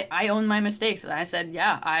mistakes. And I own my mistakes. And I said,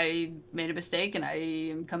 yeah, I made a mistake and I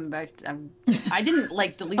am coming back. I didn't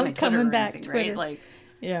like delete my Twitter or anything, right? Like,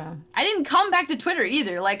 yeah. I didn't come back to Twitter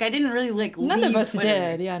either. Like, I didn't really, like, leave None of us Twitter.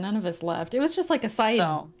 did. Yeah, none of us left. It was just, like, a side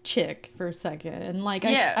chick for a second. And, like,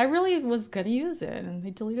 I really was going to use it. And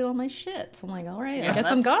they deleted all my shit. So I'm like, all right, I guess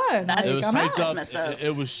I'm gone. I'm out.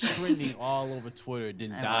 It was trending all over Twitter,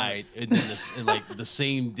 then died in the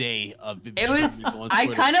same day of it. It was, I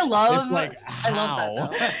kind of love, like, I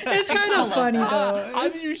love that, though. It's kind of funny, though. How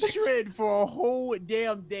do you shred for a whole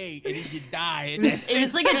damn day and then you die? It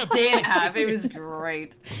was like a day and a half. It was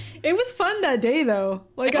great. It was fun that day though.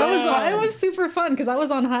 Like it was super fun because I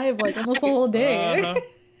was on Hive like almost the whole day.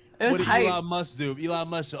 It was what did Elon Musk do? Elon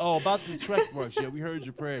Musk. Oh, about the Trek marks. Yeah, we heard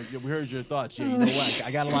your prayers. Yeah, we heard your thoughts. Yeah, you know what?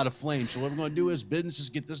 I got a lot of flames. So what we're gonna do is businesses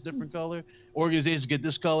get this different color, organizations get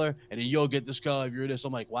this color, and then you'll get this color if you're this.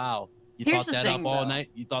 I'm like, wow. You thought that up all night?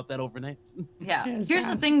 You thought that overnight? Yeah. Here's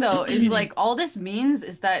the thing though, is like all this means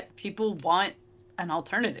is that people want an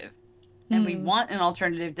alternative. And we want an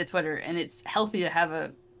alternative to Twitter, and it's healthy to have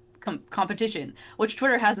a competition, which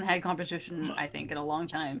Twitter hasn't had competition, I think, in a long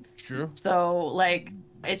time. True. So, like,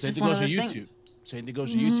 it's just one of those things. Same thing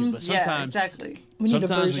goes to YouTube, but sometimes, yeah, exactly. We need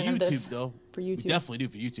sometimes a version with of YouTube, this though, for YouTube. We definitely do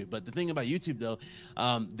for YouTube. But the thing about YouTube, though,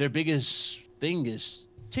 their biggest thing is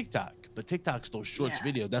TikTok. But TikTok's those shorts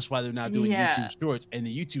videos. That's why they're not doing YouTube Shorts. And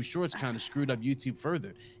the YouTube Shorts kind of screwed up YouTube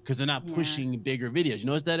further because they're not pushing bigger videos. You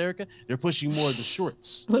notice that, Erica? They're pushing more of the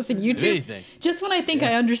shorts. Listen, YouTube, just when I think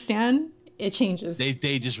I understand, it changes. They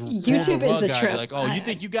just YouTube is a trip. Like, oh, you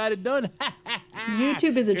think you got it done?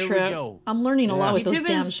 YouTube is a Here trip. I'm learning a lot with those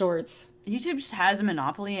damn shorts. YouTube just has a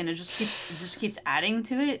monopoly, and it just keeps adding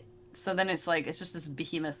to it. So then it's like it's just this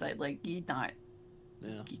behemoth that like you not.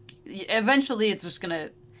 Yeah. Eventually, it's just gonna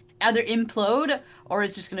either implode or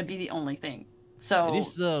it's just gonna be the only thing. So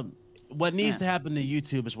what needs to happen to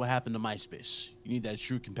YouTube is what happened to MySpace. You need that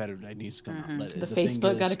true competitor that needs to come out. The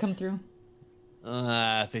Facebook got to come through.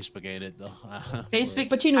 Facebook ain't it though. Facebook,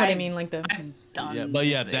 but you know what I mean, like the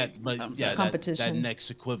competition, that next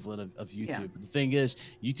equivalent of YouTube. Yeah. But the thing is,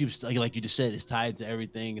 YouTube's like you just said, it's tied to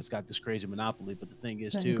everything. It's got this crazy monopoly. But the thing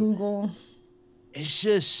is too, Google. It's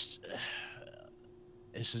just.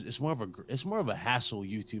 It's more of a hassle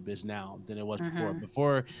YouTube is now than it was before.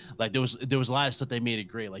 Before, like there was a lot of stuff that made it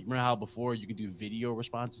great. Like remember how before you could do video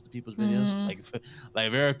responses to people's videos?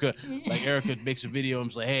 Like Erica makes a video and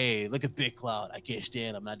is like, hey, look at Big Cloud. I can't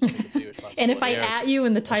stand. I'm not just making a video response. And if I at you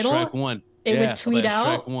in the title, it would tweet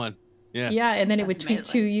out. Yeah, and then it would tweet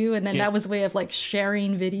to you, and then that was a way of like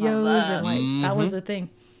sharing videos and like that was a thing.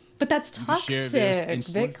 But that's toxic.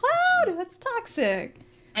 Big Cloud, that's toxic.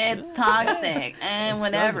 It's toxic and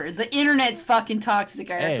whatever. The internet's fucking toxic.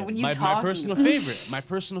 Hey, when you my personal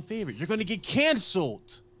favorite. You're gonna get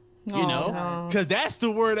canceled. You know, because that's the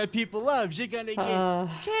word that people love. You're gonna get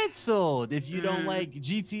canceled if you don't like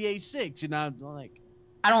GTA 6. You know, like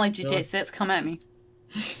I don't like GTA 6. Come at me.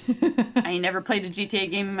 I ain't never played a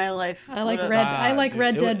GTA game in my life. I like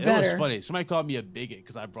Red Dead better. It was funny. Somebody called me a bigot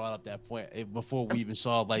because I brought up that point before we even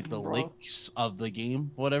saw like the links of the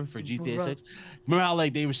game, whatever, for GTA 6. Remember how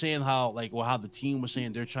like they were saying how the team was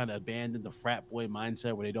saying they're trying to abandon the frat boy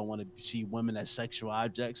mindset where they don't want to see women as sexual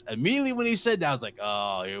objects. Immediately when he said that, I was like,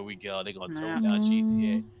 oh, here we go. They're gonna tone down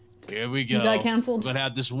GTA. Here we go. You got canceled. We're gonna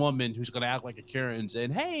have this woman who's gonna act like a Karen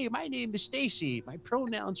saying, hey, my name is Stacy. My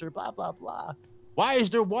pronouns are blah blah blah. Why is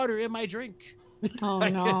there water in my drink? Oh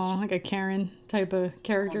no, like a Karen type of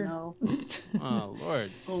character. Oh, no. Oh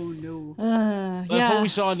Lord. Oh no. But what we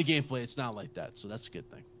saw in the gameplay, it's not like that, so that's a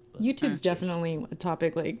good thing. But YouTube's definitely a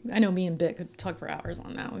topic. Like I know me and Bit could talk for hours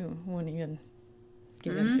on that. We wouldn't even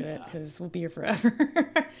get into it because we'll be here forever.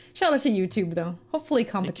 Shout out to YouTube though. Hopefully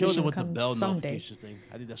competition with comes the bell someday. Thing.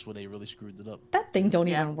 I think that's where they really screwed it up. That thing don't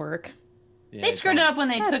even work. Yeah, they screwed it up when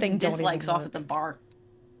they took dislikes off at the bar.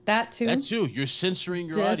 That too. You're censoring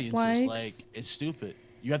your audiences. Like it's stupid.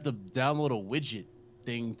 You have to download a widget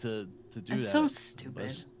thing to do that. It's so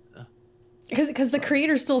stupid. Because the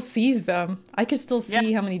creator still sees them. I could still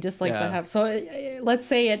see how many dislikes I have. So let's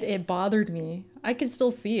say it bothered me. I could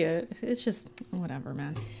still see it. It's just whatever,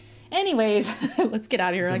 man. Anyways, let's get out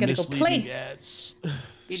of here. I gotta go play.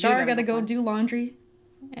 Shar gotta go do laundry.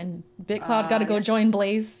 And BitCloud got to go join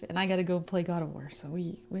Blaze, and I got to go play God of War. So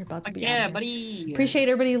we're about to be out buddy. Appreciate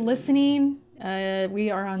everybody listening.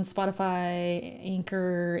 We are on Spotify,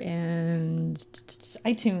 Anchor, and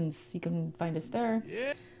iTunes. You can find us there.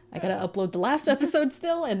 Yeah. I got to upload the last episode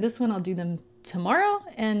still, and this one I'll do them tomorrow,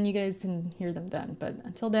 and you guys can hear them then. But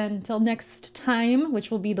until then, until next time, which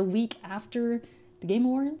will be the week after the Game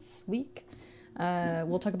Awards week,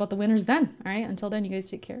 we'll talk about the winners then. All right. Until then, you guys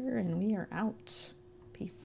take care, and we are out. Peace.